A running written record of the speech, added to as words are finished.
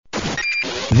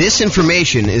This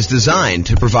information is designed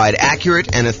to provide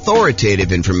accurate and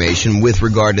authoritative information with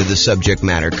regard to the subject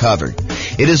matter covered.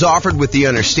 It is offered with the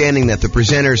understanding that the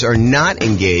presenters are not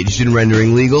engaged in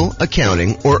rendering legal,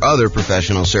 accounting, or other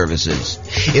professional services.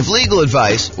 If legal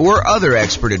advice or other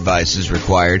expert advice is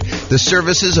required, the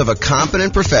services of a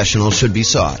competent professional should be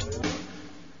sought.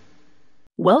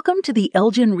 Welcome to the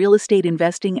Elgin Real Estate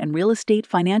Investing and Real Estate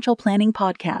Financial Planning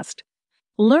Podcast.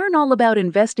 Learn all about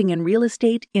investing in real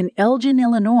estate in Elgin,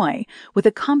 Illinois, with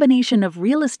a combination of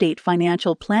real estate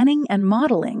financial planning and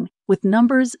modeling with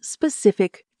numbers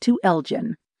specific to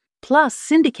Elgin, plus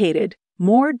syndicated,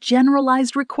 more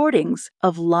generalized recordings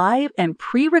of live and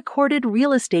pre-recorded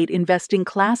real estate investing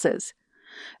classes.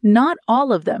 Not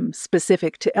all of them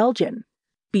specific to Elgin.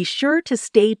 Be sure to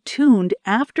stay tuned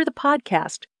after the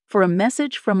podcast for a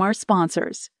message from our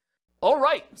sponsors. All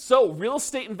right, so real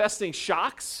estate investing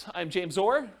shocks. I'm James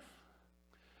Orr.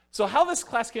 So how this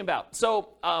class came about. So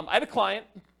I had a client,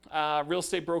 real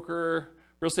estate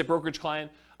brokerage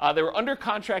client. They were under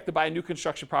contract to buy a new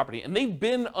construction property, and they've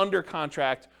been under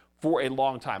contract for a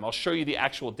long time. I'll show you the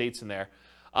actual dates in there.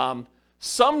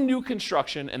 Some new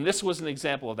construction, and this was an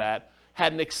example of that,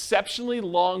 had an exceptionally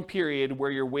long period where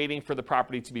you're waiting for the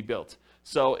property to be built.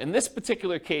 So in this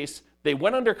particular case, they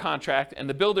went under contract, and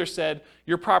the builder said,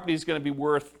 your property is going to be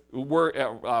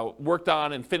worked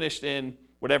on and finished in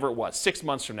whatever it was, 6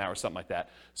 months from now or something like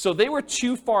that. So they were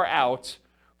too far out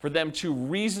for them to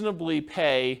reasonably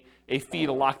pay a fee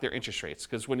to lock their interest rates.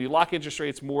 Because when you lock interest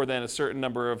rates more than a certain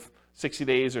number of 60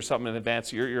 days or something in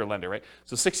advance, you're a lender, right?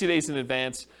 So 60 days in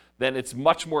advance, then it's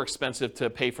much more expensive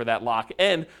to pay for that lock.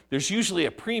 And there's usually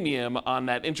a premium on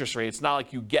that interest rate. It's not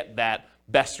like you get that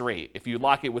best rate. If you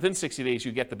lock it within 60 days,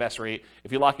 you get the best rate.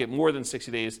 If you lock it more than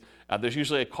 60 days, there's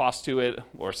usually a cost to it,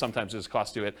 or sometimes there's a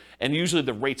cost to it, and usually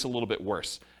the rate's a little bit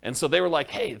worse. And so they were like,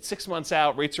 hey, it's 6 months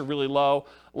out, rates are really low.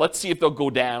 Let's see if they'll go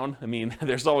down. I mean,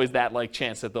 there's always that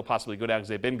chance that they'll possibly go down because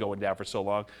they've been going down for so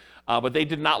long. But they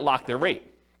did not lock their rate.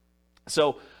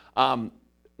 So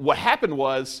what happened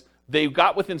was, they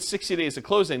got within 60 days of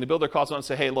closing. The builder calls on and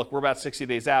says, hey, look, we're about 60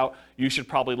 days out. You should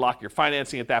probably lock your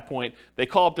financing at that point. They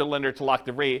call up their lender to lock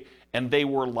the rate, and they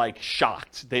were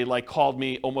shocked. They called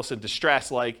me almost in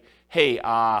distress, hey,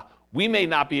 we may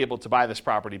not be able to buy this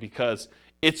property because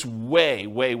it's way,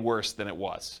 way worse than it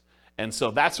was. And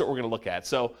so that's what we're going to look at.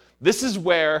 So this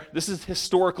is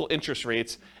historical interest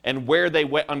rates and where they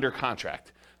went under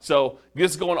contract. So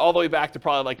this is going all the way back to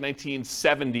probably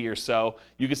 1970 or so.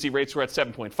 You can see rates were at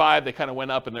 7.5. They kind of went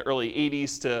up in the early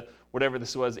 80s to whatever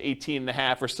this was,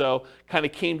 18.5 or so. Kind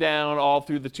of came down all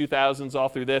through the 2000s, all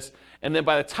through this. And then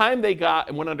by the time they got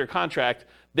and went under contract,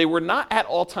 they were not at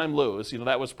all-time lows.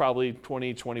 That was probably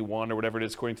 2021 or whatever it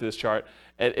is according to this chart.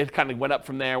 It kind of went up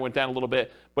from there, went down a little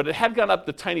bit, but it had gone up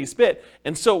the tiniest bit.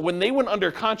 And so when they went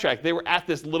under contract, they were at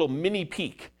this little mini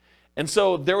peak. And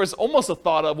so there was almost a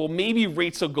thought of, well, maybe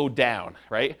rates will go down,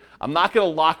 right? I'm not going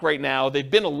to lock right now. They've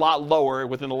been a lot lower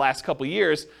within the last couple of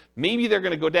years. Maybe they're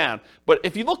going to go down. But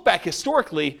if you look back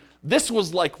historically, this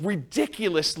was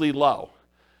ridiculously low.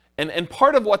 And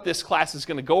part of what this class is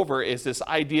going to go over is this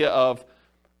idea of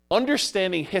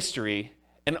understanding history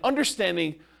and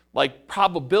understanding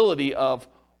probability of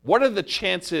what are the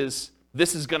chances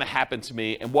this is going to happen to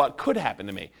me and what could happen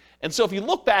to me. And so if you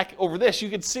look back over this, you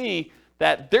can see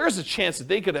that there's a chance that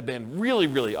they could have been really,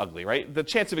 really ugly, right? The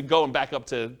chance of it going back up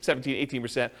to 17,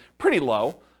 18%, pretty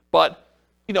low. But,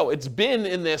 it's been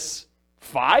in this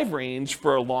 5 range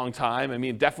for a long time. I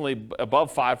mean, definitely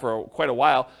above 5 for quite a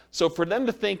while. So for them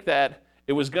to think that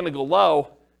it was going to go low,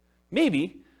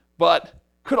 maybe, but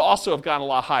could also have gone a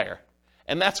lot higher.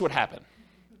 And that's what happened.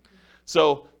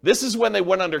 So this is when they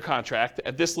went under contract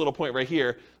at this little point right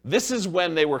here. This is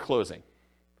when they were closing.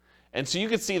 And so you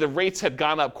can see the rates had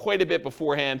gone up quite a bit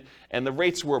beforehand, and the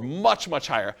rates were much, much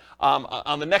higher.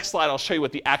 On the next slide, I'll show you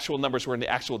what the actual numbers were and the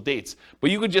actual dates.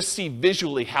 But you could just see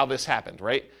visually how this happened,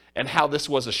 right? And how this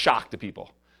was a shock to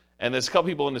people. And there's a couple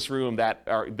people in this room that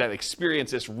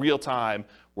experienced this real time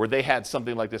where they had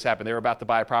something like this happen. They were about to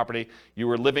buy a property. You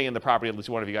were living in the property, at least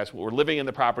one of you guys were living in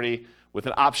the property with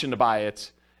an option to buy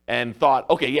it. And thought,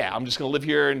 okay, yeah, I'm just going to live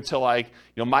here until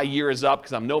my year is up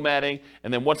because I'm nomading.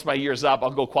 And then once my year is up,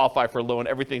 I'll go qualify for a loan.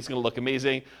 Everything's going to look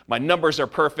amazing. My numbers are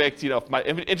perfect.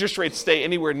 If interest rates stay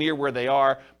anywhere near where they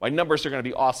are, my numbers are going to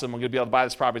be awesome. I'm going to be able to buy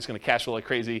this property. It's going to cash flow like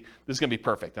crazy. This is going to be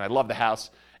perfect. And I love the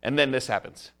house. And then this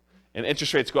happens. And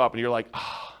interest rates go up and you're like,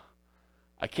 oh,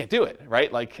 I can't do it,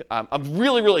 right? I'm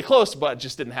really, really close, but it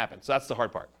just didn't happen. So that's the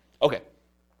hard part. Okay.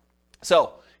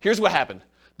 So here's what happened.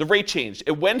 the rate changed.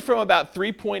 It went from about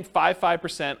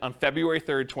 3.55% on February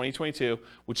 3rd, 2022,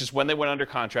 which is when they went under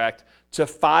contract, to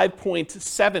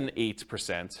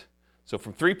 5.78%. So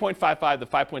from 3.55 to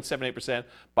 5.78%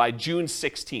 by June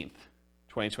 16th,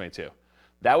 2022.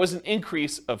 That was an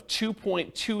increase of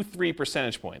 2.23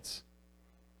 percentage points.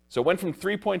 So it went from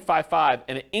 3.55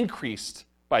 and it increased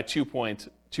by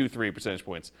 2.23 percentage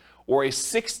points, or a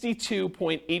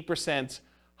 62.8%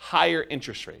 higher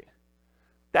interest rate.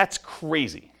 That's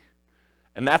crazy.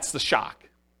 And that's the shock.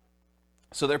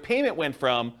 So their payment went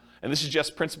from, and this is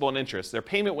just principal and interest, their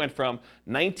payment went from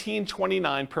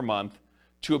 $1,929 per month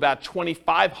to about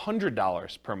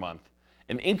 $2,500 per month,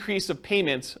 an increase of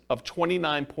payments of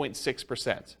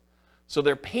 29.6%. So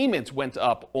their payments went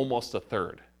up almost a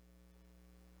third.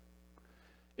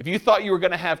 If you thought you were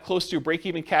going to have close to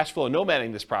break-even cash flow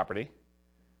nomading this property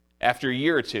after a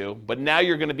year or two, but now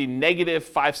you're going to be negative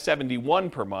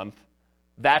 $571 per month,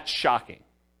 that's shocking,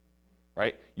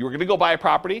 right? You were going to go buy a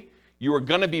property, you were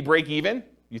going to be break-even.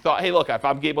 You thought, hey, look, if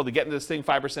I'm able to get into this thing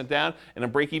 5% down and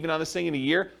I'm break-even on this thing in a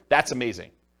year, that's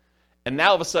amazing. And now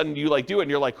all of a sudden you do it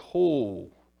and you're like, oh,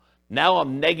 now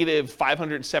I'm negative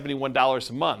 $571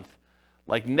 a month,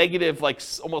 like negative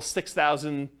almost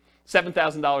 $6,000,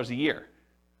 $7,000 a year.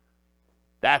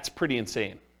 That's pretty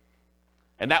insane.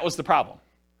 And that was the problem.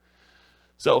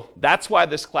 So that's why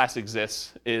this class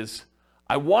exists, is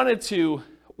I wanted to,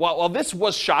 while this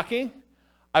was shocking,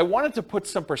 I wanted to put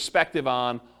some perspective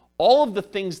on all of the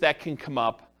things that can come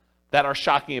up that are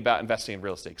shocking about investing in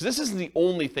real estate. Because this isn't the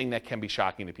only thing that can be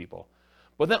shocking to people.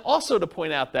 But then also to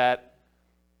point out that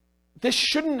this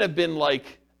shouldn't have been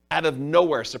like out of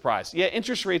nowhere surprise. Yeah,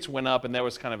 interest rates went up and that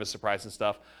was kind of a surprise and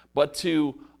stuff. But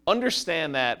to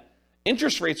understand that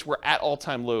interest rates were at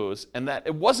all-time lows and that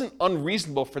it wasn't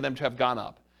unreasonable for them to have gone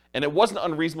up. And it wasn't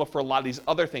unreasonable for a lot of these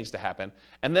other things to happen.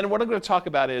 And then what I'm going to talk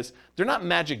about is, they're not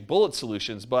magic bullet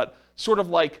solutions, but sort of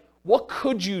like, what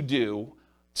could you do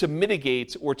to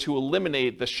mitigate or to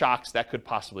eliminate the shocks that could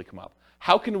possibly come up?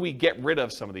 How can we get rid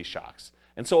of some of these shocks?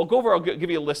 And so I'll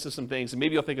give you a list of some things, and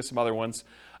maybe you'll think of some other ones.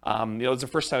 It's the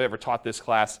first time I ever taught this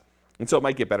class, and so it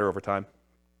might get better over time.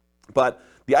 But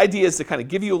the idea is to kind of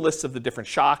give you a list of the different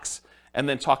shocks, and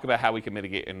then talk about how we can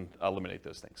mitigate and eliminate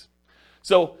those things.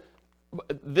 So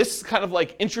this kind of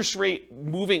like interest rate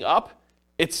moving up,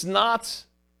 it's not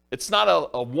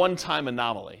a one-time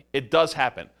anomaly. It does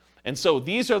happen. And so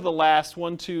these are the last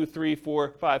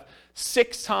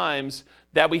 6 times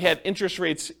that we had interest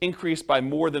rates increase by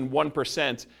more than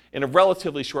 1% in a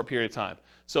relatively short period of time.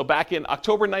 So back in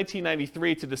October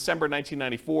 1993 to December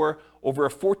 1994, over a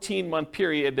 14-month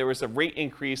period, there was a rate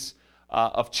increase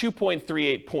of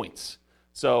 2.38 points.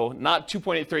 So not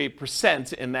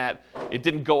 2.83% in that it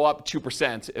didn't go up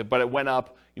 2%, but it went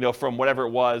up, from whatever it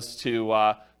was to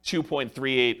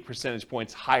 2.38 percentage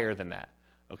points higher than that.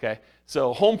 Okay,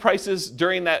 so home prices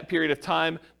during that period of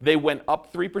time, they went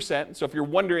up 3%. So if you're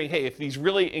wondering, hey, if these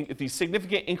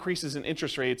significant increases in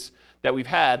interest rates that we've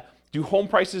had, do home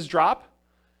prices drop?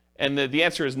 And the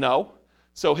answer is no.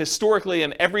 So historically,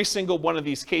 in every single one of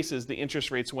these cases, the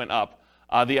interest rates went up.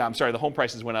 The home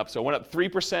prices went up. So it went up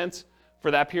 3%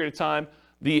 for that period of time.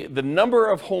 The number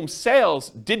of home sales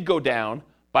did go down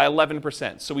by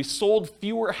 11%. So we sold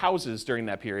fewer houses during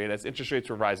that period as interest rates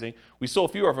were rising. We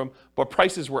sold fewer of them, but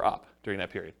prices were up during that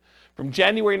period. From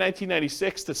January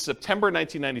 1996 to September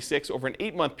 1996, over an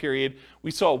 8-month period,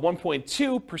 we saw a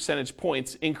 1.2 percentage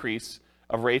points increase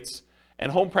of rates,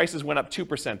 and home prices went up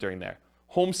 2% during there.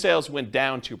 Home sales went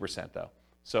down 2%, though.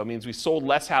 So it means we sold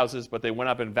less houses, but they went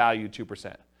up in value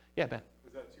 2%. Yeah, Ben?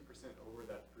 Was that 2% over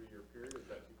that 3-year period, or is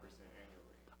that 2% annually?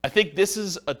 I think this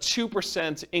is a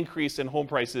 2% increase in home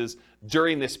prices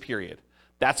during this period.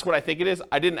 That's what I think it is.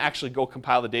 I didn't actually go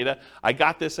compile the data. I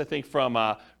got this, I think, from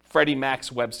Freddie Mac's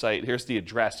website. Here's the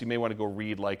address. You may want to go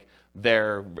read like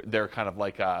their kind of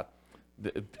like the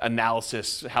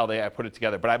analysis, how they put it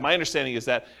together. But my understanding is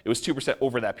that it was 2%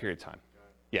 over that period of time.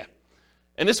 Yeah.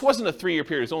 And this wasn't a 3-year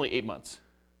period. It was only 8 months.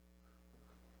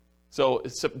 So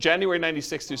January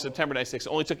 96 through September 96, it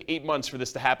only took 8 months for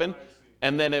this to happen.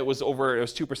 And then it was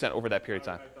 2% over that period of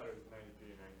time. I thought it was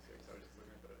 93 and 96. I was just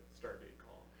looking at the start date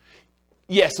column.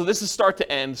 Yeah, so this is start to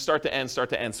end, start to end, start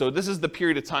to end. So this is the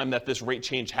period of time that this rate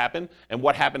change happened and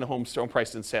what happened to home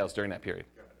prices and sales during that period.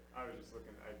 Got it. I was just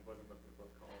looking, I wasn't looking at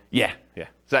both columns. Yeah.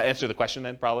 Does that answer the question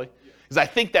then, probably? Because I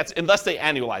think that's, unless they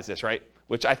annualize this, right?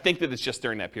 Which I think that it's just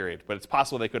during that period. But it's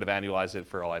possible they could have annualized it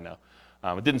for all I know.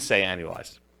 It didn't say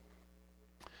annualized.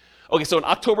 Okay, so in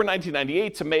October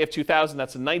 1998 to May of 2000,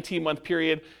 that's a 19-month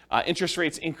period. Interest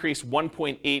rates increased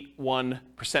 1.81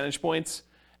 percentage points,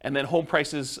 and then home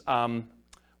prices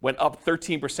went up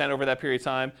 13% over that period of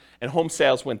time, and home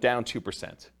sales went down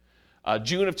 2%.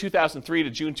 June of 2003 to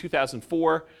June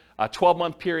 2004,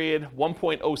 12-month period,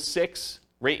 1.06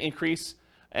 rate increase,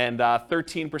 and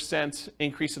 13%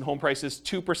 increase in home prices,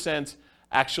 2%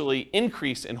 actually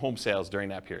increase in home sales during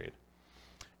that period.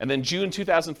 And then June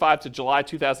 2005 to July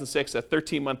 2006, a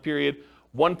 13-month period,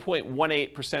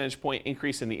 1.18 percentage point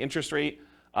increase in the interest rate.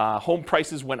 Home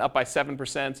prices went up by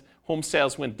 7%. Home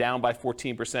sales went down by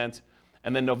 14%.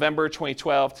 And then November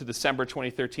 2012 to December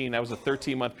 2013, that was a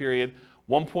 13-month period,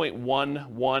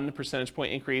 1.11 percentage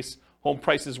point increase. Home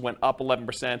prices went up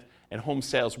 11%, and home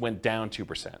sales went down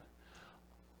 2%.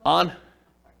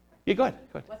 Yeah, go ahead.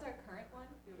 What's our current one?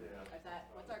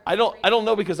 I don't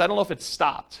know because I don't know if it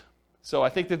stopped. So I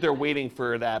think that they're waiting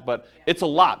for that, but it's a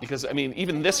lot because, I mean,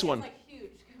 even this one. It's like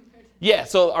huge compared to Yeah,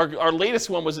 so our latest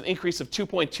one was an increase of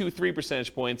 2.23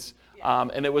 percentage points,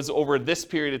 and it was over this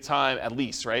period of time at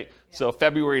least, right? Yeah. So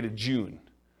February to June.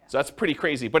 Yeah. So that's pretty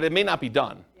crazy, but it may not be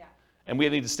done. Yeah. And we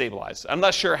need to stabilize. I'm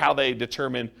not sure how they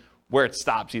determine where it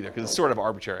stops either, because it's sort of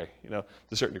arbitrary, to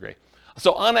a certain degree.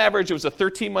 So on average, it was a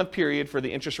 13-month period for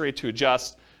the interest rate to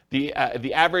adjust. The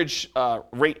average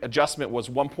rate adjustment was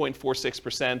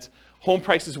 1.46%. Home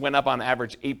prices went up on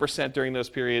average 8% during those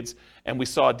periods, and we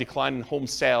saw a decline in home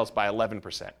sales by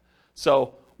 11%.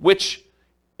 So, which,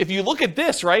 if you look at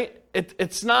this, right,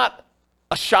 it's not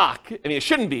a shock. I mean, it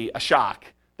shouldn't be a shock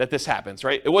that this happens,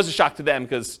 right? It was a shock to them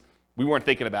because we weren't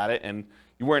thinking about it, and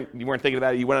you weren't thinking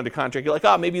about it. You went under contract. You're like,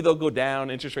 oh, maybe they'll go down.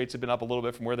 Interest rates have been up a little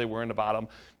bit from where they were in the bottom.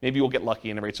 Maybe we'll get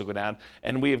lucky and the rates will go down.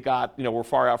 And we've got, we're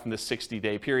far out from this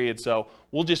 60-day period, so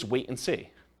we'll just wait and see.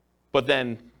 But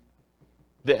then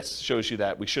this shows you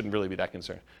that we shouldn't really be that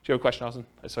concerned. Do you have a question, Austin?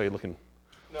 I saw you looking.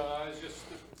 No, I was just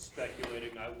speculating.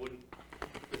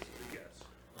 This is a guess.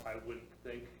 I wouldn't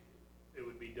think it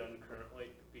would be done currently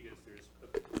because there's a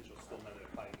potential still another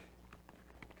hike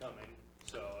coming.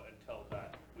 So until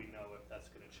that, we know if that's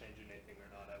going to change anything or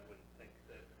not. I wouldn't think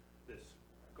that this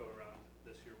go around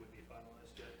this year would be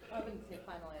finalized yet. I wouldn't say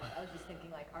finalized. I was just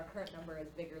thinking like our current number is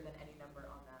bigger than any number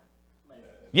on that list.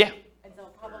 Yeah. And so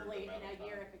probably in a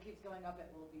year, if it keeps going up, it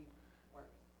will be worse.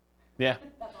 Yeah.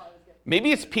 That's all I was getting.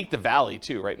 Maybe it's peak to valley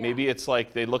too, right? Yeah. Maybe it's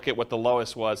like they look at what the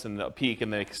lowest was and the peak,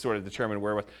 and they sort of determine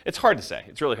where it was. It's hard to say.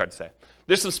 It's really hard to say.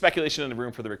 There's some speculation in the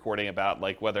room for the recording about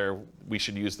like whether we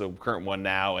should use the current one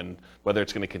now and whether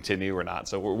it's going to continue or not.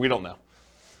 So we don't know.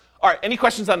 All right. Any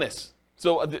questions on this?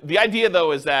 So the idea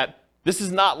though is that this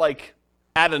is not like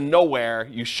out of nowhere.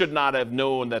 You should not have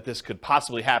known that this could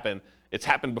possibly happen. It's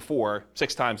happened before,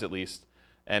 6 times at least,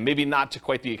 and maybe not to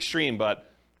quite the extreme, but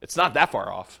it's not that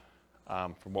far off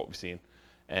from what we've seen.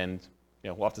 And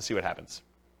we'll have to see what happens.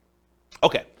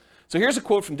 Okay, so here's a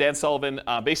quote from Dan Sullivan.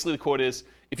 Basically, the quote is: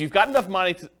 "If you've got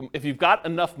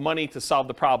enough money to solve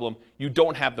the problem, you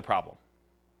don't have the problem."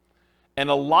 And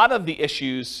a lot of the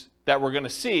issues that we're going to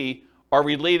see are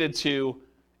related to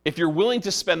if you're willing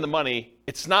to spend the money,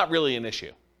 it's not really an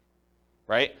issue,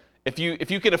 right? If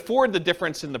you can afford the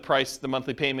difference in the price, the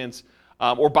monthly payments,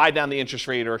 or buy down the interest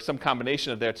rate or some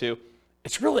combination of there two,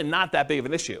 it's really not that big of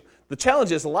an issue. The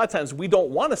challenge is a lot of times we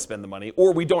don't want to spend the money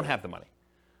or we don't have the money.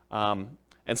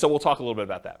 And so we'll talk a little bit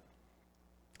about that.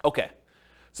 Okay,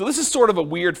 so this is sort of a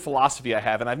weird philosophy I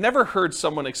have, and I've never heard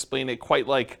someone explain it quite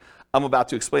like I'm about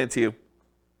to explain it to you.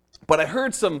 But I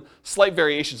heard some slight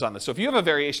variations on this. So if you have a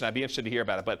variation, I'd be interested to hear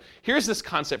about it. But here's this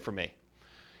concept for me.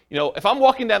 If I'm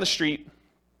walking down the street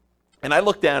and I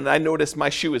look down and I notice my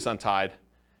shoe is untied,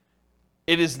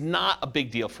 it is not a big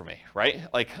deal for me, right?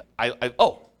 Like,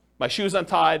 my shoe is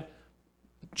untied.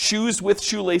 Shoes with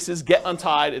shoelaces get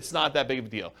untied. It's not that big of a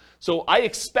deal. So I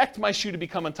expect my shoe to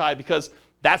become untied because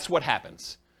that's what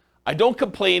happens. I don't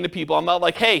complain to people. I'm not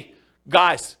like, hey,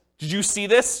 guys, did you see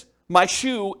this? My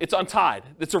shoe, it's untied.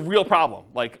 It's a real problem.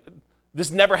 Like, this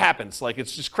never happens. Like,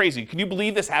 it's just crazy. Can you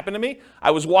believe this happened to me?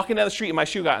 I was walking down the street and my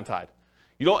shoe got untied.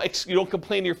 You don't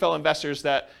complain to your fellow investors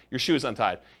that your shoe is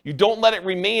untied. You don't let it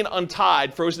remain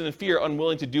untied, frozen in fear,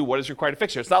 unwilling to do what is required to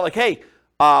fix it. It's not like, hey,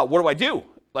 what do I do?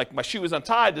 Like, my shoe is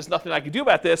untied. There's nothing I can do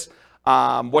about this.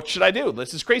 What should I do?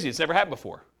 This is crazy. It's never happened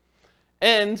before.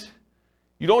 And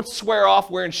you don't swear off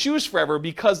wearing shoes forever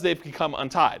because they've become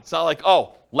untied. It's not like,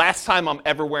 oh, last time I'm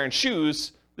ever wearing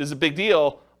shoes, this is a big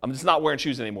deal. I'm just not wearing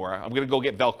shoes anymore. I'm going to go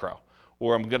get Velcro.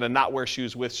 Or I'm going to not wear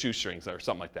shoes with shoestrings or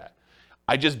something like that.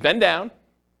 I just bend down,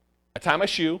 I tie my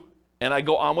shoe, and I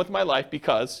go on with my life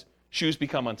because shoes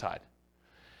become untied.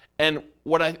 And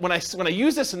when I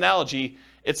use this analogy,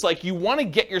 it's like you want to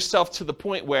get yourself to the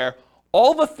point where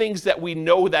all the things that we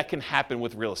know that can happen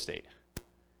with real estate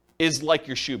is like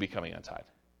your shoe becoming untied.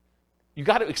 You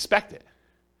got to expect it.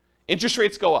 Interest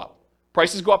rates go up.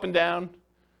 Prices go up and down.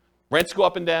 Rents go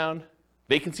up and down,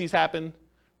 vacancies happen,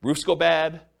 roofs go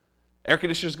bad, air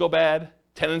conditioners go bad,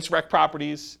 tenants wreck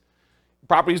properties,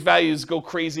 properties values go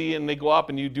crazy and they go up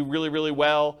and you do really, really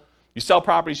well. You sell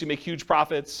properties, you make huge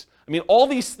profits. I mean, all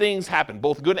these things happen,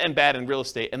 both good and bad in real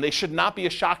estate, and they should not be a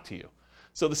shock to you.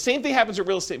 So the same thing happens with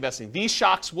real estate investing. These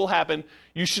shocks will happen.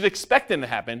 You should expect them to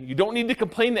happen. You don't need to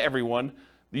complain to everyone.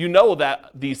 You know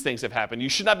that these things have happened. You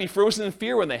should not be frozen in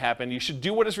fear when they happen. You should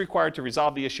do what is required to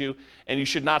resolve the issue, and you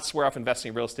should not swear off investing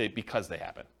in real estate because they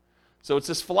happen. So it's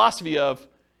this philosophy of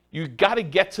you got to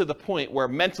get to the point where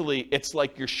mentally it's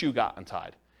like your shoe got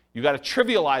untied. You got to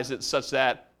trivialize it such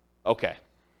that, okay,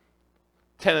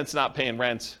 tenant's not paying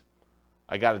rent.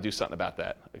 I got to do something about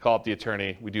that. I call up the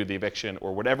attorney, we do the eviction,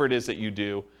 or whatever it is that you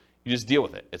do, you just deal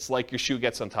with it. It's like your shoe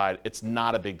gets untied. It's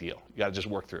not a big deal. You got to just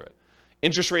work through it.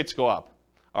 Interest rates go up.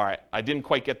 All right, I didn't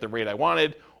quite get the rate I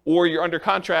wanted, or you're under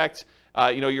contract,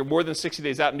 you're more than 60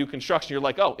 days out in new construction, you're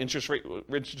like, oh, interest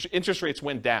rates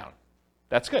went down.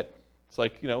 That's good. It's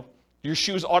like, your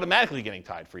shoe's automatically getting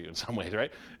tied for you in some ways,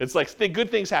 right? It's like good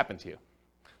things happen to you.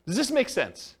 Does this make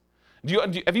sense?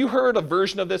 Have you heard a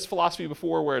version of this philosophy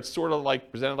before where it's sort of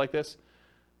like presented like this?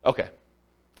 Okay.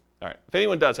 All right. If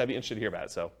anyone does, I'd be interested to hear about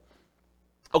it.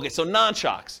 So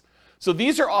non-shocks. So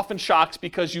these are often shocks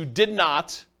because you did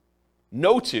not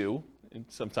and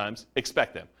sometimes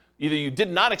expect them. Either you did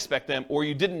not expect them or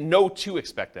you didn't know to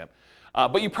expect them.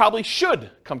 But you probably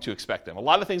should come to expect them. A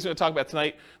lot of things we're going to talk about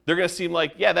tonight, they're going to seem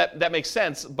like, yeah, that makes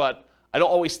sense, but I don't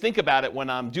always think about it when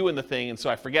I'm doing the thing, and so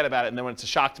I forget about it, and then when it's a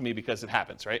shock to me because it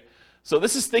happens, right? So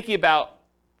this is thinking about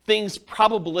things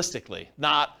probabilistically,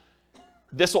 not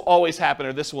this will always happen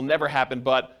or this will never happen,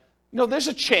 but there's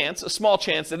a chance, a small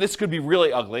chance that this could be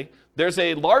really ugly. There's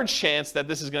a large chance that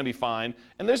this is going to be fine,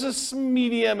 and there's a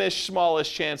medium-ish,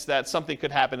 smallish chance that something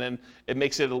could happen and it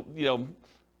makes it,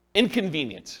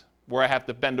 inconvenient where I have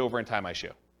to bend over and tie my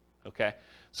shoe. Okay?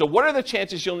 So what are the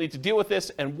chances you'll need to deal with this,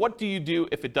 and what do you do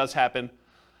if it does happen?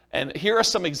 And here are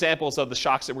some examples of the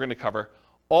shocks that we're going to cover.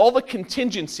 All the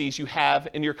contingencies you have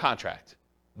in your contract,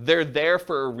 they're there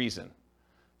for a reason.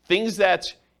 Things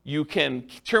that you can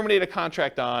terminate a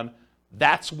contract on,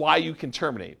 that's why you can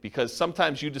terminate, because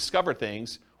sometimes you discover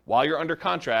things while you're under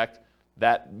contract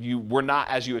that you were not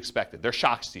as you expected. They're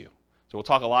shocks to you. So we'll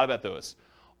talk a lot about those.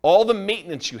 All the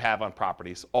maintenance you have on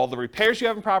properties, all the repairs you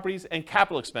have in properties, and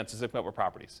capital expenses that come up with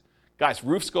properties. Guys,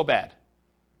 roofs go bad.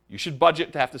 You should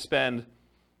budget to have to spend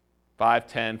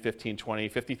 $5, $10, $15,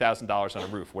 $20, $50,000 on a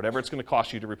roof. Whatever it's going to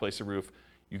cost you to replace a roof,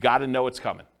 you got to know it's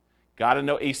coming. Got to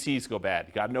know ACs go bad.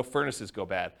 You got to know furnaces go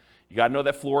bad. You got to know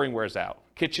that flooring wears out.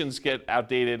 Kitchens get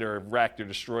outdated or wrecked or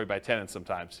destroyed by tenants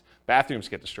sometimes. Bathrooms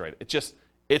get destroyed.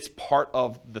 It's part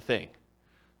of the thing.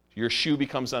 Your shoe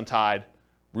becomes untied.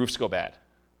 Roofs go bad,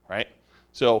 right?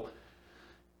 So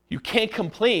you can't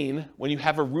complain when you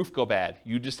have a roof go bad.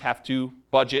 You just have to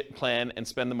budget, plan, and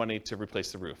spend the money to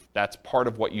replace the roof. That's part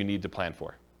of what you need to plan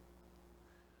for.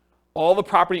 All the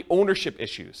property ownership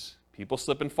issues. People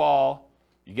slip and fall.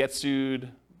 You get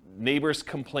sued. Neighbors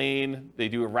complain. They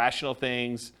do irrational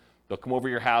things. They'll come over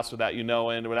your house without you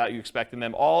knowing, without you expecting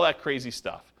them. All that crazy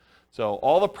stuff. So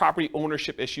all the property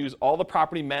ownership issues, all the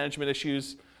property management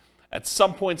issues. At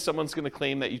some point, someone's going to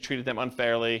claim that you treated them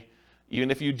unfairly. Even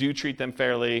if you do treat them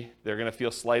fairly, they're going to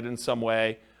feel slighted in some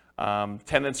way.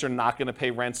 Tenants are not going to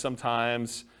pay rent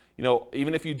sometimes.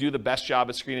 Even if you do the best job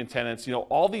at screening tenants,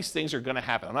 all these things are going to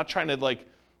happen. I'm not trying to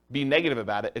be negative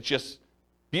about it. It's just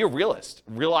be a realist.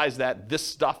 Realize that this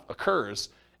stuff occurs,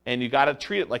 and you got to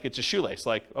treat it like it's a shoelace.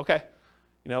 Like, okay,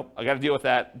 I got to deal with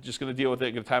that. I'm just going to deal with it.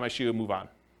 I'm going to tie my shoe and move on.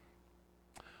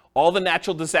 All the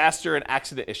natural disaster and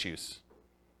accident issues.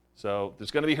 So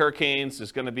there's going to be hurricanes,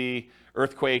 there's going to be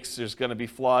earthquakes, there's going to be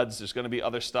floods, there's going to be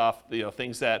other stuff,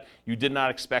 things that you did not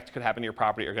expect could happen to your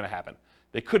property are going to happen.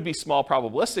 They could be small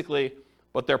probabilistically,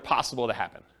 but they're possible to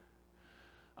happen.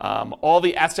 All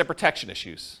the asset protection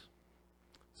issues.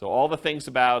 So all the things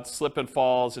about slip and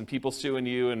falls and people suing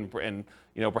you and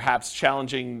perhaps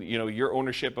challenging your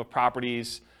ownership of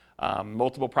properties,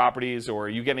 multiple properties, or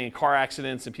you getting in car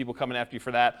accidents and people coming after you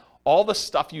for that. All the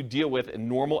stuff you deal with in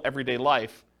normal everyday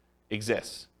life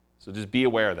exists. So just be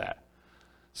aware of that.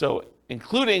 So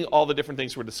including all the different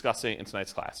things we're discussing in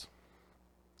tonight's class.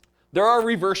 There are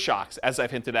reverse shocks, as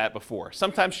I've hinted at before.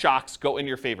 Sometimes shocks go in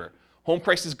your favor. Home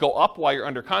prices go up while you're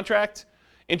under contract.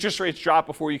 Interest rates drop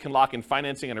before you can lock in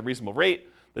financing at a reasonable rate.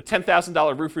 The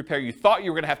 $10,000 roof repair you thought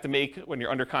you were going to have to make when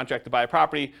you're under contract to buy a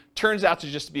property turns out to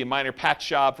just be a minor patch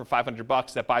job for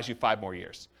 $500 that buys you 5 more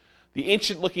years. The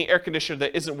ancient-looking air conditioner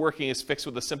that isn't working is fixed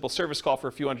with a simple service call for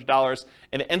a few $100s,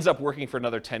 and it ends up working for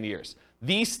another 10 years.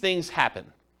 These things happen.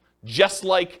 Just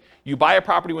like you buy a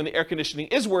property when the air conditioning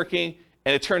is working,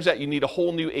 and it turns out you need a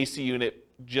whole new AC unit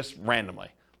just randomly.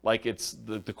 Like it's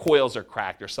the coils are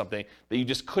cracked or something that you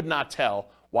just could not tell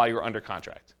while you were under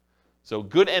contract. So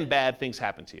good and bad things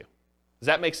happen to you. Does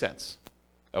that make sense?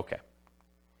 Okay.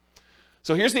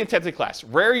 So here's the intent of the class.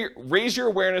 Raise your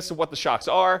awareness of what the shocks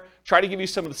are. Try to give you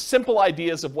some of the simple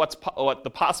ideas of what the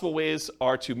possible ways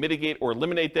are to mitigate or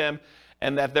eliminate them,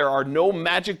 and that there are no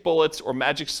magic bullets or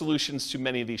magic solutions to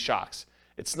many of these shocks.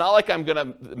 It's not like I'm going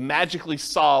to magically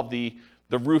solve the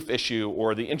roof issue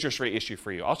or the interest rate issue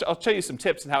for you. I'll tell you some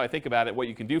tips and how I think about it, what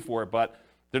you can do for it, but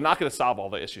they're not going to solve all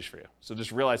the issues for you. So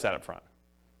just realize that up front.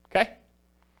 Okay?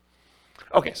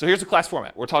 Okay, so here's the class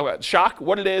format. We're talking about shock,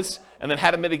 what it is, and then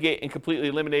how to mitigate and completely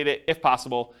eliminate it if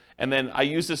possible. And then I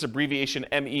use this abbreviation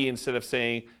ME instead of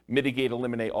saying mitigate,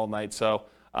 eliminate all night. So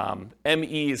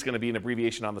ME is going to be an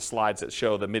abbreviation on the slides that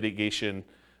show the mitigation,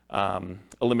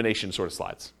 elimination sort of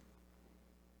slides.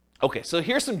 Okay, so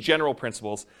here's some general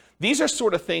principles. These are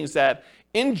sort of things that,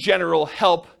 in general,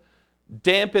 help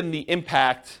dampen the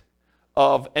impact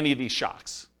of any of these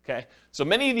shocks. Okay, so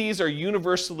many of these are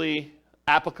universally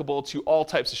applicable to all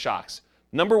types of shocks.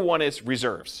 Number one is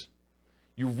reserves.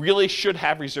 You really should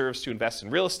have reserves to invest in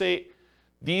real estate.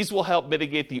 These will help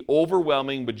mitigate the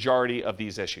overwhelming majority of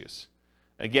these issues.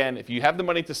 Again, if you have the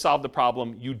money to solve the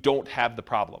problem, you don't have the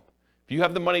problem. If you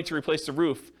have the money to replace the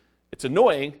roof, it's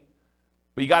annoying,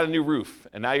 but you got a new roof,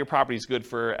 and now your property is good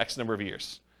for X number of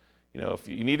years. You know, if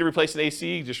you need to replace an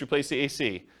AC, just replace the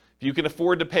AC. If you can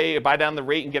afford to buy down the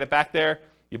rate and get it back there,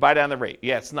 you buy down the rate.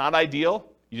 Yeah, it's not ideal.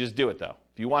 You just do it, though.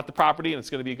 If you want the property and it's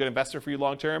going to be a good investment for you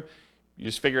long term, you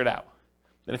just figure it out.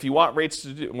 And if you want rates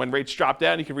when rates drop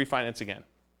down, you can refinance again.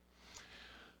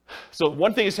 So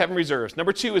one thing is having reserves.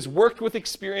 Number two is worked with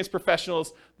experienced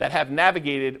professionals that have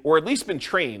navigated or at least been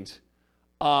trained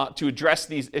to address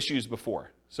these issues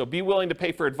before. So be willing to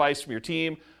pay for advice from your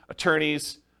team,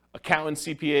 attorneys, accountants,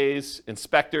 CPAs,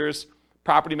 inspectors,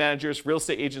 property managers, real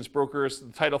estate agents, brokers,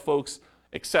 the title folks,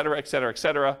 et cetera, et cetera, et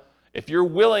cetera. If you're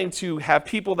willing to have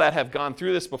people that have gone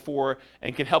through this before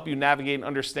and can help you navigate and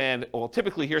understand, well,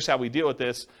 typically here's how we deal with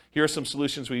this, here are some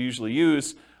solutions we usually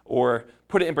use, or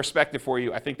put it in perspective for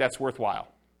you, I think that's worthwhile.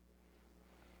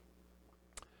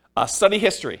 Study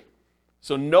history.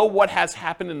 So know what has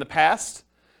happened in the past,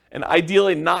 and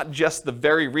ideally not just the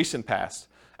very recent past.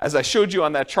 As I showed you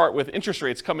on that chart with interest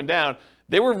rates coming down,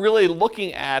 they were really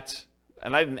looking at,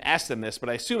 and I didn't ask them this, but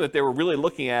I assume that they were really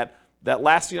looking at that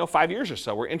last 5 years or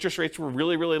so where interest rates were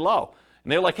really, really low.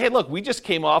 And they're like, hey, look, we just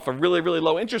came off a really, really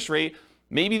low interest rate.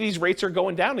 Maybe these rates are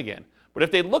going down again. But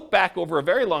if they look back over a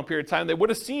very long period of time, they would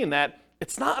have seen that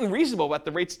it's not unreasonable that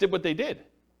the rates did what they did,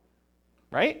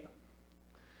 right?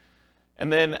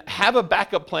 And then have a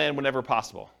backup plan whenever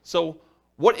possible. So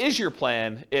what is your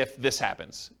plan if this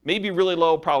happens? Maybe really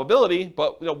low probability,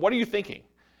 but what are you thinking?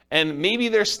 And maybe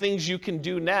there's things you can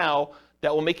do now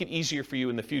that will make it easier for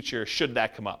you in the future should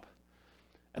that come up.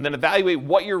 And then evaluate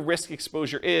what your risk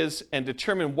exposure is and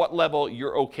determine what level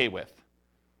you're okay with.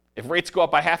 If rates go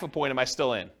up by half a point, am I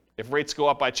still in? If rates go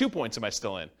up by 2 points, am I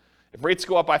still in? If rates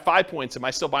go up by 5 points, am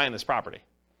I still buying this property?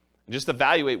 And just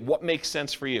evaluate what makes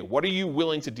sense for you. What are you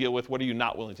willing to deal with? What are you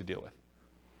not willing to deal with?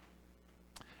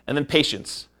 And then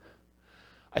patience.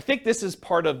 I think this is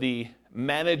part of the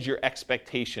manage your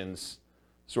expectations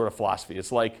sort of philosophy.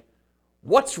 It's like,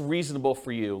 what's reasonable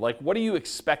for you? Like, what do you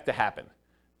expect to happen?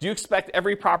 Do you expect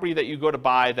every property that you go to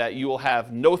buy that you will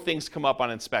have no things come up on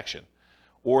inspection,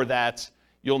 or that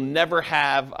you'll never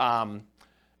have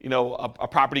a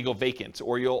property go vacant,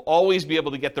 or you'll always be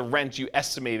able to get the rent you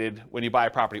estimated when you buy a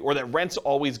property, or that rents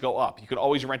always go up? You could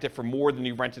always rent it for more than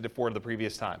you rented it for the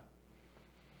previous time.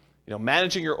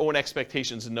 Managing your own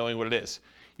expectations and knowing what it is.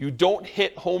 You don't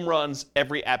hit home runs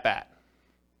every at-bat.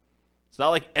 It's not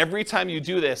like every time you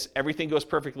do this, everything goes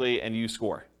perfectly and you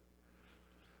score.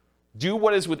 Do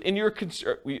what is within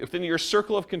your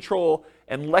circle of control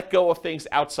and let go of things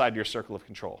outside your circle of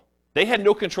control. They had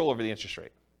no control over the interest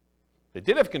rate. They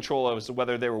did have control over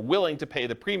whether they were willing to pay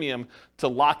the premium to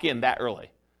lock in that early.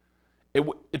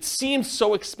 It seemed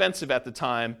so expensive at the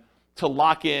time to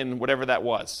lock in whatever that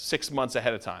was, 6 months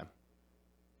ahead of time.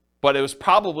 But it was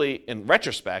probably, in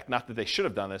retrospect, not that they should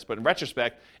have done this, but in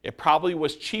retrospect, it probably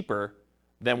was cheaper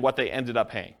than what they ended up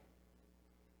paying.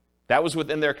 That was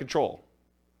within their control.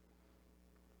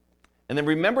 And then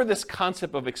remember this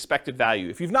concept of expected value.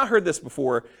 If you've not heard this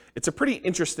before, it's a pretty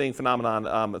interesting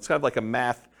phenomenon. It's kind of like a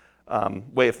math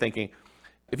way of thinking.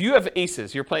 If you have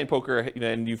aces, you're playing poker,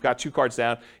 and you've got 2 cards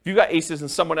down. If you've got aces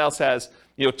and someone else has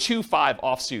 2-5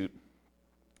 offsuit,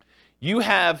 you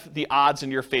have the odds in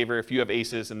your favor if you have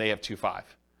aces and they have 2-5.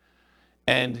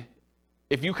 And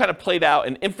if you kind of played out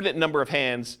an infinite number of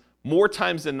hands, more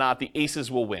times than not, the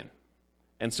aces will win.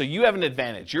 And so you have an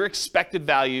advantage. Your expected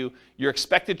value, your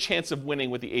expected chance of winning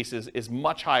with the aces is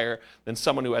much higher than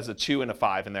someone who has a 2 and a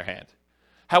 5 in their hand.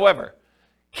 However,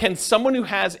 can someone who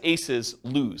has aces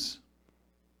lose?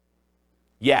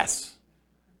 Yes.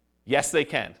 Yes, they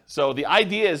can. So the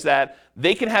idea is that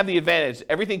they can have the advantage.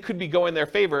 Everything could be going in their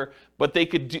favor, but they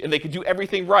could do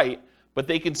everything right, but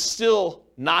they can still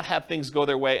not have things go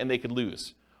their way and they could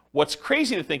lose. What's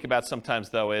crazy to think about sometimes,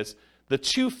 though, is the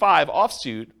 2-5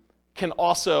 offsuit can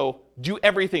also do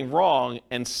everything wrong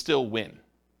and still win.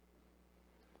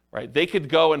 Right? They could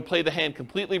go and play the hand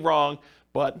completely wrong,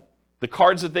 but the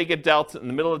cards that they get dealt in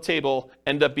the middle of the table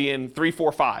end up being 3,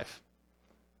 4, 5.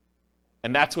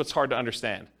 And that's what's hard to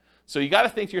understand. So you got to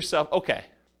think to yourself, okay,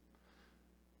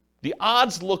 the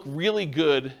odds look really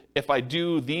good if I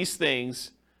do these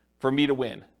things for me to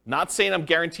win. Not saying I'm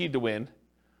guaranteed to win,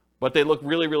 but they look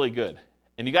really, really good.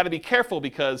 And you got to be careful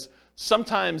because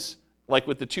sometimes, like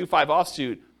with the 2-5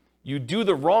 offsuit, you do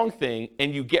the wrong thing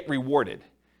and you get rewarded.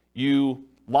 You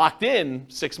locked in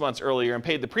 6 months earlier and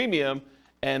paid the premium,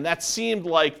 and that seemed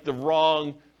like the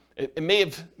wrong, it may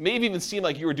have even seemed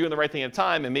like you were doing the right thing at the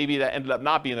time, and maybe that ended up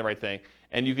not being the right thing.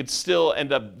 And you could still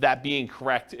end up that being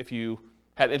correct if you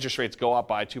had interest rates go up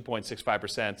by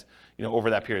 2.65%, over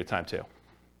that period of time too.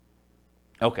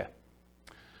 Okay.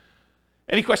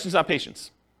 Any questions on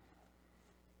patience?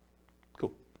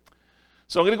 Cool.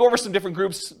 So I'm going to go over some different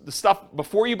groups, the stuff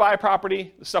before you buy a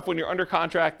property, the stuff when you're under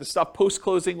contract, the stuff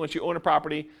post-closing once you own a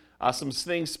property, some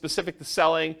things specific to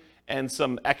selling, and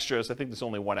some extras. I think there's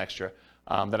only one extra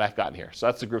that I've gotten here. So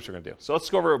that's the groups we're going to do. So let's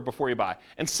go over before you buy.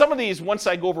 And some of these, once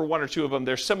I go over 1 or 2 of them,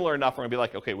 they're similar enough we're going to be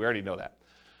like, okay, we already know that.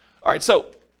 All right, so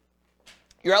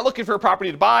you're out looking for a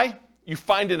property to buy. You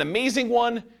find an amazing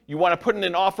one. You want to put in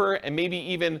an offer, and maybe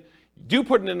even do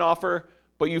put in an offer,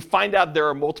 but you find out there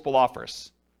are multiple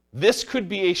offers. This could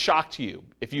be a shock to you.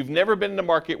 If you've never been in a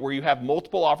market where you have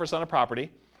multiple offers on a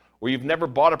property, or you've never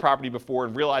bought a property before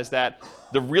and realized that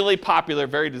the really popular,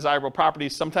 very desirable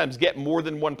properties sometimes get more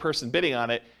than one person bidding on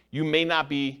it, you may not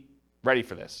be ready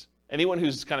for this. Anyone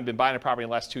who's kind of been buying a property in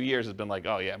the last 2 years has been like,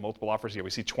 oh yeah, multiple offers here, we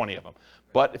see 20 of them.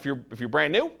 But if you're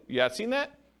brand new, you haven't seen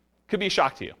that, could be a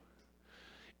shock to you.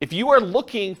 If you are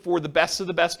looking for the best of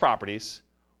the best properties,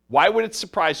 why would it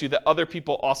surprise you that other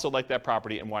people also like that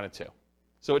property and want it too?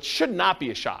 So it should not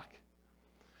be a shock.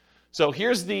 So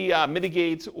here's the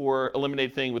mitigate or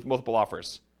eliminate thing with multiple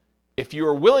offers. If you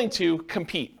are willing to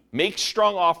compete, make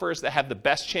strong offers that have the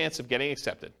best chance of getting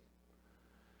accepted.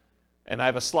 And I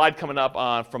have a slide coming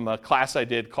up from a class I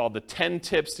did called the 10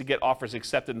 tips to get offers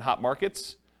accepted in hot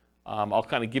markets. I'll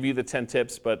kind of give you the 10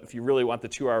 tips, but if you really want the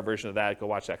 2-hour version of that, go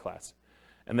watch that class.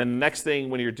 And then the next thing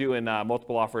when you're doing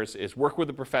multiple offers is work with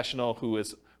a professional who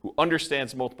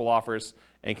understands multiple offers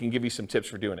and can give you some tips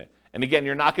for doing it. And again,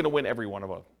 you're not going to win every one of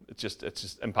them. It's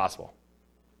just impossible.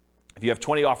 If you have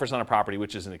 20 offers on a property,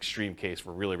 which is an extreme case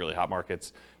for really, really hot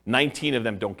markets, 19 of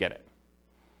them don't get it.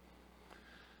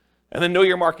 And then know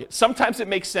your market. Sometimes it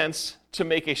makes sense to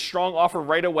make a strong offer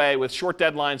right away with short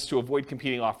deadlines to avoid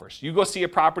competing offers. You go see a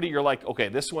property, you're like, okay,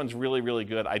 this one's really, really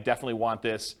good. I definitely want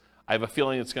this. I have a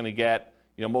feeling it's going to get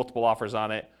multiple offers on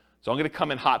it. So I'm going to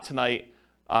come in hot tonight,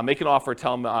 make an offer,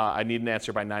 tell them I need an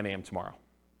answer by 9 a.m. tomorrow.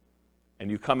 And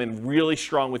you come in really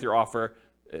strong with your offer.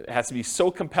 It has to be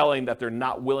so compelling that they're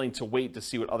not willing to wait to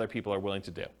see what other people are willing to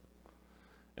do.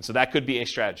 And so that could be a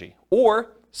strategy.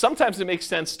 Or sometimes it makes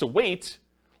sense to wait,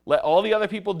 let all the other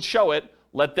people show it,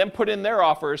 let them put in their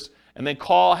offers, and then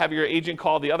have your agent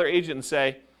call the other agent and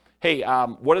say, hey,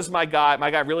 what does my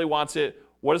guy really wants it,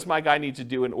 what does my guy need to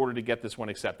do in order to get this one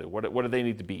accepted? What do they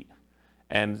need to beat?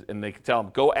 And they can tell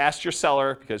them, go ask your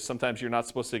seller, because sometimes you're not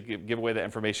supposed to give away the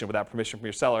information without permission from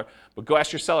your seller, but go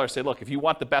ask your seller, say, look, if you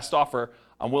want the best offer,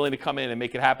 I'm willing to come in and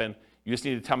make it happen. You just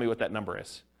need to tell me what that number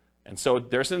is. And so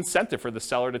there's an incentive for the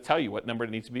seller to tell you what number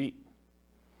it needs to beat.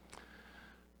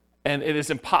 And it is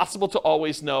impossible to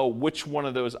always know which one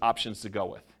of those options to go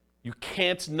with. You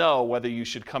can't know whether you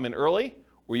should come in early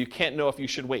or you can't know if you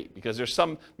should wait, because there's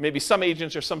maybe some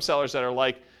agents or some sellers that are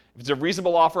like, if it's a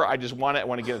reasonable offer, I just want it, I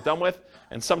want to get it done with.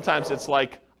 And sometimes it's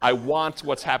like, I want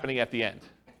what's happening at the end.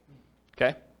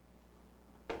 Okay?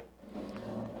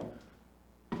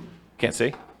 Can't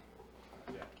see?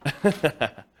 All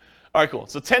right, cool.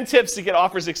 So 10 tips to get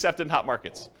offers accepted in hot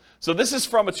markets. So this is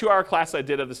from a 2-hour class I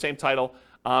did of the same title.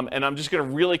 And I'm just going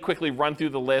to really quickly run through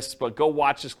the list, but go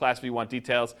watch this class if you want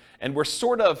details. And we're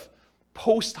sort of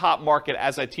post-hot market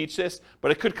as I teach this,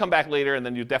 but it could come back later, and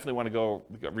then you definitely want to go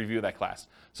review that class.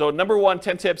 So number 1,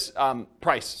 10 tips,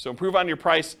 price. So improve on your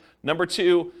price. Number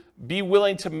 2, be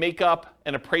willing to make up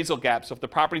an appraisal gap. So if the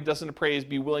property doesn't appraise,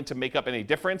 be willing to make up any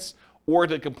difference or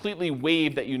to completely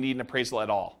waive that you need an appraisal at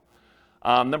all.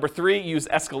 Number 3, use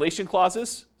escalation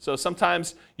clauses. So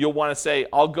sometimes you'll want to say,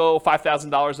 I'll go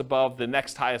 $5,000 above the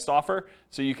next highest offer.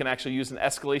 So you can actually use an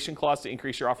escalation clause to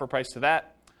increase your offer price to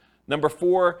that. Number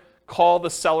 4, call the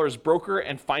seller's broker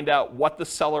and find out what the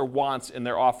seller wants in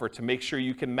their offer to make sure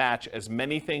you can match as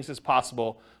many things as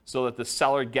possible so that the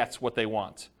seller gets what they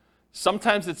want.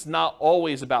 Sometimes it's not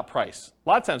always about price. A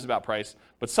lot of times it's about price,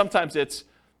 but sometimes it's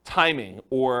timing,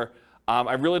 or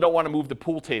I really don't want to move the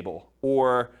pool table,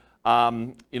 or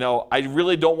I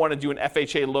really don't want to do an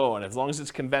FHA loan. As long as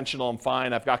it's conventional, I'm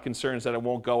fine. I've got concerns that it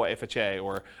won't go FHA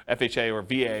or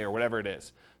VA or whatever it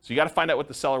is. So you got to find out what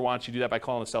the seller wants. You do that by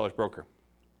calling the seller's broker.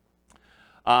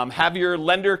 Have your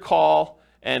lender call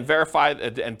and verify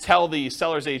and tell the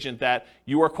seller's agent that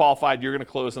you are qualified, you're going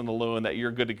to close on the loan, that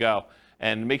you're good to go.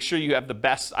 And make sure you have the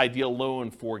best ideal loan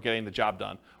for getting the job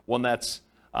done, one that's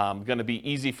going to be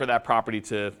easy for that property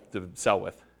to sell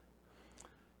with.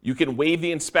 You can waive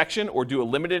the inspection or do a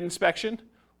limited inspection,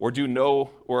 or do no,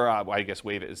 or I guess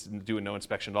waive it is doing no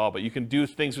inspection at all, but you can do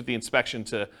things with the inspection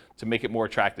to make it more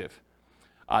attractive.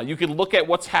 You can look at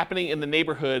what's happening in the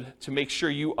neighborhood to make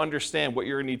sure you understand what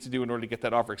you're going to need to do in order to get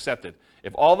that offer accepted.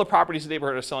 If all the properties in the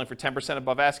neighborhood are selling for 10%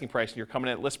 above asking price and you're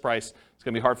coming in at list price, it's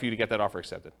going to be hard for you to get that offer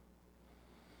accepted.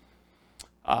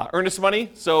 Earnest money.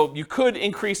 So you could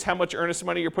increase how much earnest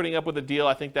money you're putting up with a deal.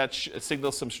 I think that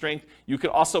signals some strength. You could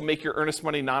also make your earnest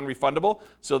money non-refundable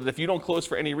so that if you don't close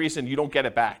for any reason, you don't get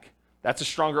it back. That's a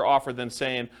stronger offer than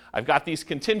saying, I've got these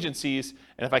contingencies,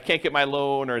 and if I can't get my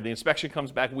loan or the inspection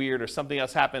comes back weird or something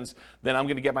else happens, then I'm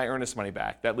going to get my earnest money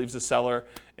back. That leaves the seller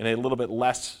in a little bit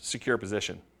less secure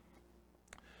position.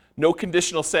 No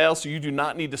conditional sale, so you do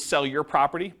not need to sell your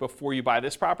property before you buy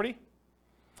this property.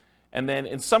 And then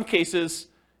in some cases,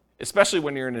 especially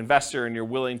when you're an investor and you're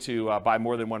willing to buy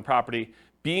more than one property,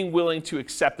 being willing to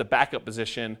accept a backup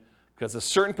position, because a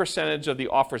certain percentage of the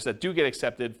offers that do get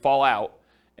accepted fall out.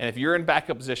 And if you're in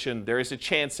backup position, there is a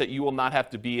chance that you will not have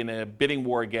to be in a bidding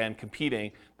war again,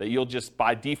 competing, that you'll just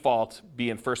by default be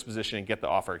in first position and get the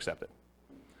offer accepted.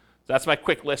 So that's my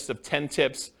quick list of 10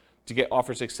 tips to get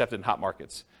offers accepted in hot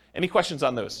markets. Any questions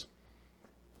on those?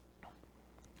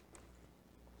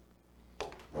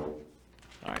 All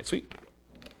right, sweet.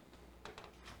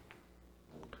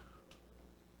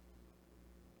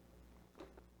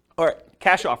 All right,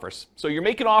 cash offers. So you're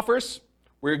making offers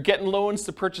where you're getting loans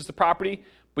to purchase the property,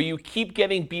 but you keep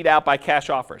getting beat out by cash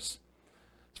offers.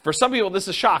 For some people, this is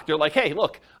a shock. They're like, hey,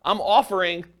 look, I'm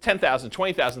offering $10,000,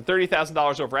 $20,000,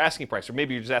 $30,000 over asking price, or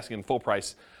maybe you're just asking full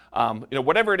price.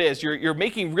 Whatever it is, you're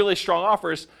making really strong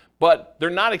offers, but they're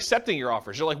not accepting your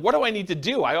offers. You're like, what do I need to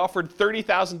do? I offered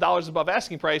 $30,000 above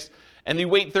asking price, and you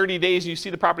wait 30 days and you see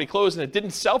the property close and it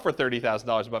didn't sell for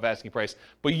 $30,000 above asking price,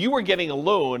 but you were getting a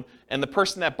loan and the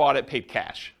person that bought it paid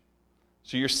cash.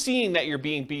 So you're seeing that you're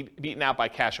being beaten out by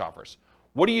cash offers.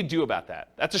 What do you do about that?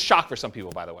 That's a shock for some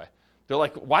people, by the way. They're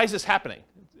like, why is this happening?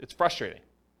 It's frustrating.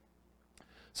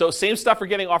 So same stuff for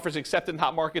getting offers accepted in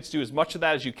hot markets. Do as much of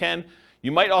that as you can.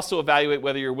 You might also evaluate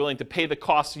whether you're willing to pay the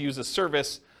cost to use a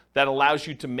service that allows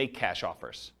you to make cash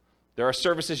offers. There are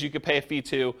services you could pay a fee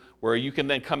to where you can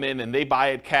then come in and they buy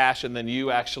it cash and then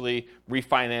you actually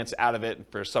refinance out of it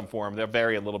for some form. They'll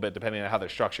vary a little bit depending on how they're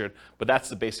structured, but that's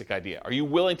the basic idea. Are you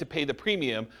willing to pay the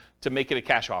premium to make it a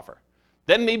cash offer?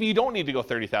 Then maybe you don't need to go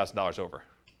 $30,000 over.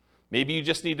 Maybe you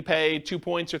just need to pay 2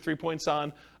 points or 3 points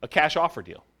on a cash offer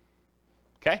deal.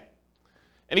 Okay?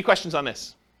 Any questions on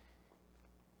this?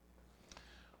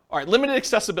 All right, limited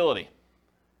accessibility.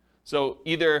 So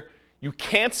either you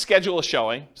can't schedule a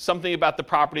showing, something about the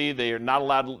property, they're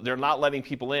not letting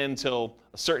people in until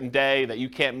a certain day that you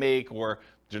can't make, or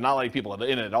they're not letting people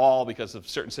in at all because of a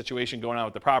certain situation going on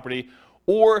with the property,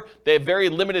 or they have very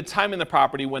limited time in the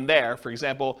property when there. For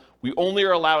example, we only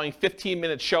are allowing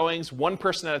 15-minute showings, one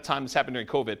person at a time. This happened during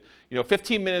COVID.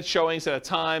 15-minute showings at a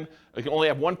time. We can only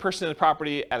have one person in the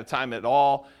property at a time at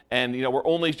all. And we're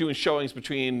only doing showings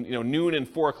between noon and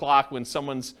 4 o'clock when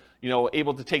someone's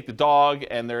able to take the dog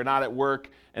and they're not at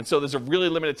work. And so there's a really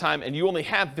limited time, and you only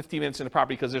have 15 minutes in the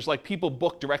property because there's like people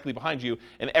booked directly behind you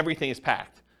and everything is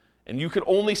packed. And you can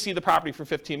only see the property for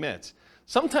 15 minutes.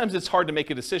 Sometimes it's hard to make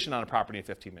a decision on a property in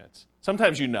 15 minutes.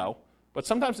 Sometimes but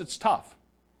sometimes it's tough.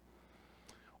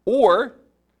 Or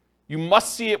you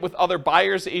must see it with other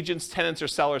buyers, agents, tenants, or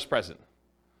sellers present.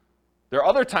 There are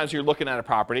other times you're looking at a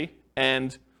property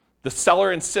and the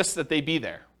seller insists that they be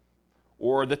there.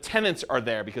 Or the tenants are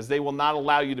there because they will not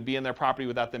allow you to be in their property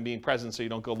without them being present, so you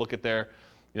don't go look at their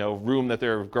room that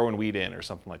they're growing weed in or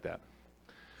something like that.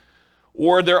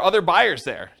 Or there are other buyers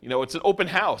there. It's an open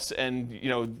house,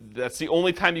 and that's the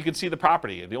only time you can see the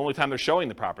property, the only time they're showing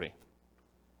the property.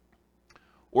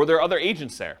 Or there are other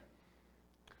agents there.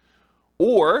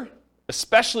 Or,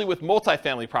 especially with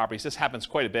multifamily properties, this happens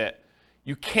quite a bit,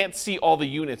 you can't see all the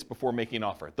units before making an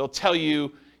offer. They'll tell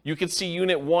you, you can see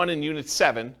unit 1 and unit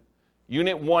 7.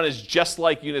 Unit 1 is just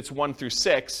like units 1 through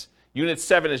 6. Unit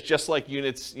 7 is just like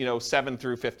units 7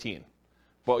 through 15.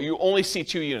 But you only see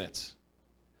 2 units.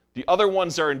 The other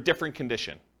ones are in different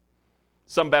condition.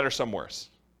 Some better, some worse.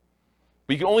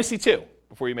 But you can only see 2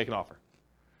 before you make an offer.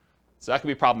 So that can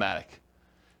be problematic.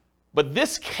 But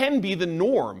this can be the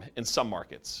norm in some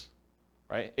markets.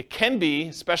 Right? It can be,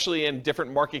 especially in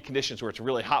different market conditions where it's a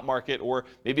really hot market, or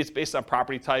maybe it's based on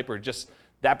property type, or just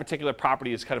that particular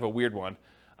property is kind of a weird one.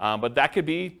 But that could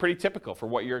be pretty typical for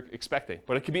what you're expecting.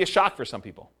 But it could be a shock for some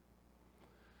people.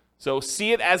 So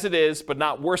see it as it is, but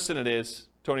not worse than it is,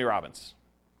 Tony Robbins.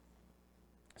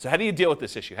 So how do you deal with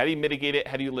this issue? How do you mitigate it?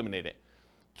 How do you eliminate it?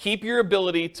 Keep your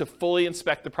ability to fully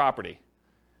inspect the property.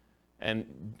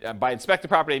 And by inspect the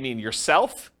property, I mean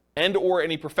yourself and or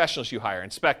any professionals you hire,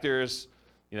 inspectors,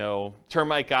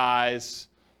 termite guys,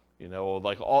 radon,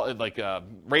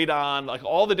 like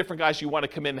all the different guys you want to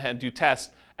come in and do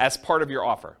tests as part of your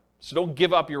offer. So don't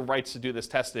give up your rights to do this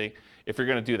testing if you're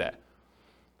going to do that.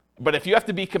 But if you have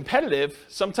to be competitive,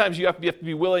 sometimes you have to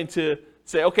be willing to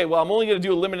say, okay, well, I'm only going to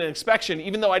do a limited inspection,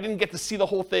 even though I didn't get to see the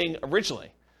whole thing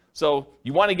originally. So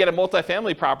you want to get a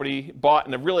multifamily property bought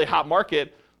in a really hot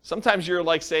market. Sometimes you're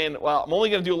like saying, well, I'm only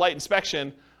going to do a light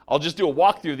inspection. I'll just do a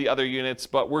walkthrough of the other units,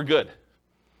 but we're good.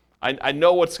 I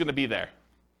know what's going to be there.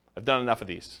 I've done enough of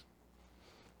these.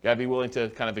 You got to be willing to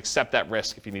kind of accept that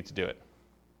risk if you need to do it.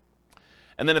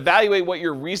 And then evaluate what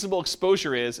your reasonable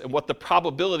exposure is and what the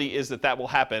probability is that will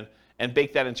happen, and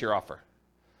bake that into your offer.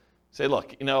 Say,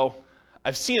 look,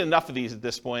 I've seen enough of these at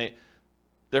this point.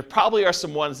 There probably are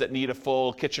some ones that need a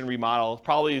full kitchen remodel,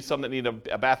 probably some that need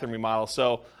a bathroom remodel.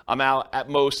 So I'm out at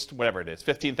most, whatever it is,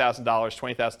 $15,000,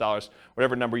 $20,000,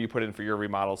 whatever number you put in for your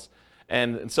remodels.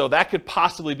 And so that could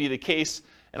possibly be the case.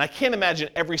 And I can't imagine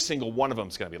every single one of them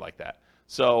is going to be like that.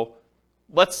 So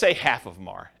let's say half of them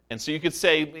are. And so you could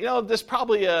say, there's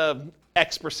probably a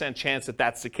X% chance that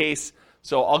that's the case.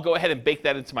 So I'll go ahead and bake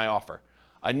that into my offer.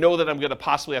 I know that I'm going to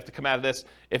possibly have to come out of this.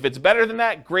 If it's better than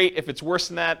that, great. If it's worse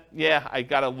than that, yeah, I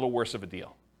got a little worse of a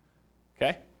deal.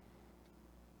 Okay?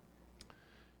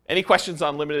 Any questions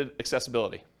on limited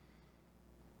accessibility?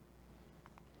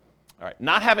 All right,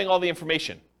 not having all the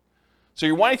information. So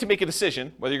you're wanting to make a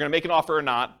decision, whether you're going to make an offer or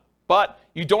not, but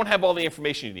you don't have all the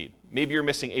information you need. Maybe you're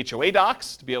missing HOA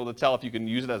docs to be able to tell if you can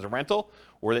use it as a rental,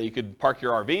 or that you could park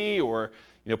your RV, or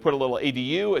put a little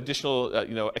ADU, additional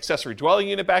accessory dwelling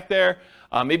unit back there.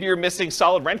 Maybe you're missing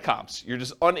solid rent comps. You're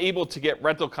just unable to get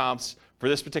rental comps for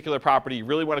this particular property. You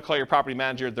really want to call your property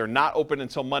manager. They're not open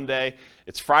until Monday.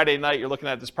 It's Friday night. You're looking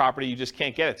at this property. You just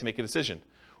can't get it to make a decision.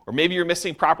 Or maybe you're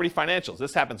missing property financials.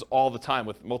 This happens all the time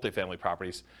with multifamily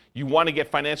properties. You want to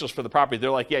get financials for the property. They're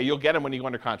like, yeah, you'll get them when you go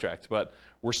under contract, but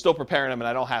we're still preparing them and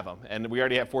I don't have them. And we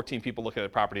already have 14 people looking at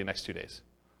the property in the next 2 days.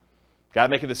 Got to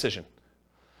make a decision.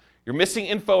 You're missing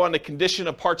info on the condition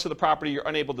of parts of the property you're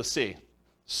unable to see.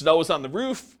 Snow is on the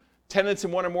roof, tenants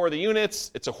in one or more of the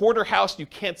units. It's a hoarder house. You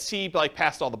can't see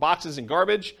past all the boxes and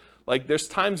garbage. There's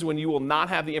times when you will not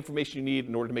have the information you need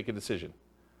in order to make a decision.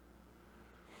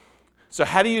 So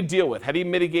how do you deal with, how do you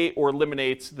mitigate or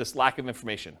eliminate this lack of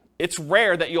information? It's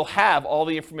rare that you'll have all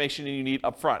the information you need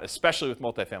up front, especially with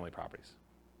multifamily properties.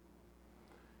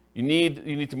 You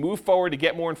need to move forward to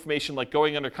get more information, like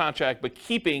going under contract, but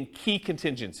keeping key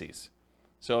contingencies.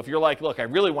 So if you're like, look, I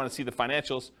really want to see the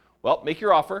financials, well, make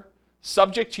your offer,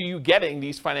 subject to you getting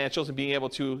these financials and being able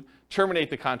to terminate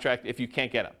the contract if you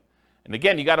can't get them. And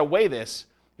again, you got to weigh this.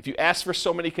 If you ask for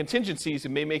so many contingencies, it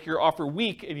may make your offer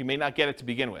weak and you may not get it to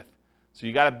begin with. So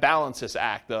you got to balance this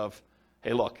act of,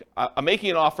 hey, look, I'm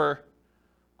making an offer.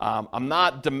 I'm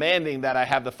not demanding that I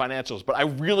have the financials, but I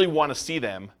really want to see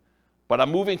them. But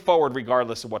I'm moving forward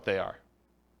regardless of what they are.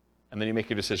 And then you make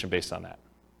your decision based on that.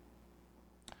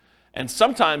 And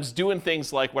sometimes doing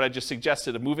things like what I just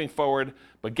suggested of moving forward,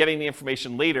 but getting the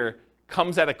information later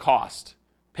comes at a cost.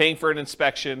 Paying for an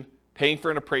inspection, paying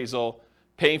for an appraisal,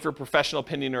 paying for professional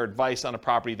opinion or advice on a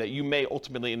property that you may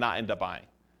ultimately not end up buying.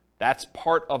 That's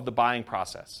part of the buying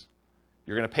process.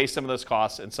 You're going to pay some of those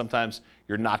costs, and sometimes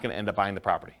you're not going to end up buying the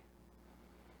property.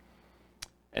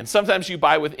 And sometimes you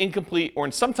buy with incomplete or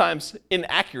sometimes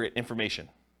inaccurate information.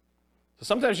 So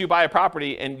sometimes you buy a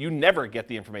property and you never get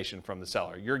the information from the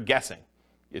seller. You're guessing.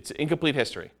 It's incomplete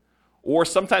history. Or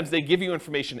sometimes they give you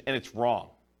information and it's wrong.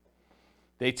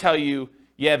 They tell you,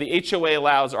 yeah, the HOA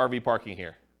allows RV parking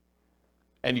here.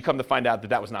 and you come to find out that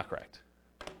that was not correct.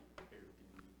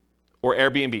 Or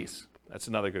Airbnbs. That's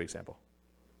another good example.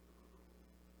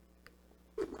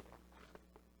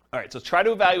 All right, so try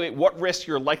to evaluate what risk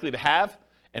you're likely to have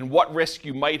and what risk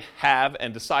you might have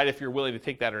and decide if you're willing to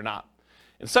take that or not.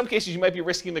 In some cases, you might be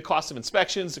risking the cost of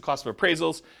inspections, the cost of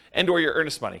appraisals, and or your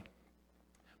earnest money.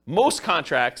 Most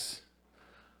contracts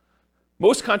are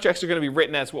going to be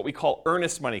written as what we call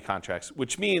earnest money contracts,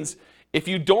 which means if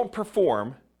you don't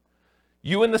perform,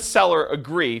 you and the seller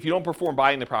agree, if you don't perform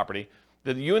buying the property,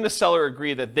 that you and the seller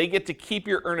agree that they get to keep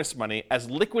your earnest money as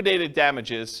liquidated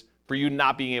damages for you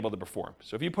not being able to perform.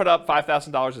 So if you put up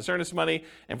 $5,000 as earnest money,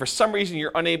 and for some reason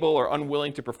you're unable or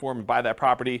unwilling to perform and buy that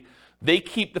property, they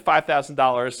keep the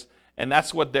 $5,000, and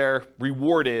that's what their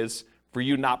reward is for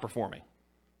you not performing.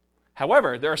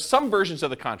 However, there are some versions of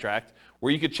the contract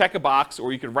where you could check a box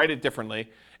or you could write it differently,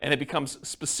 and it becomes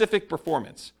specific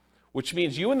performance, which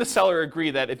means you and the seller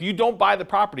agree that if you don't buy the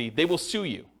property, they will sue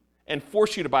you and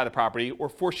force you to buy the property or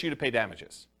force you to pay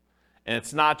damages. And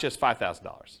it's not just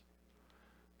 $5,000.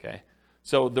 Okay?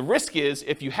 So the risk is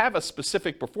if you have a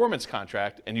specific performance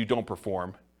contract and you don't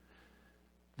perform,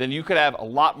 then you could have a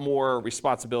lot more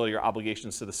responsibility or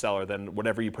obligations to the seller than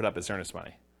whatever you put up as earnest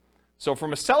money. So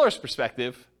from a seller's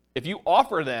perspective, if you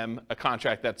offer them a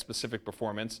contract that's specific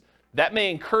performance, that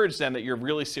may encourage them that you're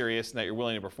really serious and that you're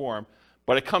willing to perform,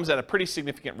 but it comes at a pretty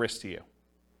significant risk to you.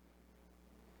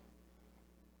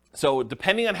 So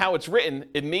depending on how it's written,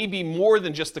 it may be more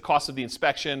than just the cost of the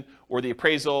inspection or the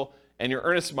appraisal and your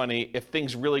earnest money if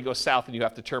things really go south and you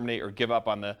have to terminate or give up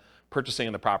on the purchasing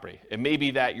of the property. It may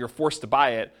be that you're forced to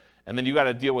buy it, and then you got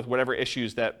to deal with whatever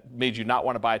issues that made you not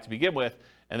want to buy it to begin with,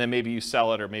 and then maybe you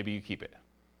sell it or maybe you keep it.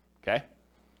 Okay?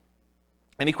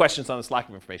 Any questions on this lack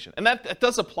of information? And that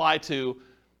does apply to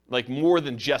like more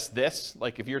than just this.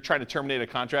 Like if you're trying to terminate a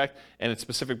contract and it's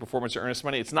specific performance or earnest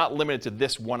money, it's not limited to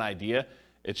this one idea.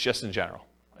 It's just in general.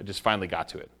 I just finally got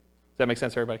to it. Does that make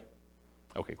sense, everybody?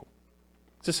 Okay, cool.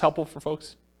 Is this helpful for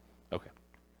folks? Okay.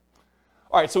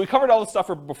 All right, so we covered all the stuff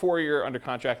for before you're under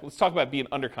contract. Let's talk about being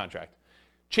under contract.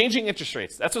 Changing interest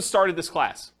rates. That's what started this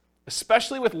class,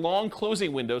 especially with long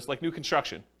closing windows like new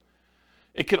construction.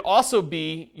 It could also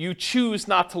be you choose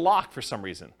not to lock for some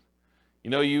reason. You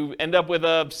know, you end up with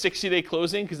a 60-day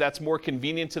closing because that's more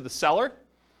convenient to the seller.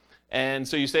 And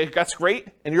so you say, that's great.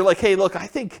 And you're like, hey, look,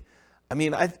 we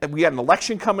got an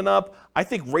election coming up. I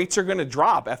think rates are going to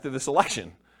drop after this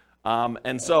election.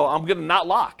 And so I'm going to not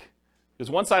lock. Because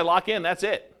once I lock in, that's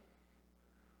it.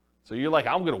 So you're like,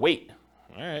 I'm going to wait.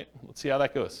 All right, let's see how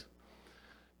that goes.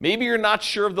 Maybe you're not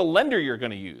sure of the lender you're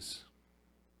going to use.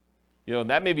 You know,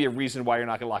 that may be a reason why you're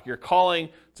not going to lock. You're calling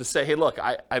to say, hey, look,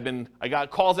 I got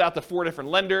calls out to 4 different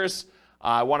lenders.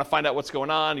 I want to find out what's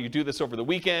going on. You do this over the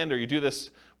weekend, or you do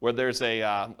this where there's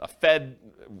a Fed,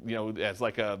 you know, as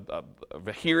like a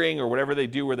hearing or whatever they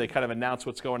do where they kind of announce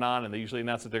what's going on, and they usually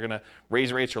announce that they're going to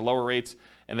raise rates or lower rates,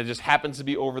 and it just happens to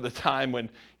be over the time when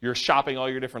you're shopping all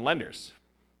your different lenders.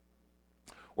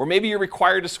 Or maybe you're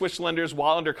required to switch lenders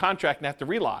while under contract and have to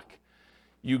relock.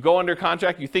 You go under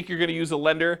contract, you think you're going to use a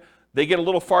lender, they get a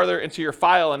little farther into your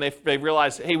file and they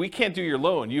realize, hey, we can't do your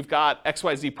loan. You've got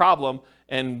XYZ problem,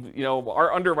 and you know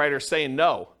our underwriter's saying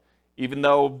no, even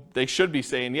though they should be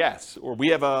saying yes. Or we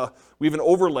have an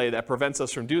overlay that prevents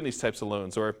us from doing these types of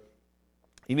loans. Or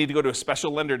you need to go to a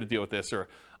special lender to deal with this. Or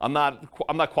I'm not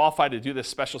qualified to do this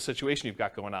special situation you've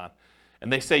got going on.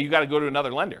 And they say you got to go to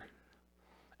another lender.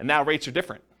 And now rates are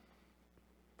different.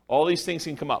 All these things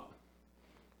can come up.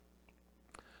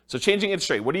 So changing interest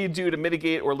rate, what do you do to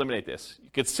mitigate or eliminate this? You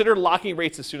consider locking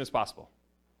rates as soon as possible.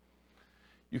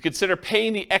 You consider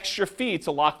paying the extra fee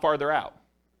to lock farther out.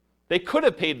 They could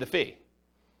have paid the fee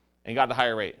and got a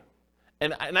higher rate.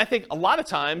 And I think a lot of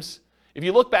times, if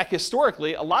you look back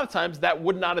historically, a lot of times that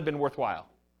would not have been worthwhile.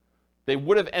 They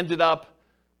would have ended up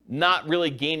not really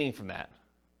gaining from that.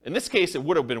 In this case, it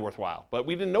would have been worthwhile, but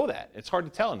we didn't know that. It's hard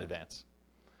to tell in advance.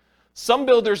 Some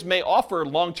builders may offer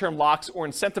long-term locks or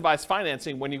incentivized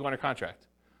financing when you go under contract.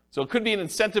 So it could be an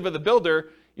incentive of the builder.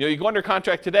 You know, you go under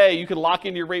contract today, you can lock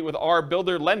in your rate with our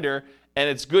builder lender, and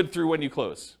it's good through when you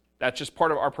close. That's just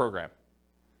part of our program.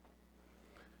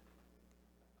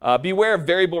 Beware of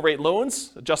variable rate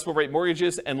loans, adjustable rate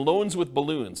mortgages, and loans with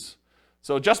balloons.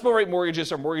 So adjustable rate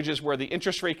mortgages are mortgages where the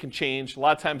interest rate can change. A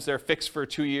lot of times they're fixed for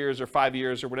 2 years or 5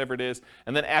 years or whatever it is.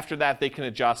 And then after that, they can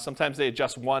adjust. Sometimes they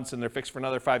adjust once and they're fixed for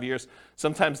another 5 years.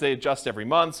 Sometimes they adjust every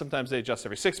month. Sometimes they adjust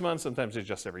every 6 months. Sometimes they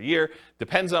adjust every year.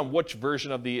 Depends on which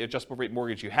version of the adjustable rate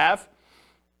mortgage you have.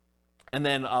 And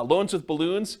then loans with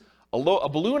balloons. A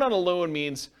balloon on a loan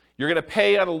means you're going to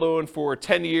pay on a loan for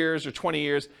 10 years or 20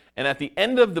 years. And at the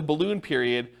end of the balloon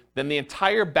period, then the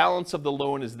entire balance of the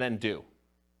loan is then due.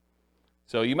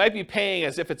 So you might be paying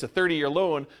as if it's a 30-year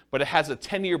loan, but it has a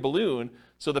 10-year balloon.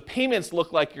 So the payments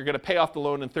look like you're going to pay off the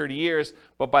loan in 30 years,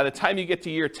 but by the time you get to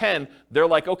year 10, they're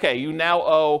like, okay, you now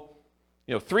owe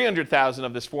 $300,000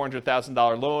 of this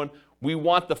 $400,000 loan. We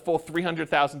want the full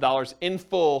 $300,000 in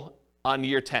full on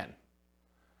year 10.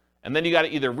 And then you got to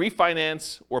either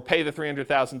refinance or pay the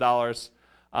 $300,000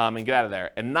 and get out of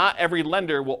there. And not every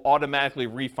lender will automatically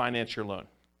refinance your loan.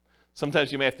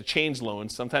 Sometimes you may have to change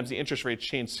loans. Sometimes the interest rates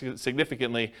change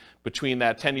significantly between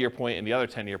that 10-year point and the other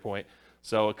 10-year point.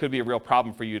 So it could be a real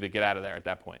problem for you to get out of there at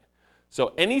that point.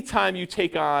 So anytime you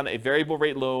take on a variable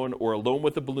rate loan or a loan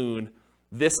with a balloon,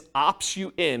 this opts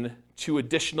you in to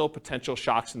additional potential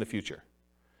shocks in the future.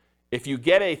 If you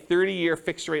get a 30-year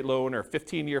fixed rate loan or a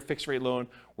 15-year fixed rate loan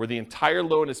where the entire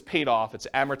loan is paid off, it's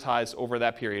amortized over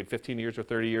that period, 15 years or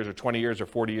 30 years or 20 years or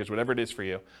 40 years, whatever it is for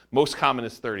you. Most common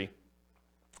is 30.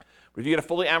 But if you get a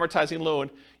fully amortizing loan,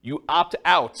 you opt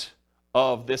out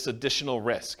of this additional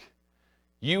risk.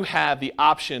 You have the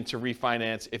option to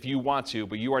refinance if you want to,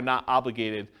 but you are not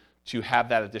obligated to have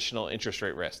that additional interest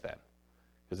rate risk then.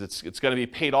 Because it's going to be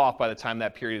paid off by the time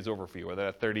that period is over for you, whether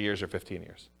that's 30 years or 15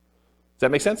 years. Does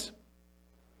that make sense?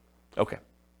 Okay.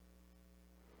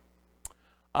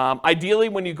 Ideally,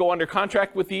 when you go under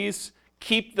contract with these,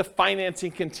 keep the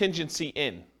financing contingency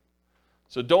in.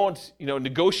 So don't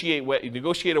negotiate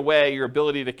away your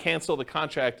ability to cancel the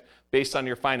contract based on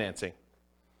your financing.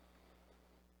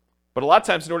 But a lot of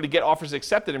times in order to get offers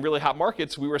accepted in really hot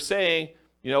markets, we were saying,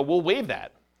 we'll waive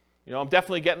that. I'm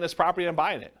definitely getting this property and I'm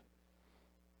buying it.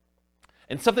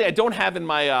 And something I don't have in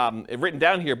my written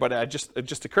down here, but it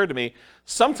just occurred to me,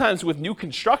 sometimes with new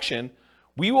construction,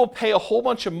 we will pay a whole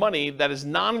bunch of money that is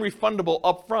non-refundable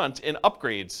upfront in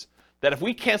upgrades that if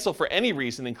we cancel for any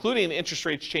reason, including the interest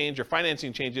rates change or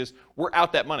financing changes, we're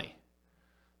out that money.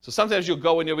 So sometimes you'll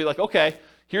go and you'll be like, okay,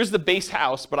 here's the base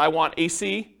house, but I want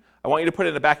AC. I want you to put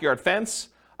in a backyard fence.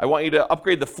 I want you to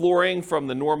upgrade the flooring from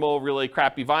the normal, really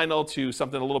crappy vinyl to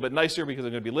something a little bit nicer because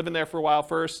I'm going to be living there for a while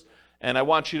first. And I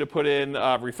want you to put in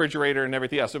a refrigerator and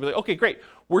everything else. So we'll be like, okay, great.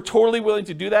 We're totally willing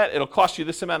to do that. It'll cost you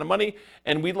this amount of money.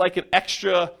 And we'd like an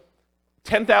extra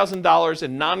 $10,000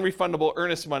 in non-refundable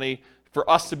earnest money for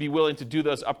us to be willing to do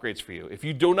those upgrades for you. If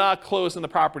you do not close on the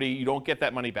property, you don't get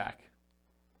that money back.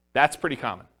 That's pretty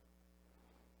common.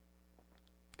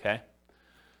 Okay?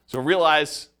 So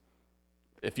realize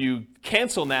if you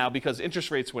cancel now because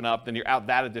interest rates went up, then you're out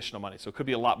that additional money. So it could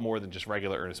be a lot more than just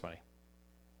regular earnest money.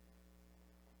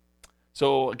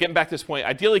 So getting back to this point,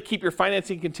 ideally keep your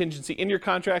financing contingency in your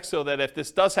contract so that if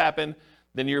this does happen,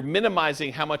 then you're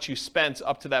minimizing how much you spent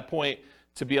up to that point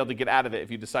to be able to get out of it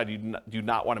if you decide you do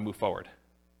not want to move forward.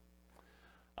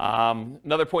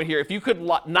 Another point here, if you could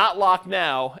not lock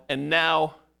now, and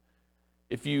now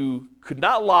if you could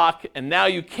not lock and now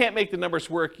you can't make the numbers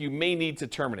work, you may need to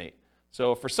terminate.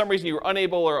 So if for some reason you were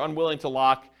unable or unwilling to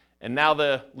lock, and now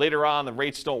later on the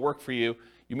rates don't work for you,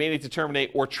 you may need to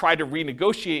terminate or try to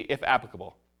renegotiate if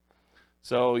applicable.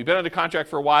 So you've been under contract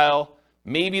for a while.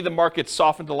 Maybe the market's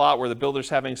softened a lot where the builder's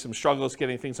having some struggles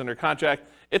getting things under contract.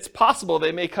 It's possible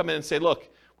they may come in and say, look,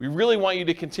 we really want you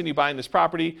to continue buying this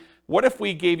property. What if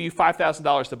we gave you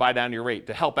 $5,000 to buy down your rate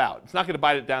to help out? It's not going to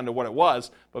buy it down to what it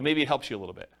was, but maybe it helps you a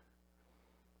little bit.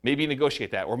 Maybe you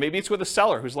negotiate that. Or maybe it's with a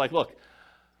seller who's like, look,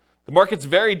 the market's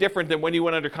very different than when you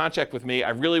went under contract with me. I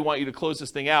really want you to close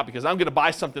this thing out because I'm going to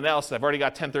buy something else. I've already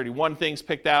got 1031 things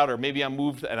picked out, or maybe I'm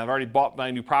moved and I've already bought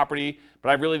my new property, but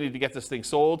I really need to get this thing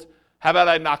sold. How about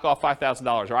I knock off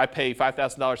 $5,000, or I pay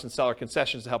 $5,000 in seller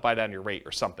concessions to help buy down your rate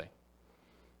or something?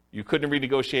 You couldn't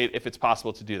renegotiate if it's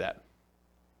possible to do that.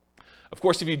 Of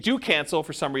course, if you do cancel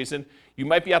for some reason, you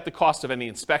might be at the cost of any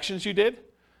inspections you did,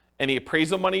 any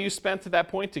appraisal money you spent to that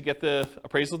point to get the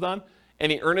appraisal done,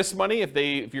 any earnest money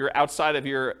if you're outside of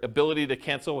your ability to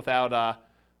cancel without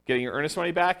getting your earnest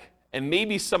money back, and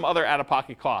maybe some other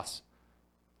out-of-pocket costs.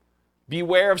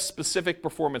 Beware of specific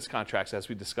performance contracts, as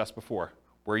we discussed before,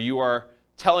 where you are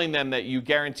telling them that you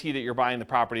guarantee that you're buying the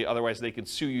property, otherwise they can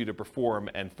sue you to perform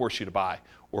and force you to buy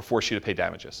or force you to pay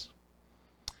damages.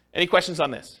 Any questions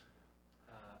on this?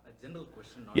 A general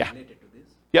question not Yeah. related to this.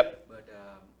 Yep. But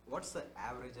what's the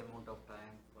average amount of time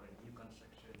for a new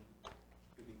construction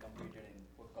to be completed in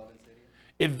Fort Collins area?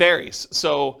 It varies.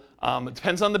 So it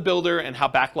depends on the builder and how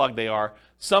backlogged they are.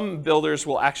 Some builders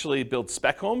will actually build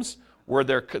spec homes where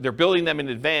they're building them in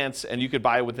advance and you could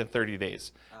buy it within 30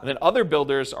 days. And then other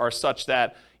builders are such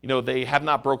that they have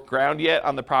not broke ground yet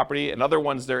on the property, and other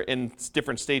ones they're in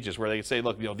different stages where they can say,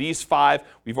 look, these 5,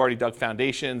 we've already dug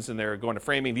foundations and they're going to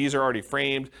framing. These are already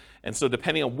framed. And so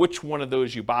depending on which one of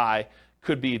those you buy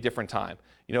could be a different time.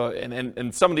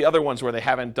 And some of the other ones where they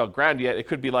haven't dug ground yet, it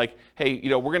could be like, hey,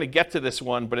 we're going to get to this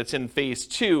one, but it's in phase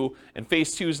 2, and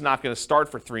phase 2 is not going to start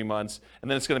for 3 months,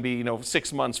 and then it's going to be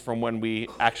 6 months from when we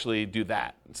actually do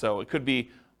that. So it could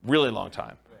be really long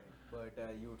time. Right.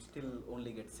 But you would still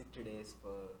only get 60 days for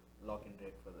lock-in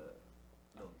rate for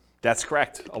the loans. That's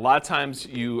correct. A lot of times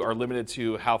you are limited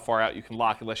to how far out you can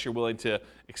lock unless you're willing to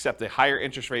accept a higher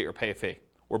interest rate or pay a fee,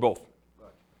 or both.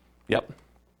 Right. Yep.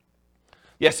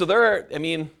 Yeah, so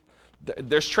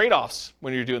there's trade-offs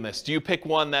when you're doing this. Do you pick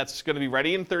one that's going to be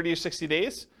ready in 30 or 60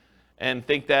 days and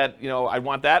think that, I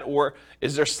want that? Or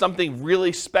is there something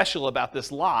really special about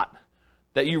this lot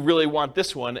that you really want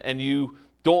this one and you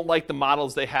don't like the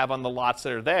models they have on the lots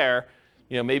that are there?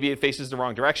 Maybe it faces the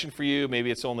wrong direction for you. Maybe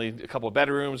it's only a couple of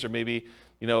bedrooms, or maybe,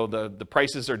 the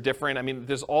prices are different.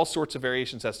 There's all sorts of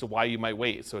variations as to why you might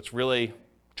wait. So it's really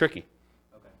tricky.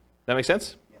 Okay. That make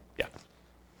sense? Yeah.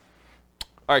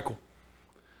 All right, cool.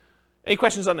 Any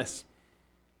questions on this?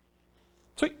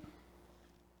 Sweet.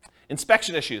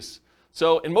 Inspection issues.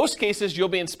 So in most cases, you'll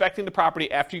be inspecting the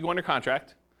property after you go under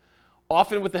contract,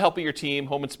 often with the help of your team,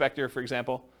 home inspector, for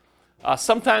example.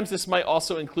 Sometimes this might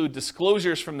also include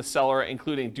disclosures from the seller,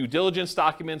 including due diligence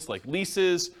documents like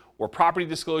leases or property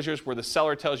disclosures where the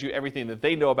seller tells you everything that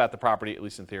they know about the property, at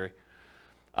least in theory.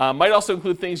 Might also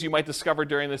include things you might discover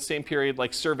during the same period,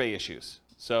 like survey issues.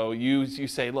 So you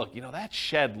say, look, that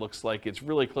shed looks like it's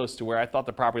really close to where I thought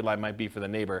the property line might be for the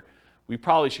neighbor. We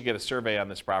probably should get a survey on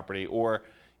this property. Or,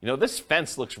 this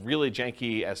fence looks really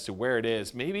janky as to where it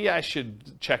is. Maybe I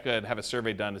should check and have a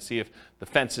survey done to see if the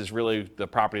fence is really the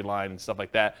property line and stuff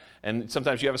like that. And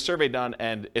sometimes you have a survey done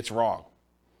and it's wrong.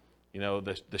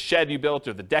 The shed you built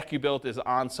or the deck you built is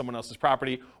on someone else's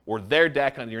property, or their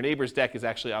deck on your neighbor's deck is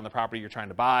actually on the property you're trying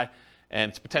to buy, and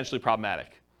it's potentially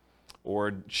problematic.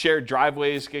 Or shared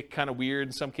driveways get kind of weird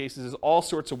in some cases. There's all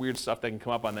sorts of weird stuff that can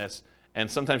come up on this, and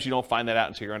sometimes you don't find that out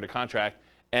until you're under contract.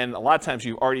 And a lot of times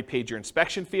you've already paid your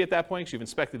inspection fee at that point, because you've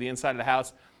inspected the inside of the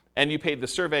house, and you paid the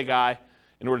survey guy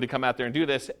in order to come out there and do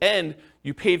this, and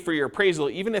you paid for your appraisal,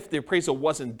 even if the appraisal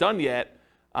wasn't done yet,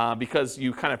 because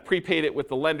you kind of prepaid it with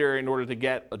the lender in order to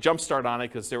get a jump start on it,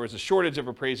 because there was a shortage of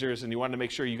appraisers and you wanted to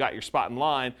make sure you got your spot in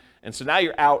line. And so now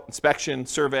you're out, inspection,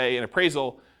 survey, and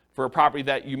appraisal for a property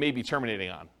that you may be terminating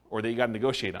on or that you got to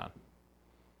negotiate on.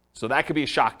 So that could be a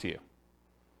shock to you. You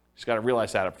just got to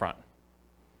realize that up front.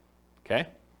 Okay?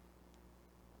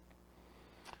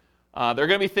 There are going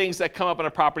to be things that come up on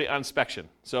a property on inspection.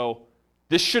 So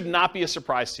this should not be a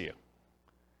surprise to you.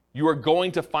 You are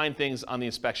going to find things on the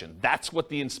inspection. That's what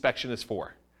the inspection is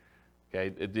for. Okay?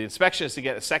 The inspection is to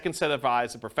get a second set of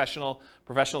eyes, a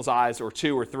professional's eyes, or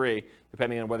 2 or 3,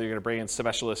 depending on whether you're going to bring in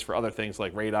specialists for other things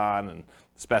like radon and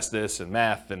asbestos and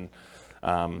meth and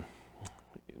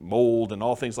mold and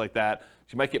all things like that.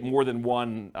 You might get more than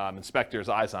one inspector's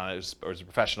eyes on it or as a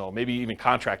professional. Maybe even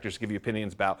contractors give you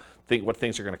opinions about what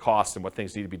things are going to cost and what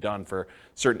things need to be done for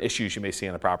certain issues you may see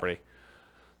on the property.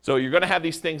 So you're going to have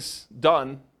these things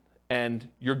done, and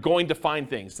you're going to find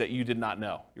things that you did not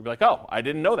know. You'll be like, oh, I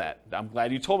didn't know that. I'm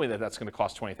glad you told me that that's going to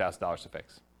cost $20,000 to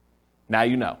fix. Now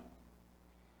you know.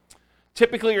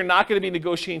 Typically, you're not going to be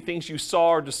negotiating things you saw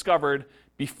or discovered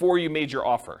before you made your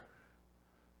offer.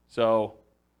 So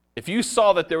if you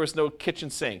saw that there was no kitchen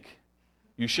sink,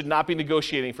 you should not be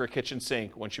negotiating for a kitchen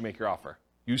sink once you make your offer.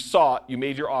 You saw it, you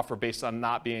made your offer based on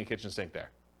not being a kitchen sink there.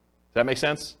 Does that make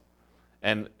sense?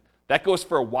 And that goes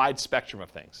for a wide spectrum of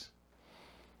things.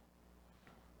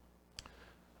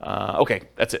 Okay,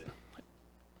 that's it.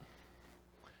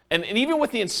 And even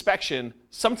with the inspection,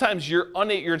 sometimes your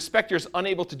inspector is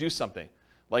unable to do something.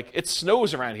 Like it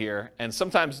snows around here, and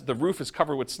sometimes the roof is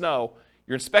covered with snow.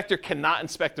 Your inspector cannot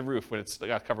inspect the roof when it's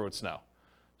got covered with snow.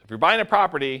 So if you're buying a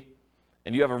property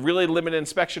and you have a really limited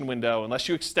inspection window, unless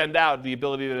you extend out the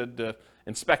ability to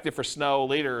inspect it for snow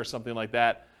later or something like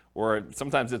that, or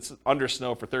sometimes it's under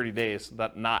snow for 30 days,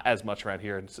 not as much around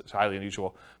here, it's highly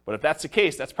unusual. But if that's the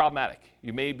case, that's problematic.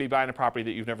 You may be buying a property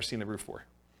that you've never seen the roof for.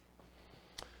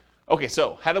 Okay,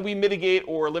 so how do we mitigate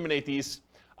or eliminate these?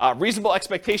 Reasonable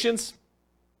expectations.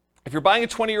 If you're buying a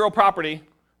 20-year-old property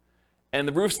and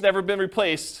the roof's never been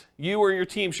replaced, you or your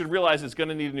team should realize it's going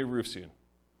to need a new roof soon.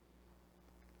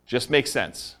 Just makes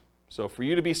sense. So for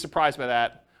you to be surprised by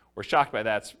that or shocked by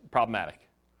that's problematic.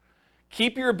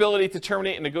 Keep your ability to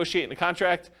terminate and negotiate in a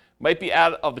contract. Might be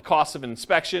out of the cost of an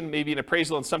inspection, maybe an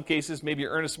appraisal in some cases, maybe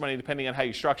your earnest money depending on how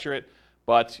you structure it.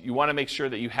 But you want to make sure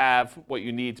that you have what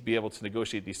you need to be able to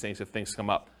negotiate these things if things come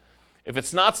up. If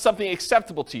it's not something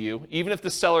acceptable to you, even if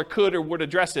the seller could or would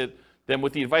address it, then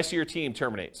with the advice of your team,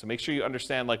 terminate. So make sure you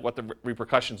understand what the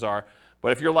repercussions are.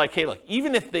 But if you're like, hey, look,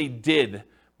 even if they did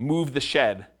move the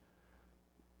shed.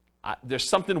 There's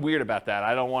something weird about that.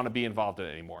 I don't want to be involved in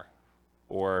it anymore,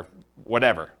 or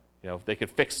whatever. If they could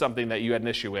fix something that you had an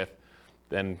issue with,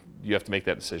 then you have to make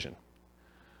that decision.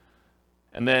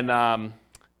 And then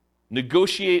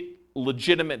negotiate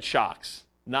legitimate shocks,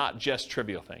 not just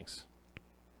trivial things.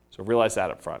 So realize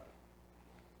that up front.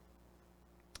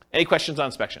 Any questions on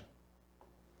inspection?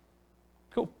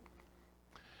 Cool.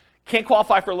 Can't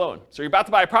qualify for a loan. So you're about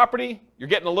to buy a property, you're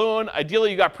getting a loan.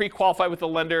 Ideally, you got pre-qualified with a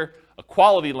lender, a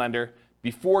quality lender,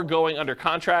 before going under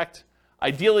contract.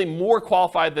 Ideally, more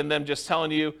qualified than them just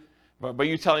telling you, but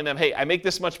you telling them, hey, I make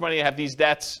this much money, I have these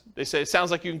debts. They say, it sounds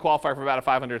like you can qualify for about a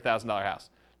 $500,000 house.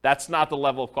 That's not the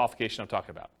level of qualification I'm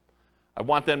talking about. I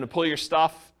want them to pull your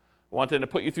stuff. I want them to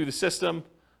put you through the system.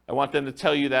 I want them to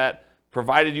tell you that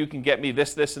provided you can get me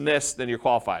this, this, and this, then you're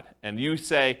qualified. And you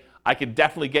say, I can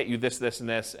definitely get you this, this, and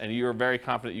this, and you're very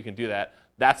confident you can do that.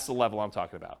 That's the level I'm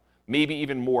talking about. Maybe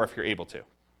even more if you're able to.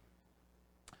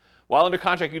 While under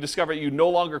contract, you discover you no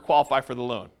longer qualify for the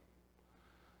loan.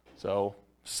 So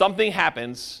something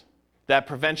happens that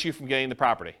prevents you from getting the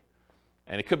property.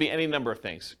 And it could be any number of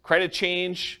things. Credit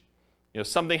change,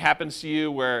 something happens to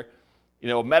you where,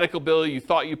 a medical bill you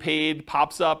thought you paid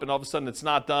pops up and all of a sudden it's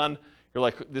not done. You're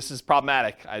like, this is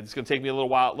problematic. It's going to take me a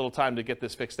little time to get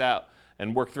this fixed out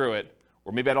and work through it.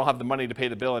 Or maybe I don't have the money to pay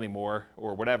the bill anymore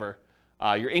or whatever.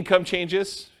 Your income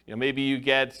changes. Maybe you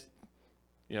get,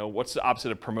 what's the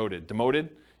opposite of promoted? Demoted.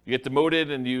 You get demoted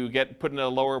and you get put in a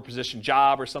lower position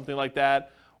job or something like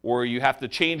that. Or you have to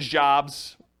change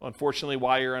jobs. Unfortunately,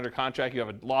 while you're under contract, you have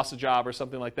a loss of job or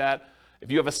something like that. If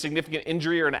you have a significant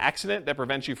injury or an accident that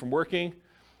prevents you from working,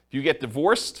 if you get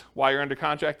divorced while you're under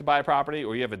contract to buy a property,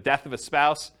 or you have a death of a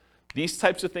spouse, these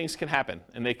types of things can happen,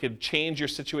 and they could change your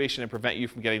situation and prevent you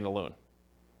from getting the loan.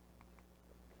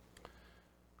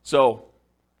 So,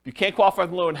 if you can't qualify for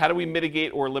the loan, how do we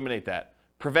mitigate or eliminate that?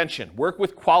 Prevention. Work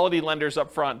with quality lenders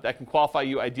up front that can qualify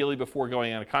you ideally before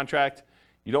going on a contract.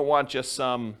 You don't want just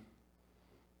some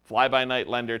fly-by-night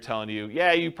lender telling you,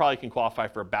 yeah, you probably can qualify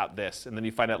for about this, and then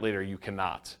you find out later you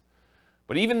cannot.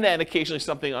 But even then, occasionally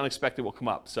something unexpected will come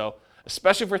up. So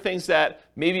especially for things that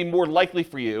may be more likely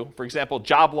for you, for example,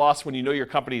 job loss when you know your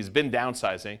company has been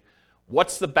downsizing,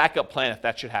 what's the backup plan if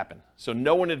that should happen? So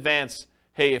know in advance,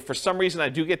 hey, if for some reason I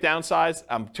do get downsized,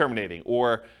 I'm terminating.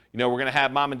 Or we're going to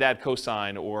have mom and dad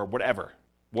co-sign or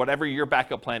whatever your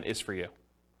backup plan is for you.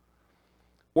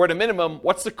 Or at a minimum,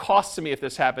 what's the cost to me if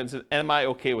this happens, and am I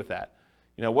okay with that?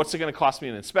 What's it going to cost me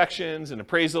in inspections and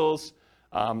appraisals?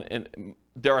 And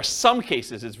there are some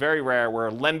cases, it's very rare, where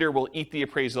a lender will eat the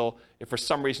appraisal if for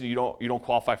some reason you don't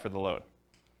qualify for the loan.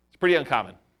 It's pretty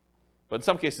uncommon, but in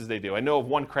some cases they do. I know of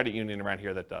one credit union around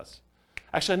here that does.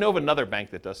 Actually, I know of another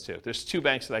bank that does too. There's 2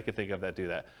 banks that I could think of that do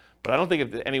that, but I don't think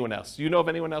of anyone else. Do you know of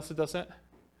anyone else that does that?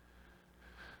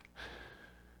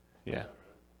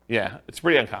 Yeah, it's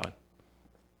pretty uncommon.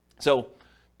 So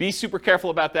be super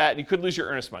careful about that, and you could lose your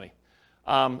earnest money.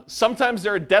 Sometimes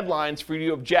there are deadlines for you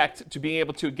to object to being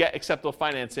able to get acceptable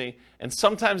financing, and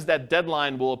sometimes that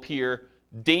deadline will appear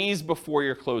days before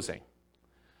your closing.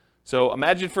 So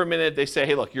imagine for a minute they say,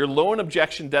 hey, look, your loan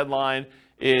objection deadline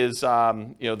is the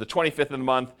 25th of the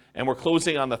month, and we're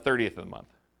closing on the 30th of the month.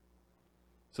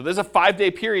 So there's a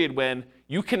 5-day period when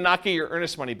you cannot get your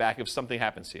earnest money back if something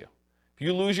happens to you. If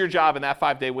you lose your job in that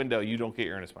 5-day window, you don't get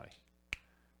your earnest money.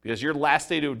 Because your last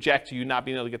day to object to you not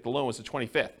being able to get the loan was the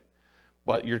 25th.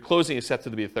 But your closing is set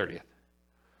to be the 30th.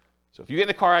 So if you get in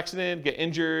a car accident, get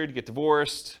injured, get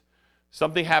divorced,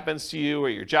 something happens to you or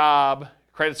your job,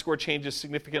 credit score changes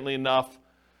significantly enough,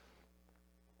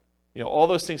 all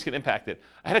those things can impact it.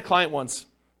 I had a client once,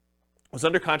 was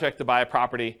under contract to buy a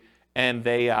property, and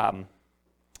they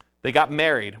got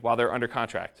married while they were under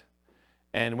contract.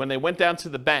 And when they went down to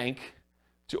the bank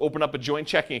to open up a joint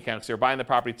checking account, because they were buying the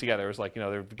property together. It was like,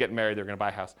 they're getting married, they're going to buy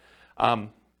a house.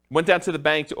 Went down to the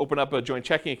bank to open up a joint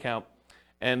checking account,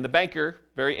 and the banker,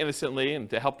 very innocently, and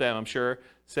to help them, I'm sure,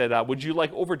 said, would you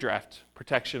like overdraft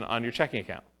protection on your checking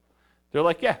account? They're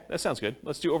like, yeah, that sounds good.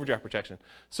 Let's do overdraft protection.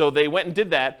 So they went and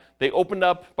did that. They opened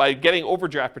up, by getting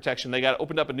overdraft protection, they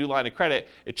opened up a new line of credit.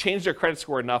 It changed their credit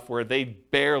score enough where they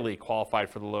barely qualified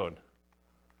for the loan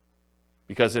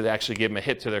because it actually gave them a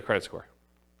hit to their credit score.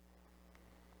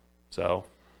 So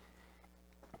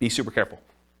be super careful.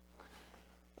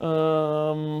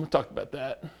 Talked about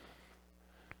that.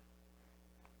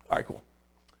 All right, cool.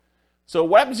 So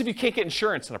what happens if you can't get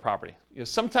insurance on a property?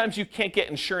 Sometimes you can't get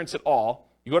insurance at all.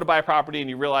 You go to buy a property and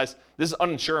you realize this is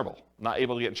uninsurable, not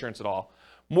able to get insurance at all.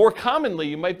 More commonly,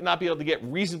 you might not be able to get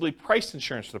reasonably priced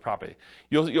insurance for the property.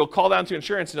 You'll call down to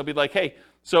insurance and they'll be like, hey,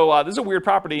 so this is a weird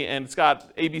property and it's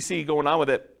got ABC going on with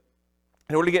it.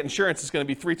 in order to get insurance, it's going to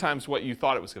be 3 times what you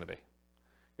thought it was going to be.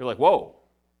 You're like, whoa,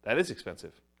 that is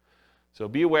expensive. So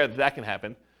be aware that that can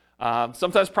happen.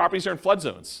 Sometimes properties are in flood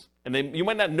zones, and you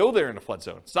might not know they're in a flood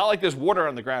zone. It's not like there's water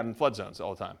on the ground in flood zones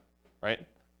all the time, right?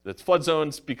 It's flood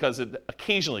zones because it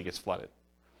occasionally gets flooded.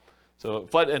 So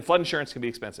flood insurance can be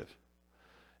expensive.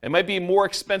 It might be more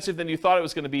expensive than you thought it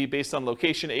was going to be based on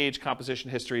location, age,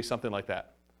 composition, history, something like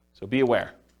that. So be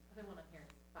aware. Other one on here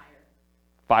is fire.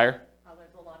 Fire?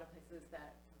 There's a lot of places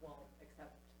that will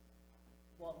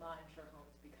not insure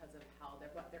homes because of how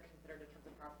what they're considered in terms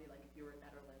of property. Like if you were in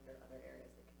Netherlands or other areas,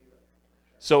 it can be really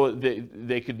hard to insure. So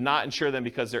they could not insure them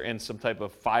because they're in some type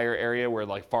of fire area where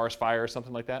like forest fire or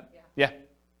something like that? Yeah.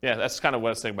 Yeah, that's kind of what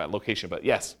I was saying about location, but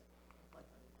yes.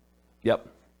 Yep.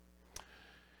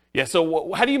 Yeah,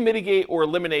 so how do you mitigate or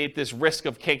eliminate this risk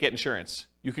of can't get insurance?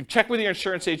 You can check with your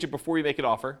insurance agent before you make an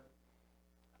offer.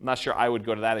 I'm not sure I would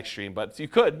go to that extreme, but you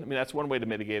could. I mean, that's one way to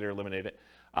mitigate or eliminate it.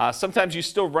 Sometimes you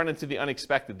still run into the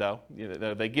unexpected, though.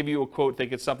 They give you a quote,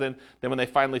 think it's something, then when they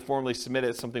finally formally submit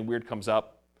it, something weird comes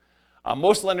up.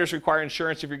 Most lenders require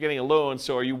insurance if you're getting a loan,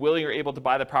 so are you willing or able to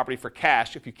buy the property for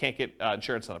cash if you can't get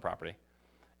insurance on the property?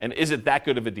 And is it that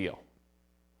good of a deal?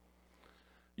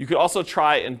 You could also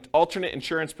try alternate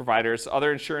insurance providers,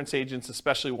 other insurance agents,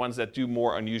 especially ones that do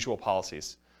more unusual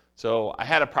policies. So I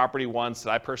had a property once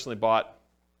that I personally bought,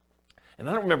 and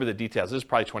I don't remember the details. This is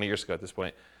probably 20 years ago at this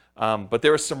point. But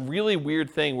there was some really weird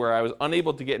thing where I was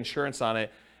unable to get insurance on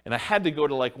it, and I had to go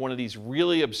to like one of these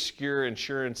really obscure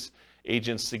insurance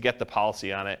agents to get the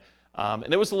policy on it.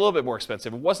 And it was a little bit more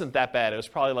expensive. It wasn't that bad. It was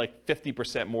probably like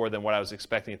 50% more than what I was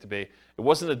expecting it to be. It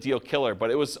wasn't a deal killer, but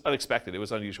it was unexpected. It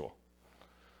was unusual.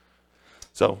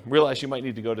 So realize you might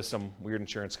need to go to some weird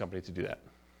insurance company to do that.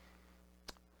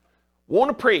 Won't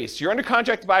appraise. You're under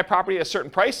contract to buy a property at a certain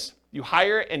price. You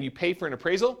hire and you pay for an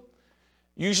appraisal.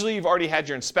 Usually you've already had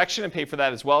your inspection and pay for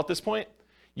that as well at this point.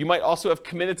 You might also have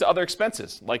committed to other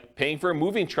expenses, like paying for a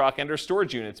moving truck and or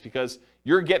storage units because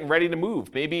you're getting ready to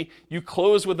move. Maybe you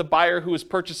close with the buyer who is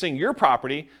purchasing your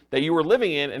property that you were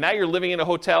living in, and now you're living in a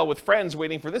hotel with friends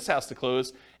waiting for this house to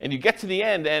close, and you get to the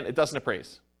end and it doesn't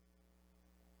appraise.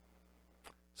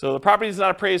 So the property is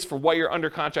not appraised for what you're under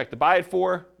contract to buy it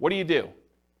for. What do?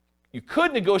 You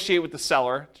could negotiate with the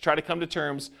seller to try to come to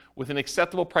terms with an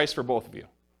acceptable price for both of you.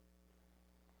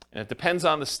 And it depends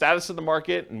on the status of the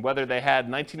market and whether they had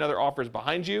 19 other offers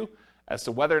behind you as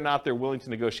to whether or not they're willing to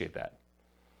negotiate that.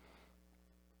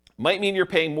 Might mean you're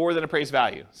paying more than appraised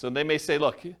value. So they may say,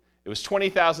 look, it was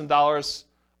 $20,000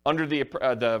 under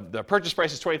the purchase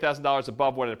price is $20,000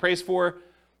 above what it appraised for.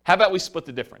 How about we split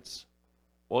the difference?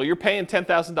 Well, you're paying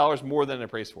 $10,000 more than it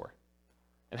appraised for.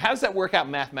 And how does that work out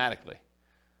mathematically,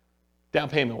 down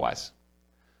payment-wise?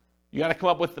 You got to come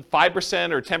up with the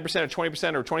 5% or 10% or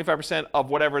 20% or 25% of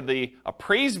whatever the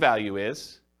appraised value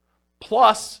is,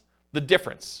 plus the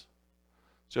difference.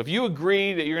 So if you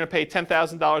agree that you're going to pay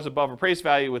 $10,000 above appraised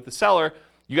value with the seller,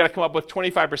 you got to come up with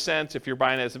 25%, if you're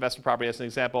buying it as investment property as an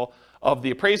example, of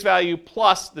the appraised value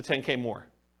plus the $10K more.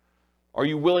 Are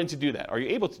you willing to do that? Are you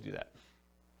able to do that?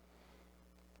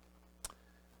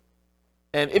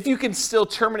 And if you can still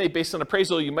terminate based on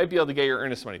appraisal, you might be able to get your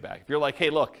earnest money back. If you're like, hey,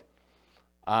 look,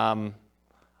 I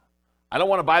don't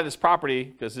want to buy this property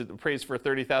because it appraised for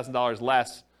 $30,000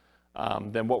 less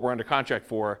than what we're under contract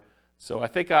for, so I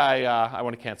think I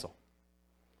want to cancel.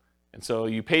 And so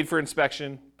you paid for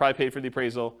inspection, probably paid for the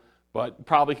appraisal, but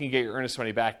probably can get your earnest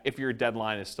money back if your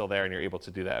deadline is still there and you're able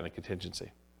to do that in a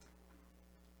contingency.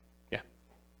 Yeah?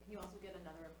 Can you also get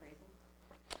another appraisal?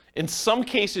 In some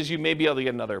cases, you may be able to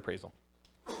get another appraisal.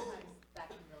 Sometimes that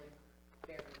can really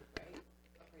vary, right?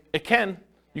 It can.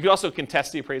 You could also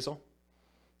contest the appraisal.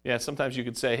 Yeah, sometimes you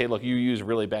could say, hey, look, you use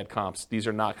really bad comps. These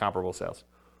are not comparable sales.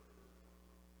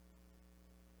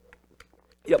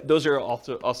 Yep, those are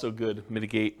also good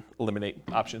mitigate, eliminate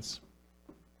options.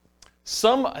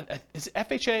 Is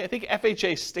FHA? I think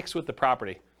FHA sticks with the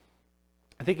property.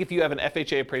 I think if you have an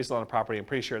FHA appraisal on a property, I'm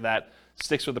pretty sure that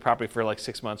sticks with the property for like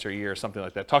 6 months or a year or something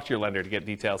like that. Talk to your lender to get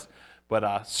details.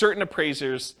 But certain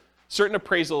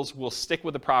appraisals will stick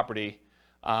with the property,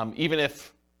 even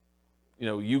if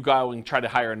you go and try to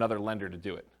hire another lender to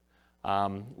do it.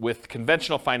 With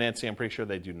conventional financing, I'm pretty sure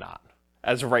they do not,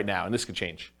 as of right now, and this could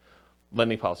change.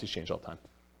 Lending policies change all the time.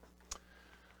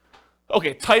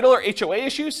 Okay, title or HOA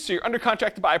issues. So you're under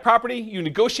contract to buy a property. You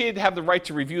negotiated to have the right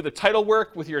to review the title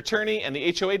work with your attorney and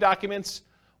the HOA documents.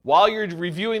 While you're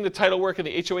reviewing the title work and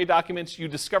the HOA documents, you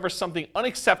discover something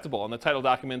unacceptable in the title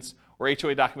documents or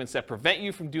HOA documents that prevent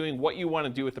you from doing what you want to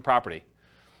do with the property.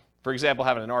 For example,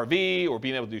 having an RV or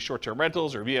being able to do short-term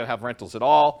rentals or being able to have rentals at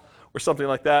all or something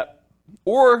like that.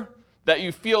 Or that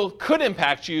you feel could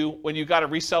impact you when you got to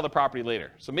resell the property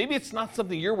later. So maybe it's not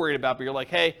something you're worried about, but you're like,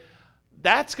 hey,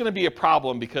 that's going to be a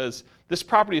problem because this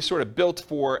property is sort of built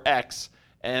for X,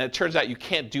 and it turns out you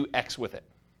can't do X with it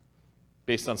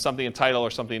based on something in title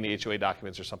or something in the HOA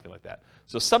documents or something like that.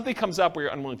 So something comes up where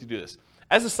you're unwilling to do this.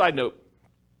 As a side note,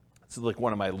 this is like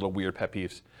one of my little weird pet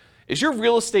peeves. Is your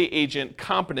real estate agent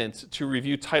competent to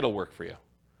review title work for you?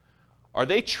 Are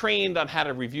they trained on how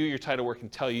to review your title work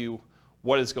and tell you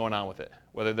what is going on with it,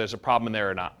 whether there's a problem in there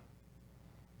or not?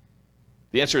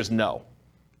 The answer is no.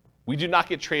 We do not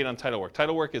get trained on title work.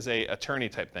 Title work is an attorney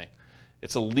type thing.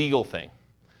 It's a legal thing.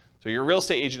 So your real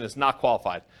estate agent is not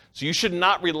qualified. So you should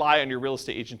not rely on your real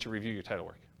estate agent to review your title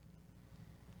work.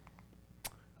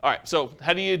 All right, so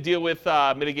how do you deal with,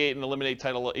 mitigate and eliminate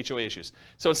title HOA issues?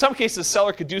 So in some cases, the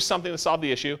seller could do something to solve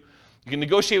the issue. You can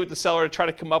negotiate with the seller to try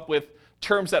to come up with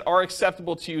terms that are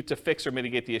acceptable to you to fix or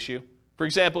mitigate the issue. For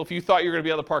example, if you thought you were going to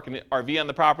be able to park an RV on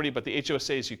the property, but the HOA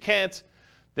says you can't,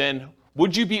 then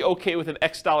would you be okay with an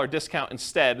X dollar discount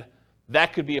instead?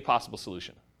 That could be a possible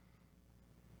solution.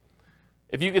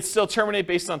 If you could still terminate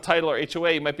based on title or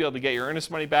HOA, you might be able to get your earnest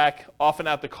money back, often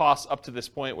out the costs up to this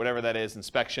point, whatever that is,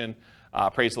 inspection,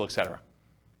 appraisal, etc.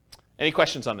 Any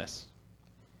questions on this?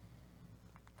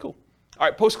 Cool. All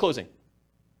right, post-closing.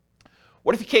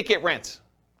 What if you can't get rent?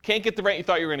 Can't get the rent you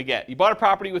thought you were going to get. You bought a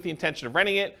property with the intention of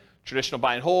renting it, traditional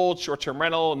buy and hold, short-term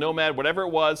rental, nomad, whatever it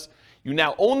was. You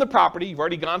now own the property. You've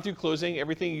already gone through closing,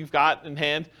 everything you've got in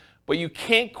hand, but you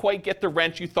can't quite get the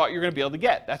rent you thought you were going to be able to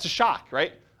get. That's a shock,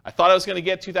 right? I thought I was going to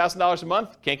get $2,000 a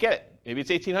month. Can't get it. Maybe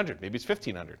it's $1,800. Maybe it's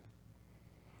 $1,500.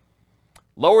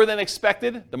 Lower than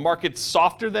expected. The market's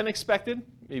softer than expected.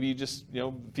 Maybe you just,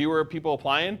 fewer people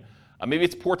applying. Maybe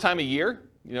it's poor time of year.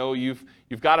 You've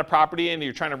got a property and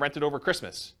you're trying to rent it over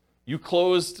Christmas. You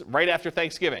closed right after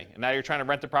Thanksgiving, and now you're trying to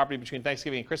rent the property between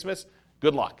Thanksgiving and Christmas.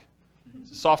 Good luck.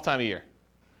 It's a soft time of year.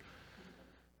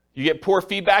 You get poor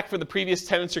feedback from the previous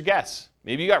tenants or guests.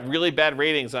 Maybe you got really bad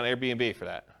ratings on Airbnb for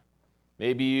that.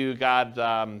 Maybe you got,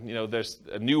 there's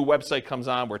a new website comes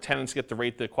on where tenants get to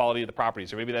rate the quality of the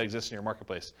properties, or maybe that exists in your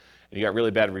marketplace, and you got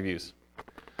really bad reviews.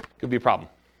 Could be a problem.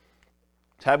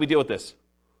 So how do we deal with this?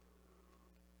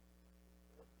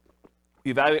 We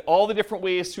evaluate all the different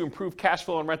ways to improve cash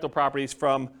flow on rental properties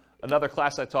from another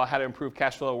class I taught, How to Improve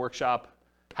Cash Flow Workshop,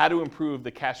 How to Improve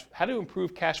Cash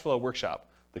Flow Workshop,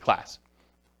 the class.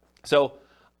 So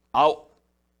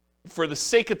for the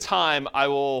sake of time, I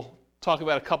will talk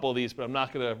about a couple of these, but I'm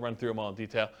not going to run through them all in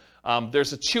detail.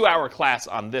 There's a 2-hour class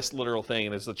on this literal thing,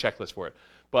 and there's a checklist for it.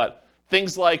 But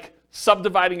things like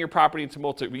subdividing your property into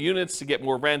multiple units to get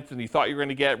more rent than you thought you were going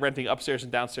to get, renting upstairs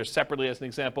and downstairs separately as an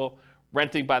example,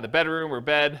 renting by the bedroom or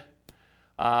bed,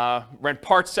 rent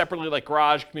parts separately like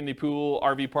garage, community pool,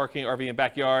 RV parking, RV and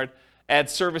backyard, add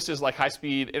services like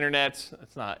high-speed internet.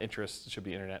 That's not interest, it should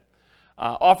be internet.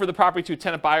 Offer the property to a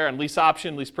tenant buyer on lease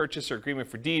option, lease purchase, or agreement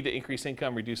for deed to increase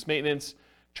income, reduce maintenance,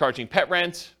 charging pet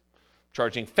rent,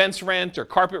 charging fence rent or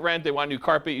carpet rent. They want new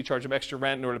carpet, you charge them extra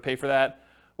rent in order to pay for that,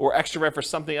 or extra rent for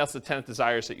something else the tenant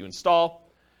desires that you install.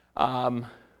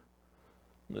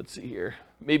 Let's see here.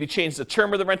 Maybe change the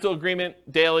term of the rental agreement,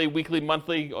 daily, weekly,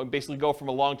 monthly, or basically go from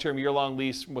a long-term, year-long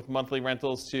lease with monthly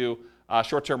rentals to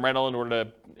short-term rental in order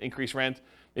to increase rent.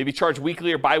 Maybe charge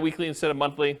weekly or bi-weekly instead of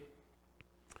monthly.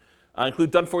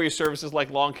 Include done-for-you services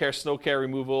like lawn care, snow care,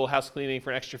 removal, house cleaning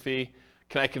for an extra fee.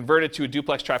 Can I convert it to a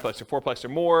duplex, triplex, or fourplex or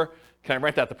more? Can I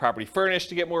rent out the property furnished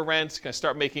to get more rent? Can I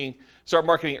start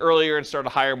marketing earlier and start a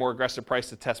higher, more aggressive price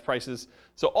to test prices?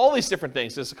 So all these different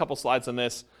things. There's a couple slides on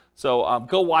this. So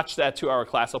go watch that 2-hour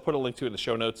class. I'll put a link to it in the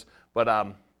show notes.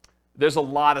 But there's a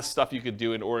lot of stuff you could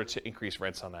do in order to increase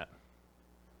rents on that.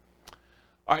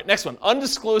 All right, next one,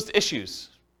 undisclosed issues.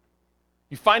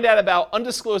 You find out about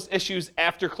undisclosed issues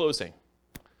after closing.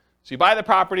 So you buy the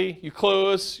property, you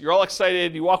close, you're all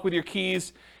excited, you walk with your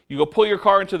keys, you go pull your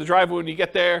car into the driveway when you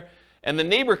get there, and the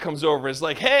neighbor comes over and is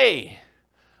like, hey,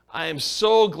 I am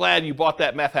so glad you bought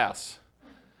that meth house.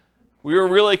 We were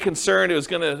really concerned it was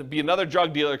going to be another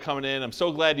drug dealer coming in. I'm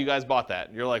so glad you guys bought that.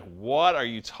 And you're like, what are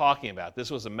you talking about?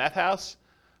 This was a meth house?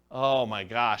 Oh my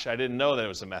gosh, I didn't know that it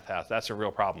was a meth house. That's a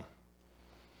real problem.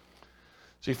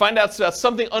 So you find out about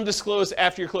something undisclosed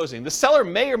after your closing. The seller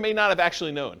may or may not have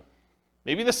actually known.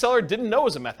 Maybe the seller didn't know it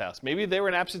was a meth house. Maybe they were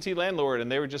an absentee landlord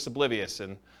and they were just oblivious,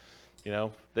 and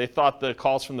they thought the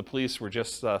calls from the police were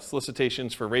just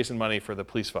solicitations for raising money for the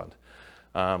police fund,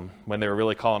 when they were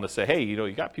really calling to say, hey,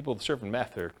 you got people serving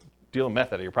meth or dealing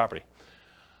meth out of your property.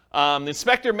 The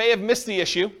inspector may have missed the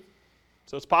issue.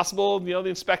 So it's possible the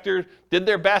inspector did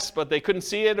their best, but they couldn't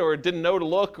see it or didn't know to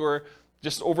look or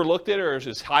just overlooked it or was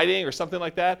just hiding or something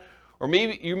like that. Or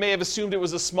maybe you may have assumed it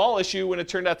was a small issue when it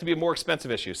turned out to be a more expensive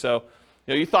issue. So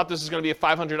you thought this was going to be a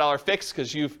 $500 fix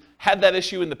because you've had that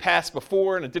issue in the past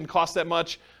before and it didn't cost that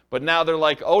much. But now they're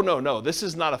like, oh, no, this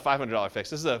is not a $500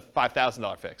 fix. This is a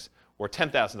 $5,000 fix or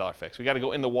 $10,000 fix. We got to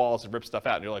go in the walls and rip stuff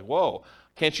out. And you're like, whoa,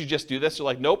 can't you just do this? They're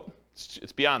like, nope,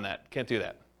 it's beyond that. Can't do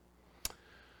that.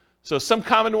 So some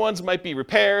common ones might be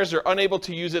repairs or unable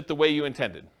to use it the way you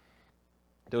intended.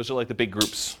 Those are like the big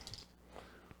groups.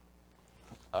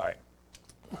 All right.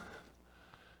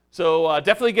 So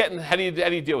definitely how do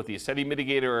you deal with these? How do you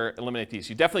mitigate or eliminate these?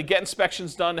 You definitely get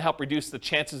inspections done to help reduce the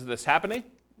chances of this happening.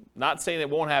 Not saying it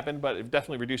won't happen, but it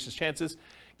definitely reduces chances.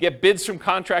 Get bids from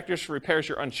contractors for repairs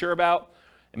you're unsure about,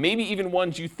 and maybe even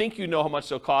ones you think you know how much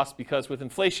they'll cost, because with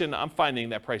inflation, I'm finding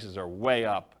that prices are way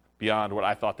up beyond what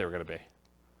I thought they were going to be.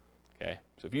 Okay,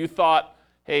 so if you thought,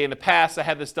 hey, in the past I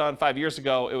had this done 5 years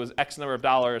ago, it was X number of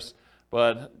dollars,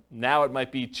 but now it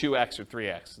might be 2X or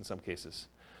 3X in some cases.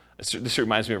 This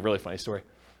reminds me of a really funny story.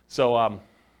 So I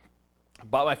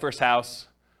bought my first house,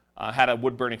 had a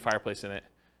wood-burning fireplace in it,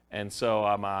 and so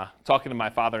I'm talking to my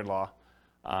father-in-law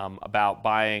about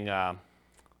buying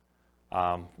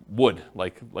wood,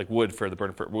 like wood for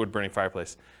the wood-burning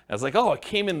fireplace. And I was like, oh, it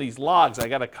came in these logs. I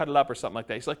got to cut it up or something like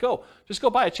that. He's like, oh, just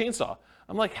go buy a chainsaw.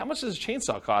 I'm like, how much does a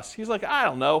chainsaw cost? He's like, I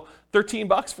don't know, $13,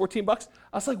 $14.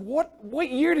 I was like, what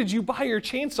year did you buy your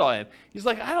chainsaw in? He's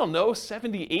like, I don't know,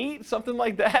 78, something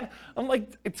like that. I'm like,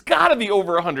 it's got to be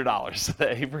over $100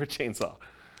 today for a chainsaw.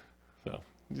 So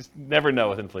you just never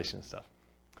know with inflation and stuff.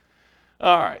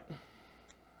 All right.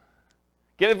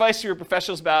 Get advice from your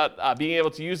professionals about being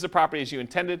able to use the property as you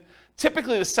intended.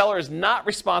 Typically, the seller is not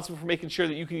responsible for making sure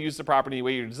that you can use the property the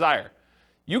way you desire.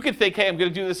 You could think, hey, I'm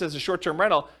going to do this as a short-term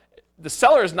rental. The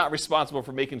seller is not responsible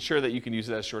for making sure that you can use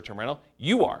it as a short-term rental.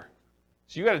 You are.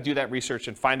 So you got to do that research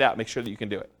and find out, make sure that you can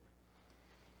do it.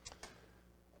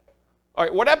 All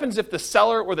right, what happens if the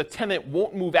seller or the tenant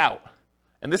won't move out?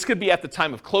 And this could be at the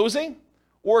time of closing,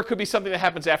 or it could be something that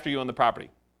happens after you own the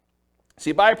property. So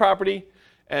you buy a property,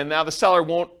 and now the seller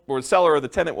or the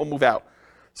tenant won't move out.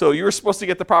 So you were supposed to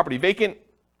get the property vacant.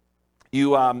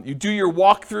 You do your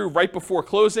walkthrough right before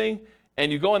closing,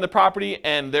 and you go in the property,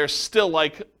 and there's still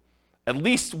like at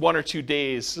least 1 or 2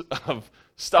 days of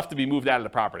stuff to be moved out of the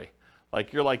property.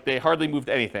 Like you're like, they hardly moved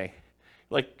anything.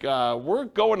 Like, we're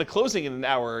going to closing in an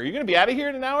hour. Are you going to be out of here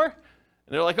in an hour? And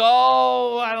they're like,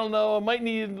 oh, I don't know. I might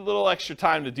need a little extra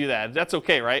time to do that. That's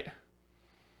okay, right?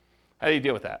 How do you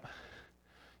deal with that?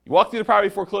 You walk through the property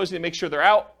before closing to make sure they're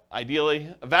out,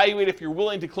 ideally. Evaluate if you're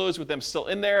willing to close with them still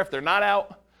in there. If they're not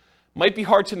out, might be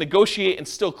hard to negotiate and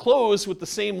still close with the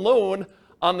same loan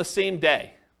on the same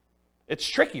day. It's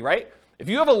tricky, right? If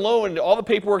you have a loan, all the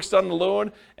paperwork's done on the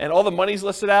loan, and all the money's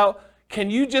listed out, can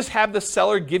you just have the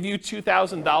seller give you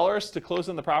 $2,000 to close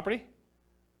on the property?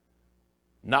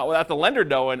 Not without the lender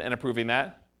knowing and approving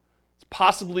that. It's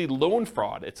possibly loan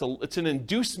fraud. It's an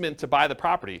inducement to buy the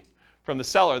property from the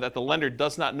seller that the lender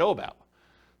does not know about.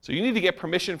 So you need to get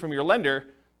permission from your lender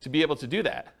to be able to do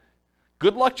that.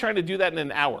 Good luck trying to do that in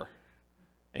an hour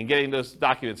and getting those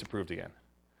documents approved again.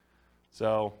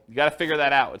 So you got to figure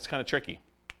that out. It's kind of tricky.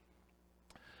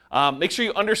 Make sure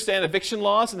you understand eviction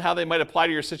laws and how they might apply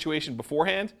to your situation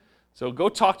beforehand. So go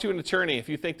talk to an attorney if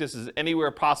you think this is anywhere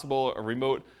possible, a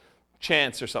remote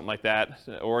chance or something like that,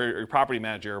 or your property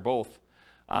manager or both.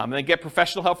 And then get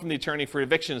professional help from the attorney for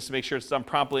evictions to make sure it's done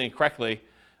promptly and correctly.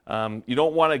 You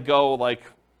don't want to go like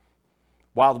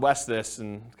Wild West this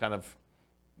and kind of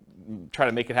try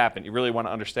to make it happen. You really want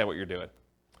to understand what you're doing.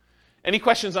 Any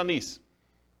questions on these?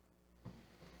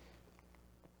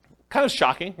 Kind of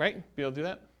shocking, right? Be able to do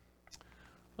that?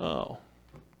 Oh.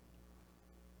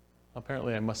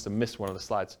 Apparently I must have missed one of the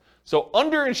slides. So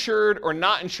underinsured or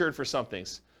not insured for some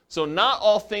things. So not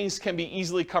all things can be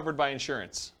easily covered by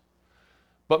insurance.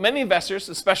 But many investors,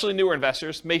 especially newer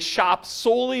investors, may shop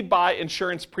solely by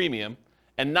insurance premium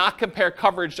and not compare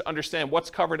coverage to understand what's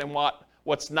covered and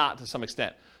what's not to some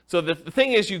extent. So the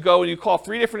thing is, you go and you call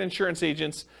 3 different insurance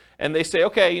agents and they say,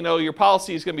 okay, your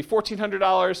policy is going to be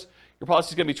 $1,400, your policy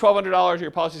is going to be $1,200,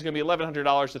 your policy is going to be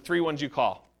 $1,100, the 3 ones you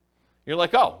call. You're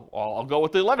like, oh, well, I'll go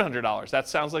with the $1,100. That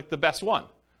sounds like the best one.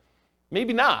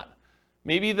 Maybe not.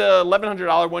 Maybe the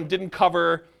 $1,100 one didn't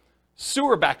cover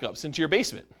sewer backups into your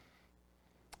basement.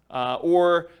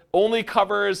 Or only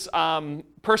covers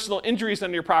personal injuries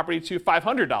on your property to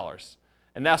 $500.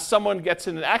 And now someone gets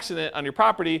in an accident on your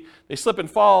property, they slip and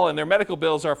fall, and their medical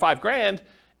bills are $5,000,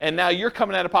 and now you're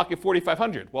coming out of pocket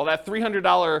 $4,500. Well, that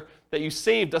 $300 that you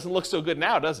saved doesn't look so good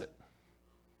now, does it?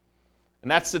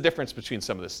 And that's the difference between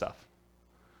some of this stuff.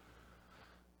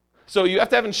 So you have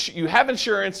to have you have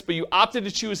insurance, but you opted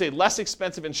to choose a less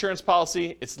expensive insurance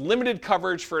policy. It's limited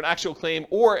coverage for an actual claim,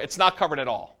 or it's not covered at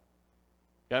all.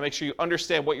 You gotta make sure you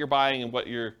understand what you're buying and what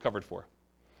you're covered for.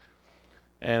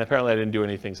 And apparently I didn't do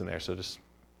any things in there, so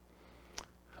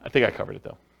I think I covered it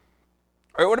though.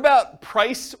 All right, what about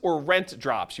price or rent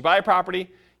drops? You buy a property,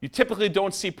 you typically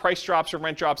don't see price drops or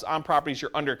rent drops on properties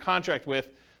you're under contract with,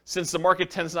 since the market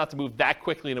tends not to move that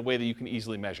quickly in a way that you can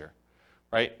easily measure.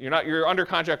 Right? You're under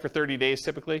contract for 30 days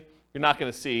typically. You're not going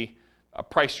to see a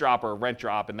price drop or a rent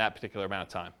drop in that particular amount of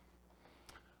time.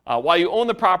 While you own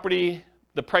the property,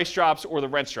 the price drops or the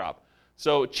rents drop.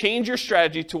 So change your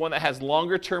strategy to one that has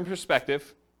longer term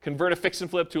perspective. Convert a fix and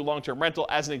flip to a long-term rental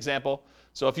as an example.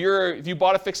 So if you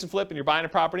bought a fix and flip and you're buying a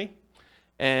property,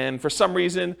 and for some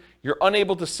reason you're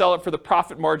unable to sell it for the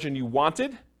profit margin you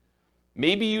wanted,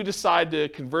 maybe you decide to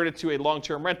convert it to a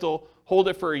long-term rental, hold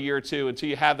it for a year or two until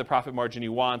you have the profit margin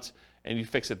you want, and you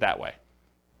fix it that way.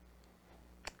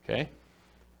 Okay?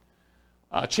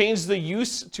 Change the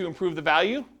use to improve the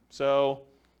value. So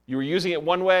you were using it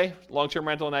one way, long-term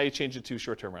rental, now you change it to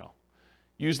short-term rental.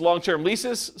 Use long-term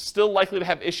leases, still likely to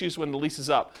have issues when the lease is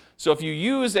up. So if you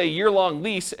use a year-long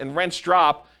lease and rents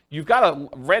drop, you've got a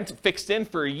rent fixed in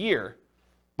for a year,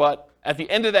 but at the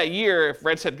end of that year, if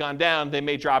rents had gone down, they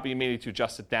may drop and you may need to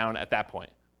adjust it down at that point.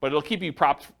 But it'll keep you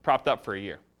propped up for a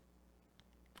year.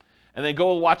 And then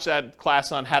go watch that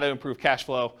class on how to improve cash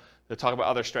flow. They'll talk about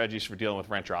other strategies for dealing with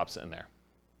rent drops in there.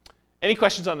 Any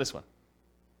questions on this one?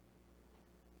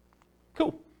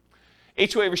 Cool.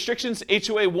 HOA restrictions.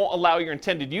 HOA won't allow your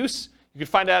intended use. You can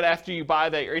find out after you buy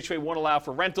that your HOA won't allow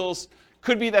for rentals.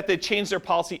 Could be that they change their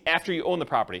policy after you own the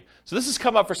property. So this has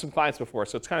come up for some clients before,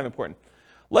 so it's kind of important.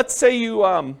 Let's say you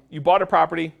bought a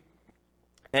property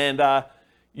and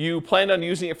you planned on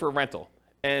using it for a rental.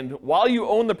 And while you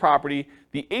own the property,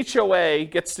 the HOA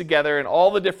gets together and all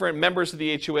the different members of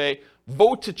the HOA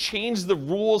vote to change the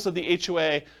rules of the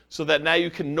HOA so that now you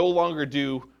can no longer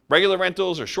do regular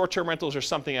rentals or short-term rentals or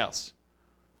something else.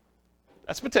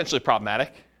 That's potentially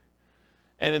problematic.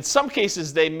 And in some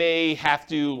cases, they may have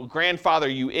to grandfather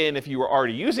you in if you were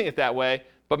already using it that way,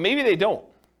 but maybe they don't.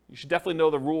 You should definitely know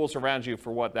the rules around you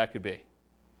for what that could be.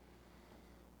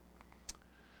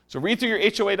 So read through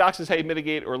your HOA docs is how you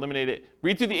mitigate or eliminate it.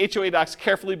 Read through the HOA docs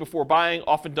carefully before buying,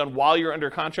 often done while you're under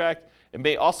contract. It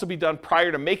may also be done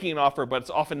prior to making an offer, but it's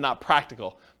often not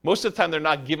practical. Most of the time, they're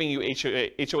not giving you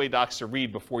HOA docs to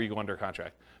read before you go under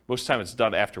contract. Most of the time, it's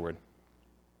done afterward.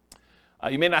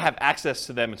 You may not have access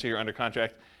to them until you're under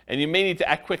contract, and you may need to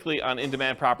act quickly on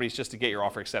in-demand properties just to get your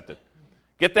offer accepted.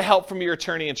 Get the help from your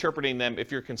attorney interpreting them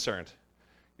if you're concerned.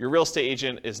 Your real estate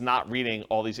agent is not reading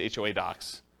all these HOA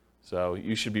docs, so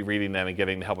you should be reading them and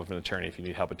getting the help of an attorney if you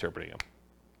need help interpreting them.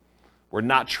 We're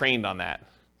not trained on that.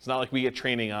 It's not like we get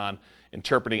training on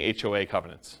interpreting HOA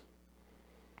covenants.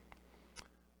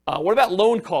 What about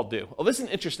loan call due? Oh, this is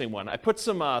an interesting one. I put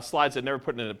some slides I've never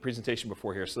put in a presentation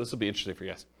before here, so this will be interesting for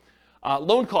you guys.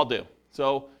 Loan call due.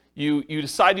 So you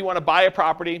decide you want to buy a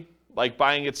property, like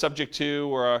buying it subject to,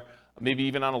 or maybe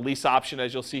even on a lease option,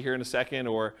 as you'll see here in a second,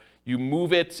 or you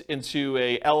move it into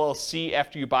a LLC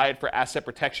after you buy it for asset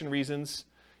protection reasons.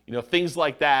 You know, things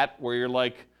like that, where you're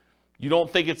like, you don't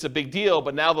think it's a big deal,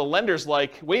 but now the lender's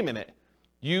like, wait a minute,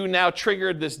 you now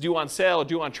triggered this due on sale or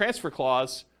due on transfer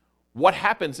clause. What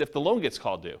happens if the loan gets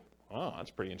called due? Oh, that's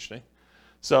pretty interesting.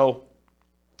 So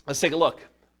let's take a look.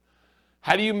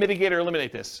 How do you mitigate or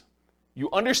eliminate this? You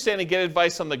understand and get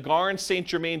advice on the Garn-St.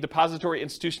 Germain Depository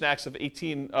Institution Acts of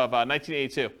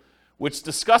 1982, which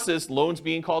discusses loans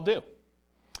being called due.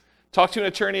 Talk to an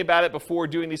attorney about it before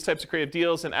doing these types of creative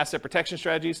deals and asset protection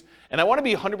strategies. And I want to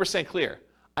be 100% clear.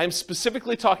 I'm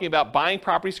specifically talking about buying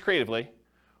properties creatively,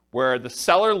 where the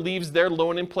seller leaves their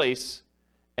loan in place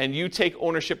and you take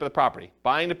ownership of the property.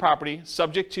 Buying the property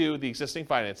subject to the existing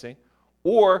financing,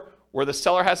 or where the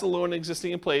seller has a loan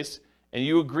existing in place and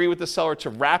you agree with the seller to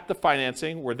wrap the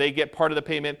financing where they get part of the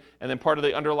payment and then part of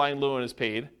the underlying loan is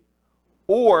paid.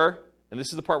 Or, and this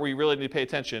is the part where you really need to pay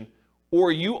attention,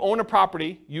 or you own a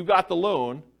property, you got the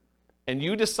loan, and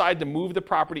you decide to move the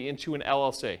property into an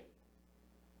LLC.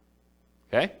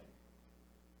 Okay?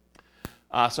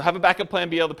 So have a backup plan,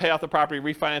 be able to pay off the property,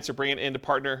 refinance, or bring it in to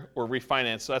partner or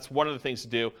refinance. So that's one of the things to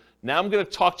do. Now I'm going to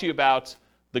talk to you about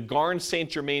the Garn-St.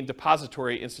 Germain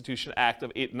Depository Institution Act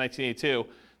of 1982.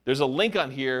 There's a link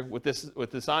on here with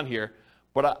this on here,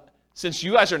 but since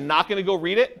you guys are not going to go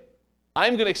read it,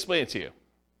 I'm going to explain it to you,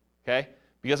 okay?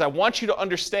 Because I want you to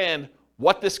understand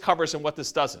what this covers and what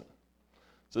this doesn't.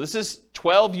 So this is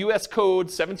 12 U.S. Code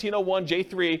 1701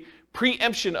 J3,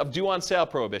 preemption of due on sale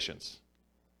prohibitions.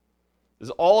 This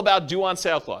is all about due on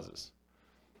sale clauses.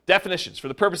 Definitions. For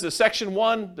the purposes of Section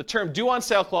 1, the term due on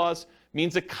sale clause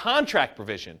means a contract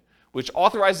provision which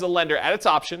authorizes the lender at its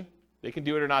option, they can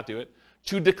do it or not do it,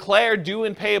 to declare due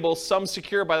and payable sums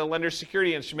secured by the lender's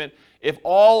security instrument if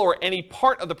all or any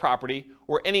part of the property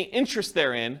or any interest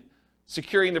therein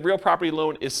securing the real property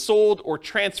loan is sold or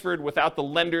transferred without the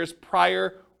lender's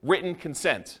prior written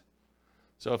consent.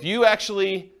 So if you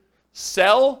actually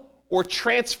sell or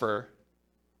transfer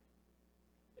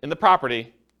in the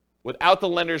property without the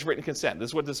lender's written consent,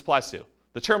 this is what this applies to.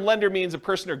 The term lender means a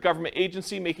person or government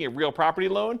agency making a real property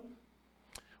loan,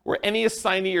 or any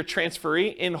assignee or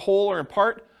transferee in whole or in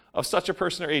part of such a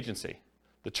person or agency.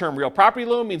 The term real property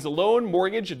loan means a loan,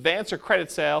 mortgage, advance, or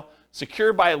credit sale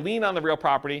secured by a lien on the real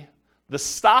property, the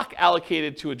stock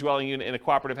allocated to a dwelling unit in a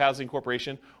cooperative housing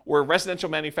corporation or a residential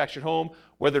manufactured home,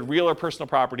 whether real or personal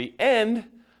property, and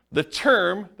the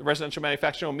term, the residential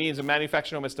manufactured home, means a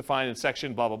manufactured home is defined in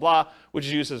section blah, blah, blah, which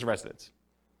is used as a residence.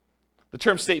 The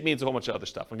term state means a whole bunch of other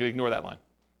stuff. I'm going to ignore that line.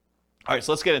 All right,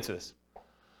 so let's get into this.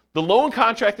 The loan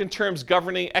contract and terms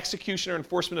governing execution or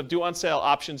enforcement of due on sale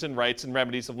options and rights and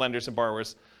remedies of lenders and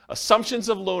borrowers, assumptions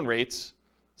of loan rates,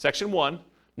 section 1,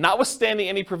 notwithstanding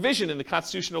any provision in the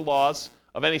constitutional laws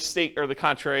of any state or the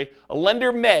contrary, a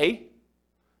lender may,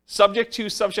 subject to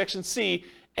subsection C,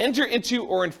 enter into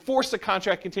or enforce a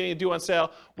contract containing a due on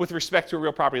sale with respect to a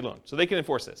real property loan. So they can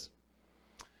enforce this.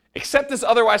 Except as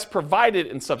otherwise provided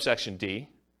in subsection D,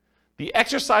 the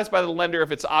exercise by the lender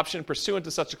of its option pursuant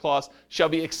to such a clause shall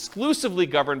be exclusively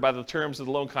governed by the terms of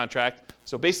the loan contract.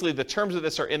 So basically the terms of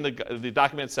this are in the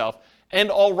document itself, and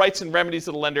all rights and remedies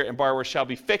of the lender and borrower shall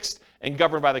be fixed and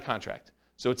governed by the contract.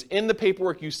 So it's in the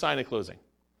paperwork you sign at closing.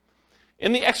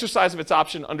 In the exercise of its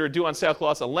option under a due on sale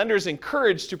clause, a lender is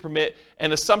encouraged to permit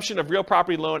an assumption of real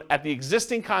property loan at the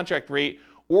existing contract rate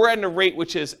or at a rate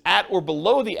which is at or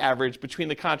below the average between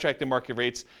the contract and market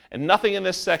rates, and nothing in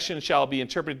this section shall be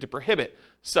interpreted to prohibit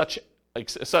such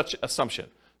assumption.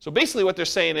 So basically what they're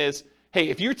saying is, hey,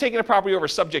 if you're taking a property over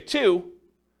subject to,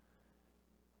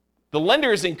 the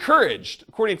lender is encouraged,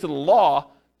 according to the law,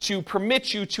 to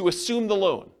permit you to assume the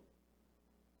loan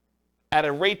at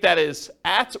a rate that is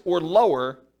at or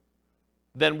lower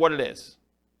than what it is.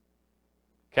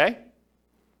 Okay?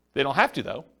 They don't have to,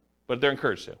 though, but they're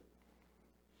encouraged to.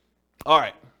 All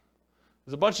right.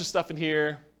 There's a bunch of stuff in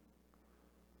here.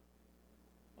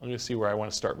 I'm going to see where I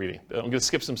want to start reading. I'm going to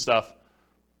skip some stuff.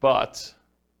 But,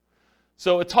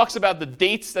 so it talks about the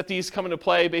dates that these come into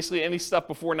play, basically any stuff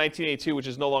before 1982, which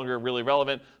is no longer really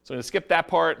relevant. So I'm going to skip that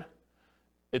part.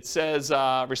 It says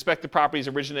respective properties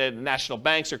originated in national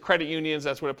banks or credit unions.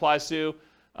 That's what it applies to.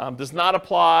 Does not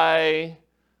apply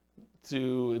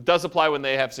to, it does apply when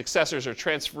they have successors or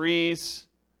transferees.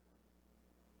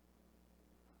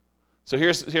 So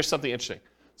here's something interesting.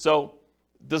 So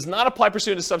does not apply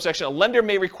pursuant to subsection. A lender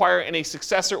may require any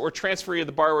successor or transferee of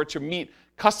the borrower to meet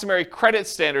customary credit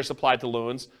standards applied to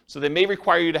loans. So they may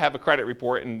require you to have a credit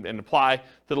report and apply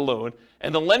to the loan.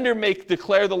 And the lender may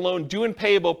declare the loan due and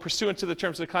payable pursuant to the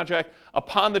terms of the contract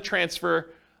upon the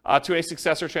transfer to a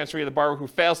successor or transferee of the borrower who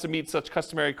fails to meet such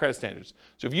customary credit standards.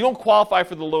 So if you don't qualify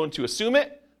for the loan to assume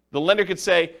it, the lender could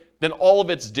say, then all of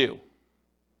it's due.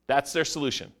 That's their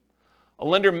solution. A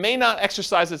lender may not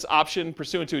exercise its option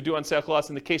pursuant to a due on sale clause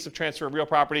in the case of transfer of real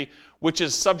property, which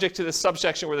is subject to this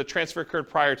subsection where the transfer occurred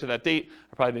prior to that date.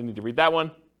 I probably didn't need to read that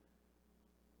one.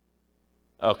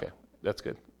 Okay, that's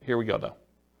good. Here we go, though.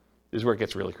 This is where it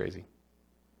gets really crazy.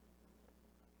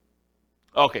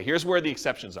 Okay, here's where the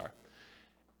exceptions are.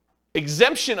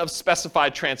 Exemption of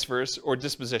specified transfers or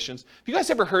dispositions. Have you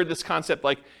guys ever heard this concept?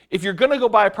 Like, if you're going to go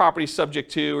buy a property subject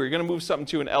to, or you're going to move something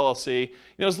to an LLC,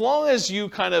 as long as you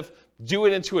kind of do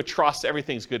it into a trust,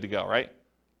 everything's good to go, right?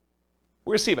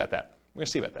 We're going to see about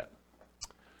that.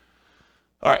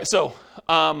 All right, so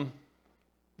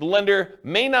the lender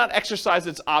may not exercise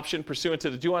its option pursuant to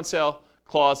the due on sale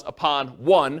clause upon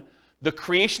 1, the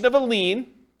creation of a lien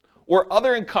or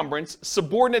other encumbrance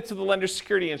subordinate to the lender's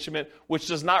security instrument, which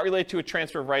does not relate to a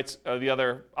transfer of rights of the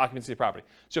other occupancy of the property.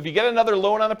 So if you get another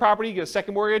loan on the property, you get a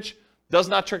second mortgage, does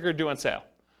not trigger due on sale.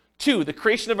 2, the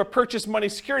creation of a purchase money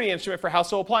security instrument for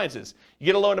household appliances. You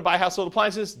get a loan to buy household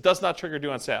appliances, does not trigger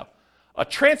due on sale. A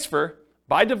transfer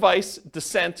by device,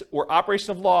 descent, or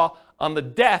operation of law on the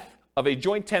death of a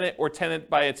joint tenant or tenant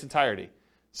by its entirety.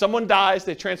 Someone dies,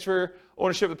 they transfer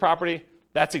ownership of the property,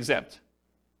 that's exempt.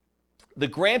 The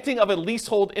granting of a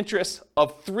leasehold interest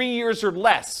of 3 years or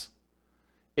less.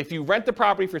 If you rent the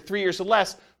property for 3 years or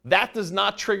less, that does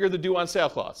not trigger the due on sale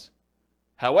clause.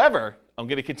 However, I'm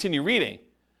going to continue reading.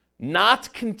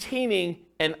 Not containing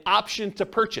an option to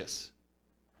purchase.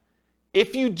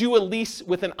 If you do a lease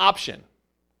with an option,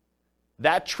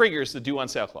 that triggers the due on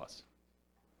sale clause.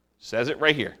 Says it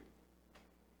right here.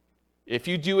 If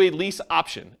you do a lease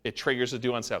option, it triggers the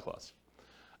due on sale clause.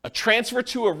 A transfer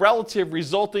to a relative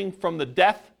resulting from the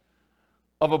death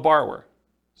of a borrower.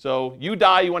 So you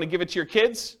die, you want to give it to your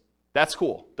kids, that's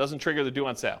cool. Doesn't trigger the due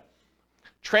on sale.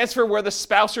 Transfer where the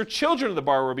spouse or children of the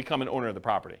borrower become an owner of the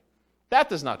property. That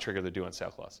does not trigger the due on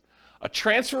sale clause. A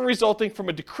transfer resulting from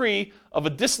a decree of a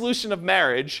dissolution of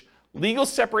marriage, legal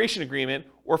separation agreement,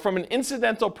 or from an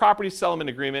incidental property settlement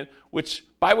agreement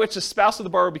by which the spouse of the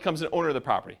borrower becomes an owner of the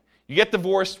property. You get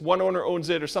divorced, one owner owns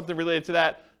it, or something related to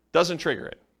that, doesn't trigger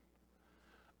it.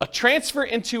 A transfer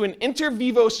into an inter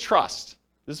vivos trust.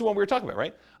 This is the one we were talking about,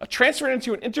 right? A transfer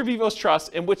into an inter vivos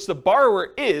trust in which the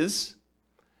borrower is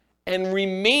and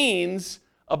remains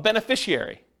a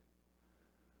beneficiary,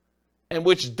 and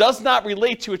which does not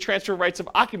relate to a transfer of rights of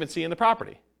occupancy in the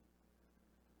property.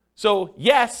 So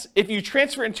yes, if you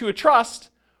transfer into a trust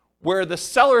where the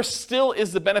seller still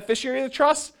is the beneficiary of the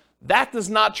trust, that does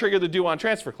not trigger the due on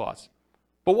transfer clause.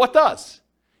 But what does?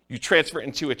 You transfer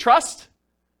into a trust,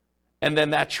 and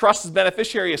then that trust's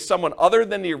beneficiary is someone other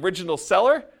than the original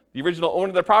seller, the original owner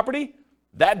of the property,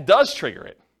 that does trigger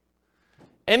it.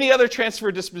 Any other transfer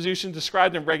or disposition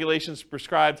described in regulations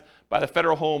prescribed by the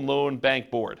Federal Home Loan Bank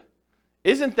Board.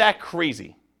 Isn't that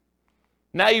crazy?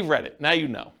 Now you've read it. Now you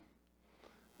know.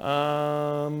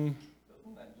 Doesn't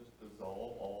that just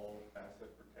dissolve all asset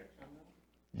protection?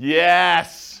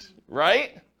 Yes,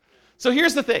 right? So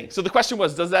here's the thing. So the question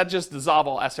was, does that just dissolve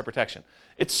all asset protection?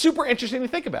 It's super interesting to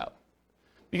think about.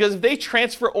 Because if they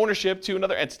transfer ownership to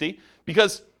another entity,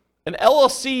 because an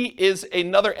LLC is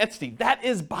another entity, that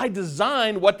is by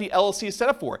design what the LLC is set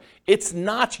up for. It's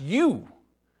not you.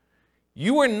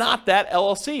 You are not that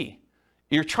LLC.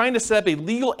 You're trying to set up a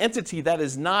legal entity that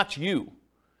is not you.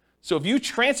 So if you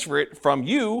transfer it from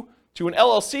you to an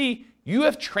LLC, you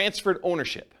have transferred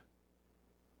ownership.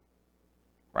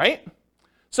 Right?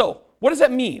 So what does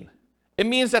that mean? It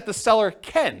means that the seller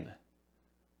can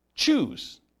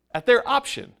choose, at their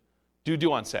option, do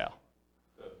due on sale.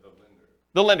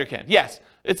 The lender can, yes.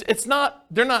 It's not,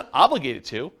 they're not obligated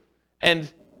to,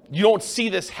 and you don't see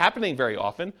this happening very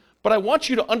often, but I want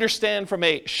you to understand from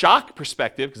a shock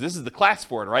perspective, because this is the class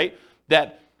for it, right?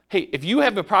 That, hey, if you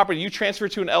have a property you transfer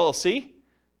to an LLC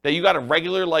that you got a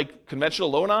regular, like,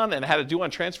 conventional loan on and had a due on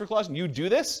transfer clause, and you do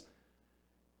this,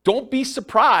 don't be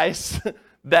surprised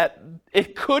that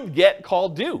it could get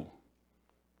called due,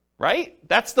 right?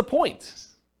 That's the point.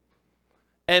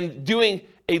 And doing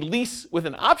a lease with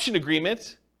an option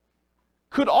agreement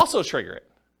could also trigger it.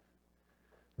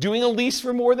 Doing a lease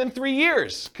for more than 3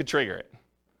 years could trigger it.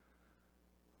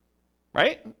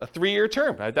 Right? A 3-year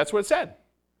term. That's what it said.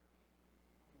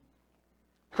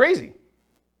 Crazy.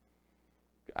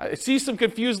 I see some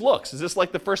confused looks. Is this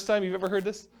like the first time you've ever heard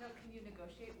this? No, can you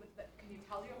negotiate with can you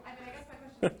tell your, I guess my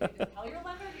question is, can you just tell your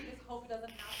lender, or do you just hope it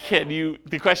doesn't happen?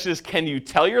 The question is, can you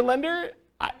tell your lender?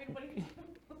 I mean, what do you do?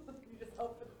 You just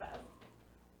hope for the best.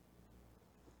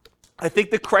 I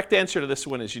think the correct answer to this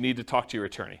one is you need to talk to your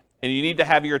attorney. And you need to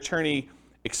have your attorney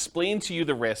explain to you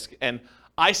the risk. And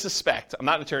I suspect, I'm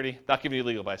not an attorney, not giving you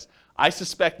legal advice, I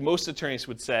suspect most attorneys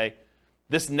would say,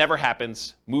 this never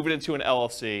happens, move it into an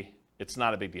LLC, it's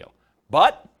not a big deal.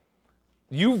 But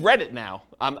you've read it now.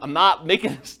 I'm not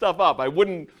making this stuff up. I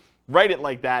wouldn't write it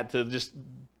like that to just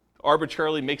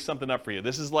arbitrarily make something up for you.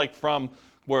 This is like from,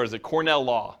 where is it, Cornell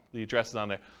Law. The address is on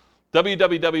there.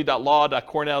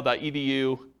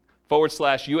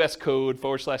 www.law.cornell.edu/US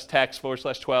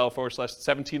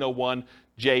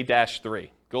code/text/12/1701J-3.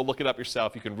 Go look it up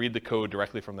yourself. You can read the code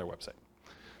directly from their website.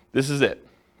 This is it.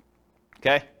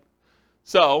 Okay?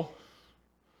 So,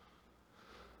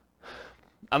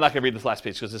 I'm not going to read this last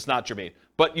page because it's not germane.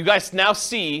 But you guys now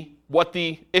see what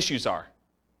the issues are.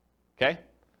 Okay?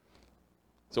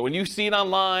 So when you see it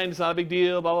online, it's not a big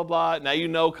deal, blah, blah, blah. Now you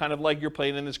know kind of like you're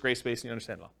playing in this gray space and you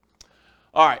understand it all.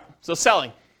 All right, so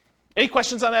selling. Any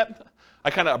questions on that?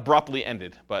 I kind of abruptly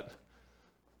ended, but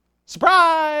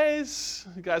surprise!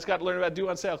 You guys got to learn about due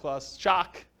on sale clause.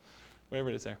 Shock. Whatever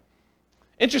it is there.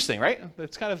 Interesting, right?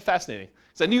 It's kind of fascinating.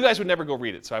 So I knew you guys would never go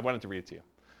read it, so I wanted to read it to you.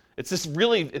 It's this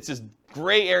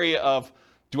gray area of,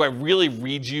 do I really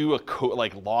read you a code,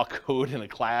 like law code in a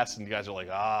class? And you guys are like,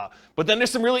 ah. But then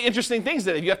there's some really interesting things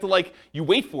that you have to like, you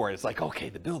wait for it. It's like, okay,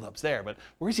 the build-up's there, but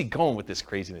where is he going with this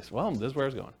craziness? Well, this is where I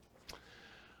was going.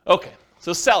 Okay,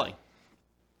 so selling.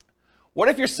 What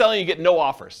if you're selling and you get no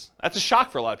offers? That's a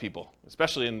shock for a lot of people,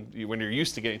 especially when you're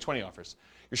used to getting 20 offers.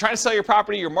 You're trying to sell your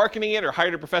property, you're marketing it or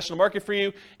hired a professional market for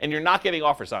you, and you're not getting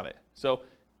offers on it. So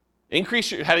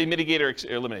how do you mitigate or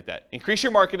eliminate that? Increase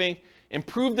your marketing,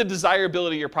 improve the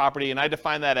desirability of your property, and I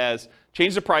define that as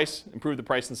change the price, improve the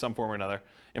price in some form or another,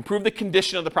 improve the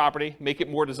condition of the property, make it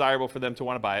more desirable for them to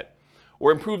want to buy it,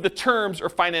 or improve the terms or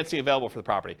financing available for the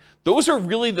property. Those are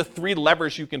really the three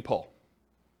levers you can pull,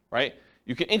 right?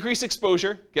 You can increase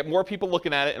exposure, get more people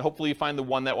looking at it, and hopefully you find the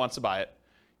one that wants to buy it.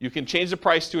 You can change the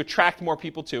price to attract more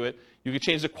people to it. You can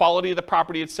change the quality of the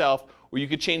property itself, or you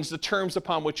could change the terms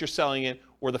upon which you're selling it,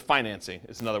 or the financing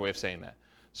is another way of saying that.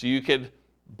 So you could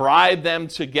bribe them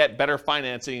to get better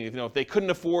financing. If they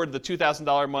couldn't afford the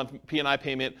 $2,000 a month P&I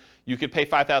payment, you could pay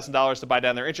 $5,000 to buy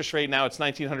down their interest rate. Now it's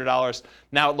 $1,900.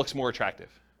 Now it looks more attractive.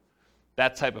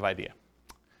 That type of idea.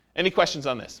 Any questions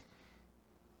on this?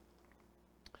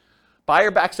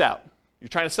 Buyer backs out. You're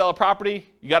trying to sell a property.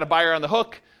 You got a buyer on the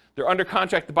hook. They're under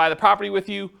contract to buy the property with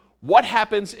you. What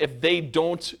happens if they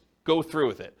don't go through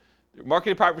with it? They're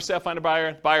marketing property for sale, find a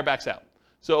buyer, buyer backs out.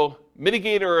 So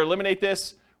mitigate or eliminate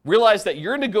this. Realize that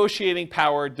your negotiating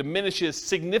power diminishes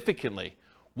significantly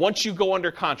once you go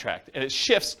under contract, and it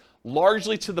shifts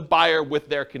largely to the buyer with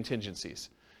their contingencies.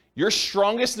 Your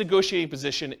strongest negotiating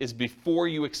position is before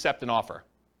you accept an offer.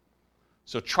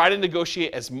 So try to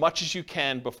negotiate as much as you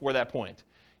can before that point.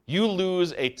 You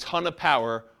lose a ton of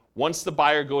power once the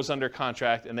buyer goes under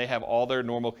contract and they have all their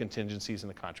normal contingencies in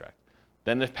the contract.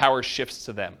 Then the power shifts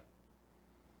to them.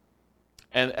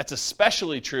 And that's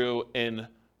especially true in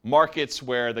markets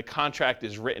where the contract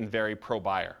is written very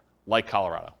pro-buyer, like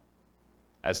Colorado,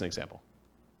 as an example.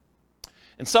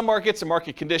 In some markets and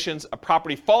market conditions, a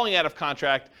property falling out of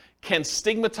contract can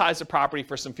stigmatize the property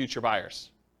for some future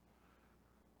buyers.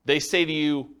 They say to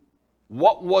you,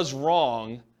 what was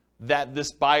wrong that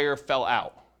this buyer fell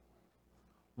out?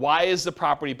 Why is the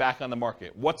property back on the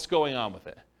market? What's going on with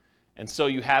it? And so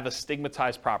you have a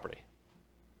stigmatized property.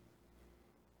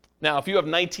 Now, if you have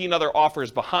 19 other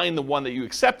offers behind the one that you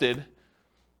accepted,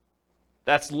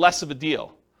 that's less of a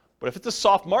deal. But if it's a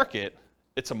soft market,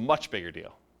 it's a much bigger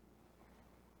deal.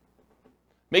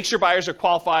 Make sure buyers are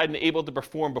qualified and able to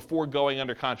perform before going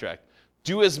under contract.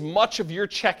 Do as much of your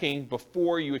checking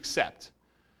before you accept.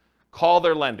 Call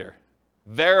their lender.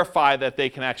 Verify that they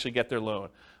can actually get their loan.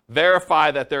 Verify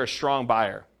that they're a strong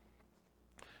buyer.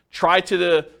 Try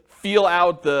to feel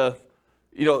out the,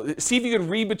 see if you can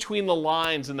read between the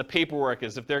lines in the paperwork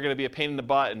as if they're going to be a pain in the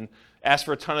butt and ask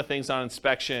for a ton of things on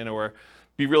inspection or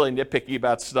be really nitpicky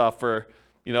about stuff or,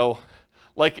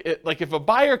 like if a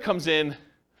buyer comes in,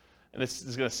 and this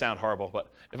is going to sound horrible,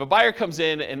 but if a buyer comes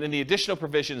in and in the additional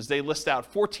provisions, they list out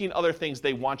 14 other things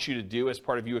they want you to do as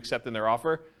part of you accepting their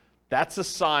offer, that's a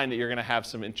sign that you're going to have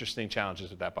some interesting challenges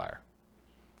with that buyer,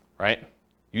 right?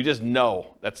 You just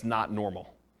know that's not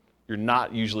normal. You're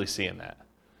not usually seeing that.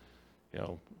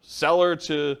 Seller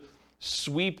to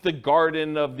sweep the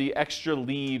garden of the extra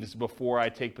leaves before I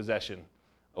take possession.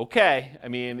 Okay,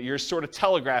 you're sort of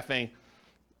telegraphing,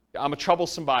 I'm a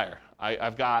troublesome buyer.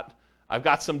 I've got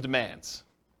some demands.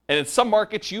 And in some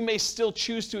markets, you may still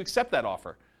choose to accept that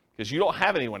offer because you don't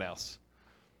have anyone else.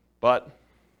 But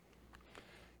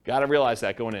got to realize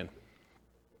that going in.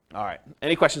 All right,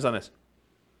 any questions on this?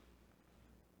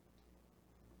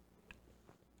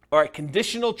 All right,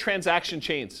 conditional transaction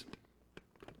chains.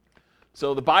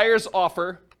 So the buyer's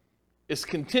offer is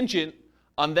contingent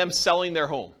on them selling their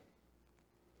home.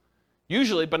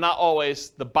 Usually, but not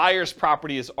always, the buyer's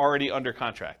property is already under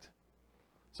contract.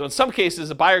 So in some cases,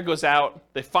 a buyer goes out,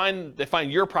 they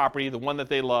find your property, the one that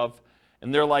they love,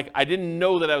 and they're like, I didn't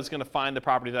know that I was going to find the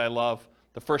property that I love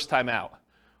the first time out.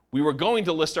 We were going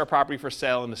to list our property for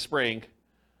sale in the spring,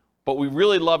 but we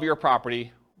really love your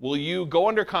property. Will you go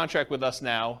under contract with us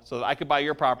now so that I could buy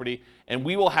your property, and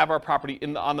we will have our property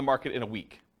on the market in a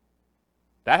week?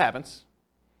 That happens.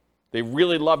 They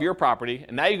really love your property,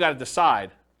 and now you got to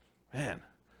decide, man,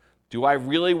 do I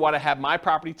really want to have my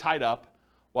property tied up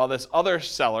while this other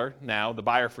seller, now the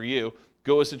buyer for you,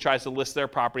 goes and tries to list their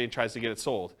property and tries to get it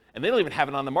sold? And they don't even have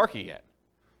it on the market yet.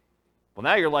 Well,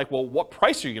 now you're like, well, what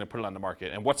price are you going to put it on the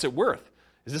market, and what's it worth?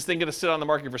 Is this thing going to sit on the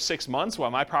market for 6 months while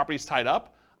my property's tied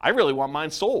up? I really want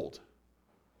mine sold.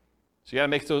 So you got to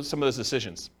make some of those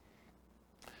decisions.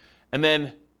 And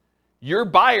then your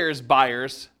buyers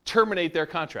terminate their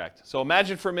contract. So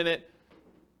imagine for a minute,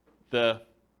 the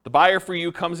buyer for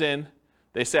you comes in.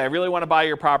 They say, I really want to buy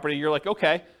your property. You're like,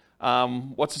 okay,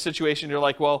 what's the situation? You're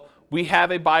like, well, we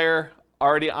have a buyer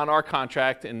already on our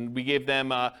contract, and we gave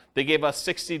them, they gave us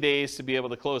 60 days to be able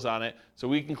to close on it. So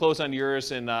we can close on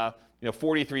yours in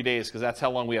 43 days because that's how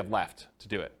long we have left to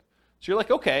do it. So you're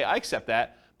like, okay, I accept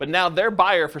that. But now their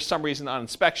buyer, for some reason on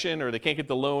inspection or they can't get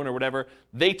the loan or whatever,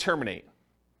 they terminate.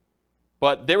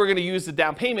 But they were going to use the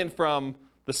down payment from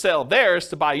the sale of theirs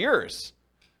to buy yours.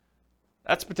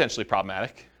 That's potentially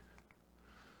problematic,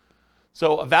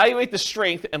 So evaluate the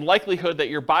strength and likelihood that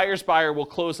your buyer's buyer will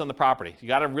close on the property. You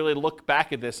got to really look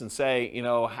back at this and say,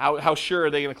 how sure are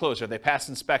they going to close? Are they past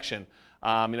inspection?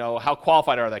 How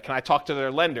qualified are they? Can I talk to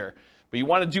their lender? But you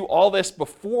want to do all this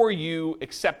before you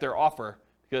accept their offer,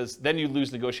 because then you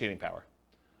lose negotiating power.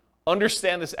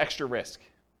 Understand this extra risk.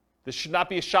 This should not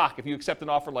be a shock. If you accept an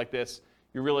offer like this,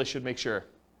 you really should make sure.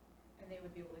 And they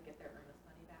would be able to get their earnest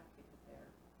money back because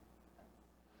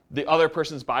The other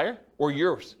person's buyer or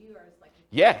yours? yours, like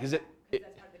Yeah, because that's part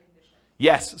of the condition.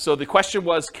 yes. So the question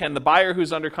was, can the buyer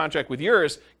who's under contract with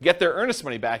yours get their earnest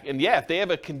money back? And yeah, if they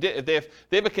have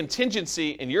a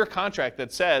contingency in your contract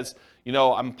that says,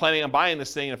 I'm planning on buying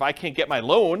this thing, and if I can't get my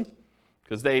loan,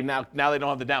 because they now they don't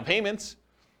have the down payments,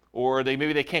 or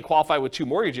maybe they can't qualify with 2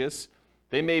 mortgages,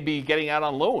 they may be getting out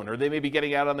on loan, or they may be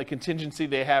getting out on the contingency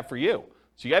they have for you.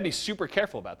 So you got to be super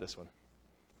careful about this one.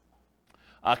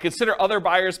 Consider other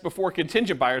buyers before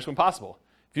contingent buyers when possible.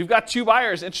 If you've got 2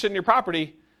 buyers interested in your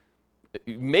property,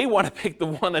 you may want to pick the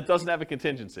one that doesn't have a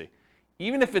contingency,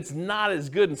 even if it's not as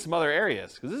good in some other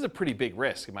areas, because this is a pretty big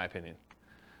risk, in my opinion.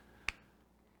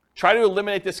 Try to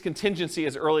eliminate this contingency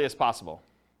as early as possible.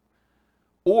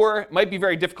 Or it might be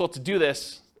very difficult to do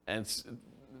this, and it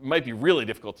might be really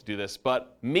difficult to do this,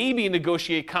 but maybe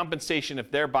negotiate compensation if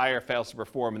their buyer fails to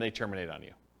perform and they terminate on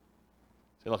you.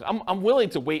 Say, look, I'm willing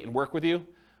to wait and work with you,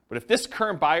 but if this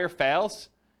current buyer fails,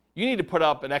 you need to put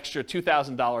up an extra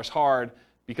 $2,000 hard,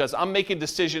 because I'm making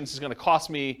decisions. It's going to cost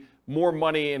me more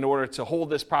money in order to hold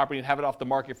this property and have it off the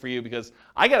market for you, because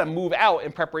I got to move out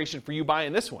in preparation for you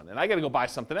buying this one, and I got to go buy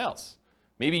something else.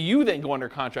 Maybe you then go under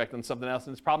contract on something else,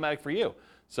 and it's problematic for you.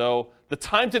 So the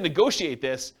time to negotiate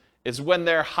this is when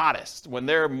they're hottest, when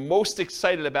they're most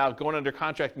excited about going under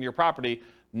contract in your property,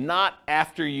 not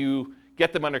after you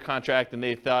get them under contract and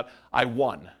they thought, I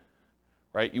won,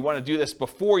 right? You want to do this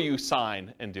before you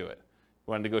sign and do it.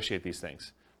 You want to negotiate these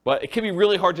things. But it can be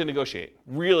really hard to negotiate,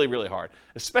 really, really hard,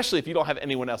 especially if you don't have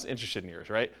anyone else interested in yours,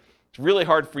 right? It's really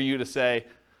hard for you to say,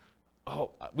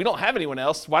 oh, we don't have anyone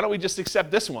else. Why don't we just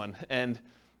accept this one? And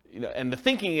the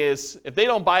thinking is, if they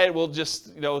don't buy it, we'll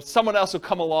just, someone else will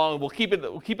come along. We'll keep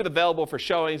it available for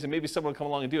showings, and maybe someone will come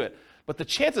along and do it. But the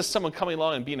chance of someone coming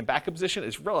along and being in backup position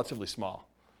is relatively small.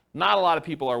 Not a lot of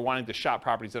people are wanting to shop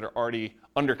properties that are already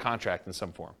under contract in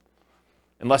some form,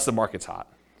 unless the market's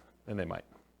hot, then they might.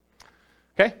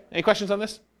 Okay, any questions on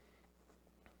this?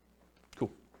 Cool.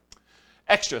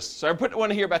 Extras. So I put one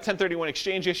here about 1031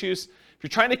 exchange issues. If you're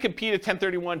trying to compete a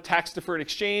 1031 tax-deferred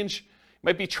exchange, you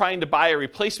might be trying to buy a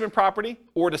replacement property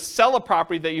or to sell a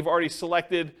property that you've already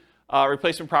selected a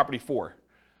replacement property for.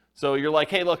 So you're like,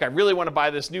 hey, look, I really want to buy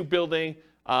this new building.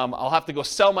 I'll have to go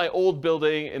sell my old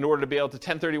building in order to be able to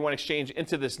 1031 exchange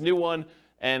into this new one,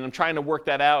 and I'm trying to work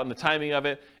that out and the timing of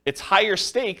it. It's higher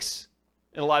stakes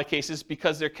in a lot of cases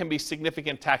because there can be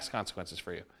significant tax consequences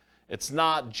for you. It's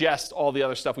not just all the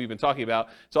other stuff we've been talking about.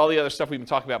 It's all the other stuff we've been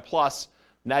talking about, plus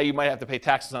now you might have to pay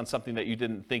taxes on something that you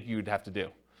didn't think you would have to do.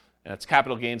 And it's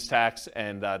capital gains tax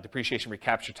and depreciation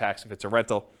recapture tax if it's a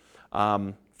rental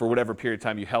for whatever period of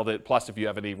time you held it, plus if you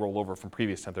have any rollover from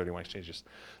previous 1031 exchanges.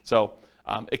 So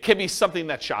it can be something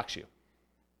that shocks you.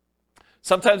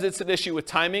 Sometimes it's an issue with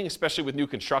timing, especially with new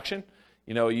construction.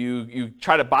 You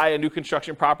try to buy a new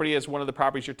construction property as one of the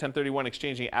properties you're 1031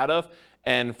 exchanging out of,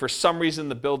 and for some reason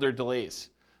the builder delays.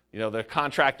 The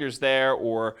contractor's there,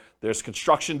 or there's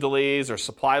construction delays or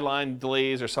supply line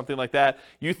delays or something like that.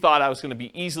 You thought I was going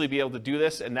to easily be able to do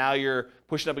this, and now you're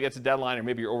pushing up against a deadline, or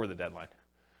maybe you're over the deadline.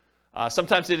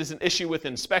 Sometimes it is an issue with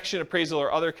inspection, appraisal,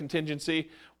 or other contingency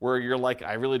where you're like,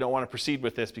 I really don't want to proceed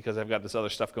with this because I've got this other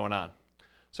stuff going on.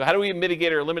 So how do we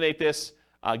mitigate or eliminate this?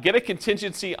 Get a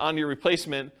contingency on your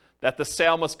replacement that the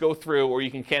sale must go through, or you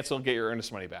can cancel and get your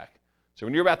earnest money back. So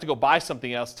when you're about to go buy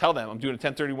something else, tell them, I'm doing a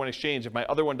 1031 exchange. If my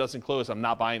other one doesn't close, I'm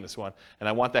not buying this one. And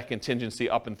I want that contingency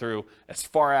up and through as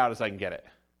far out as I can get it,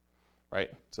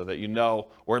 right? So that you know,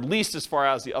 or at least as far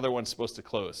out as the other one's supposed to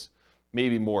close.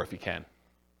 Maybe more if you can.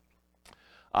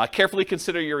 Carefully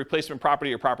consider your replacement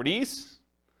property or properties.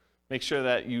 Make sure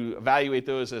that you evaluate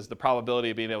those as the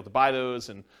probability of being able to buy those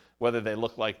and whether they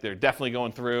look like they're definitely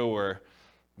going through or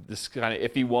this kind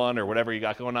of iffy one or whatever you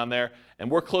got going on there.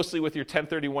 And work closely with your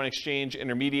 1031 exchange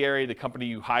intermediary, the company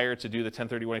you hire to do the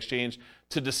 1031 exchange,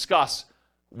 to discuss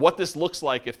what this looks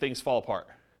like if things fall apart.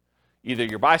 Either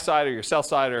your buy side or your sell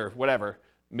side or whatever.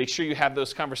 Make sure you have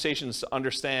those conversations to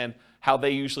understand how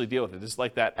they usually deal with it. This is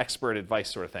like that expert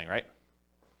advice sort of thing, right?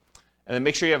 And then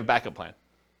make sure you have a backup plan.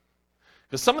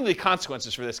 Because some of the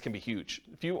consequences for this can be huge.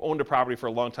 If you owned a property for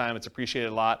a long time, it's appreciated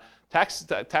a lot. Tax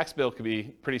bill could be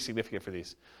pretty significant for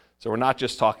these. So we're not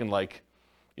just talking like,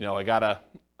 I got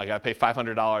I got to pay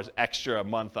 $500 extra a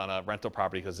month on a rental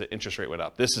property because the interest rate went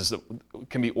up. This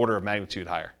can be order of magnitude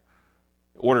higher.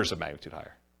 Orders of magnitude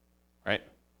higher, right?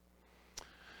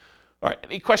 All right,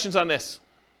 any questions on this?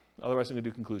 Otherwise, I'm going to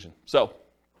do conclusion. So,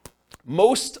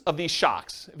 most of these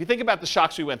shocks, if you think about the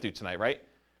shocks we went through tonight, right?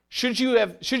 Should you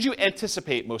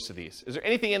anticipate most of these? Is there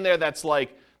anything in there that's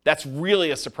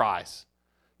really a surprise?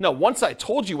 No, once I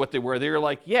told you what they were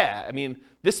like, yeah, I mean,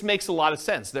 this makes a lot of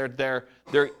sense.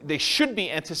 They should be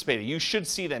anticipated. You should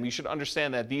see them. You should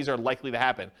understand that these are likely to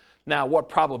happen. Now, what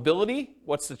probability?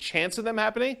 What's the chance of them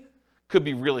happening? Could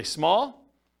be really small,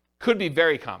 could be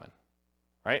very common,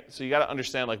 right? So you got to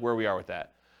understand like where we are with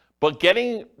that. But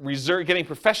getting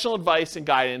professional advice and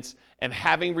guidance and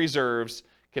having reserves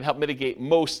can help mitigate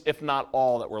most, if not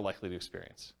all, that we're likely to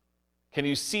experience. Can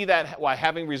you see that why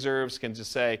having reserves can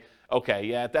just say, okay,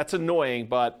 yeah, that's annoying,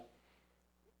 but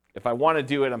if I want to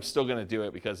do it, I'm still going to do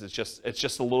it because it's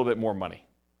just a little bit more money.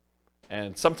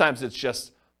 And sometimes it's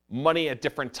just money at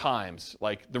different times,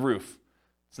 like the roof.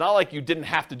 It's not like you didn't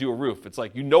have to do a roof. It's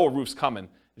like you know a roof's coming.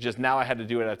 It's just now I had to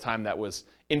do it at a time that was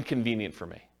inconvenient for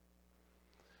me.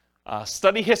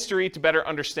 Study history to better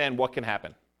understand what can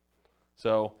happen.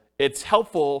 So it's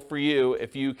helpful for you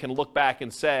if you can look back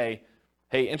and say,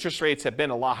 hey, interest rates have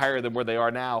been a lot higher than where they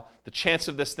are now. The chance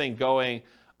of this thing going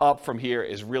up from here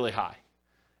is really high.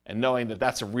 And knowing that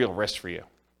that's a real risk for you.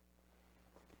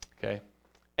 Okay.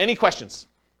 Any questions?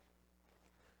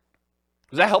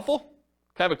 Was that helpful?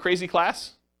 Kind of a crazy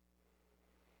class?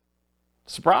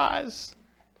 Surprise.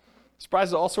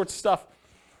 Surprise at all sorts of stuff.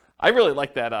 I really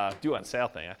like that due on sale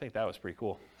thing. I think that was pretty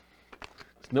cool.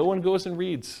 No one goes and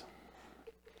reads.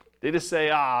 They just say,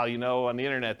 on the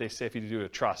internet, they say if you do a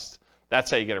trust,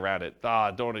 that's how you get around it.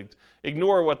 Don't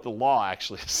ignore what the law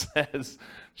actually says.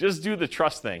 Just do the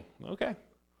trust thing. Okay.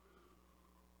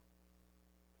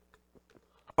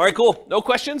 All right, cool. No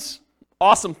questions?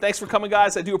 Awesome. Thanks for coming,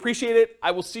 guys. I do appreciate it. I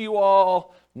will see you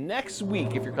all next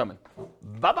week if you're coming.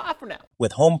 Bye-bye for now.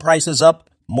 With home prices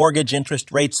up, mortgage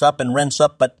interest rates up, and rents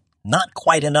up, but not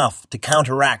quite enough to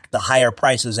counteract the higher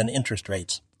prices and interest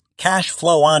rates, cash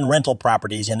flow on rental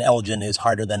properties in Elgin is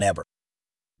harder than ever.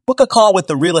 Book a call with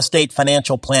the Real Estate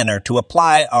Financial Planner to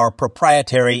apply our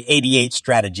proprietary 88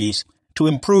 strategies to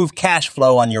improve cash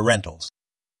flow on your rentals.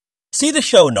 See the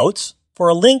show notes for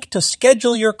a link to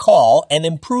schedule your call and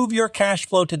improve your cash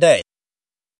flow today.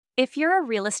 If you're a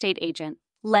real estate agent,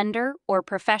 lender, or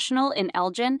professional in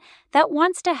Elgin that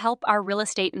wants to help our real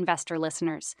estate investor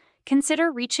listeners,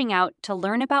 consider reaching out to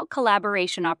learn about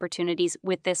collaboration opportunities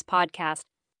with this podcast.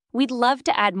 We'd love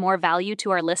to add more value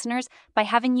to our listeners by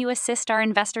having you assist our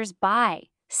investors buy,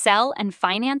 sell, and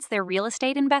finance their real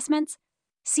estate investments.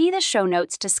 See the show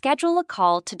notes to schedule a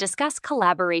call to discuss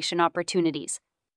collaboration opportunities.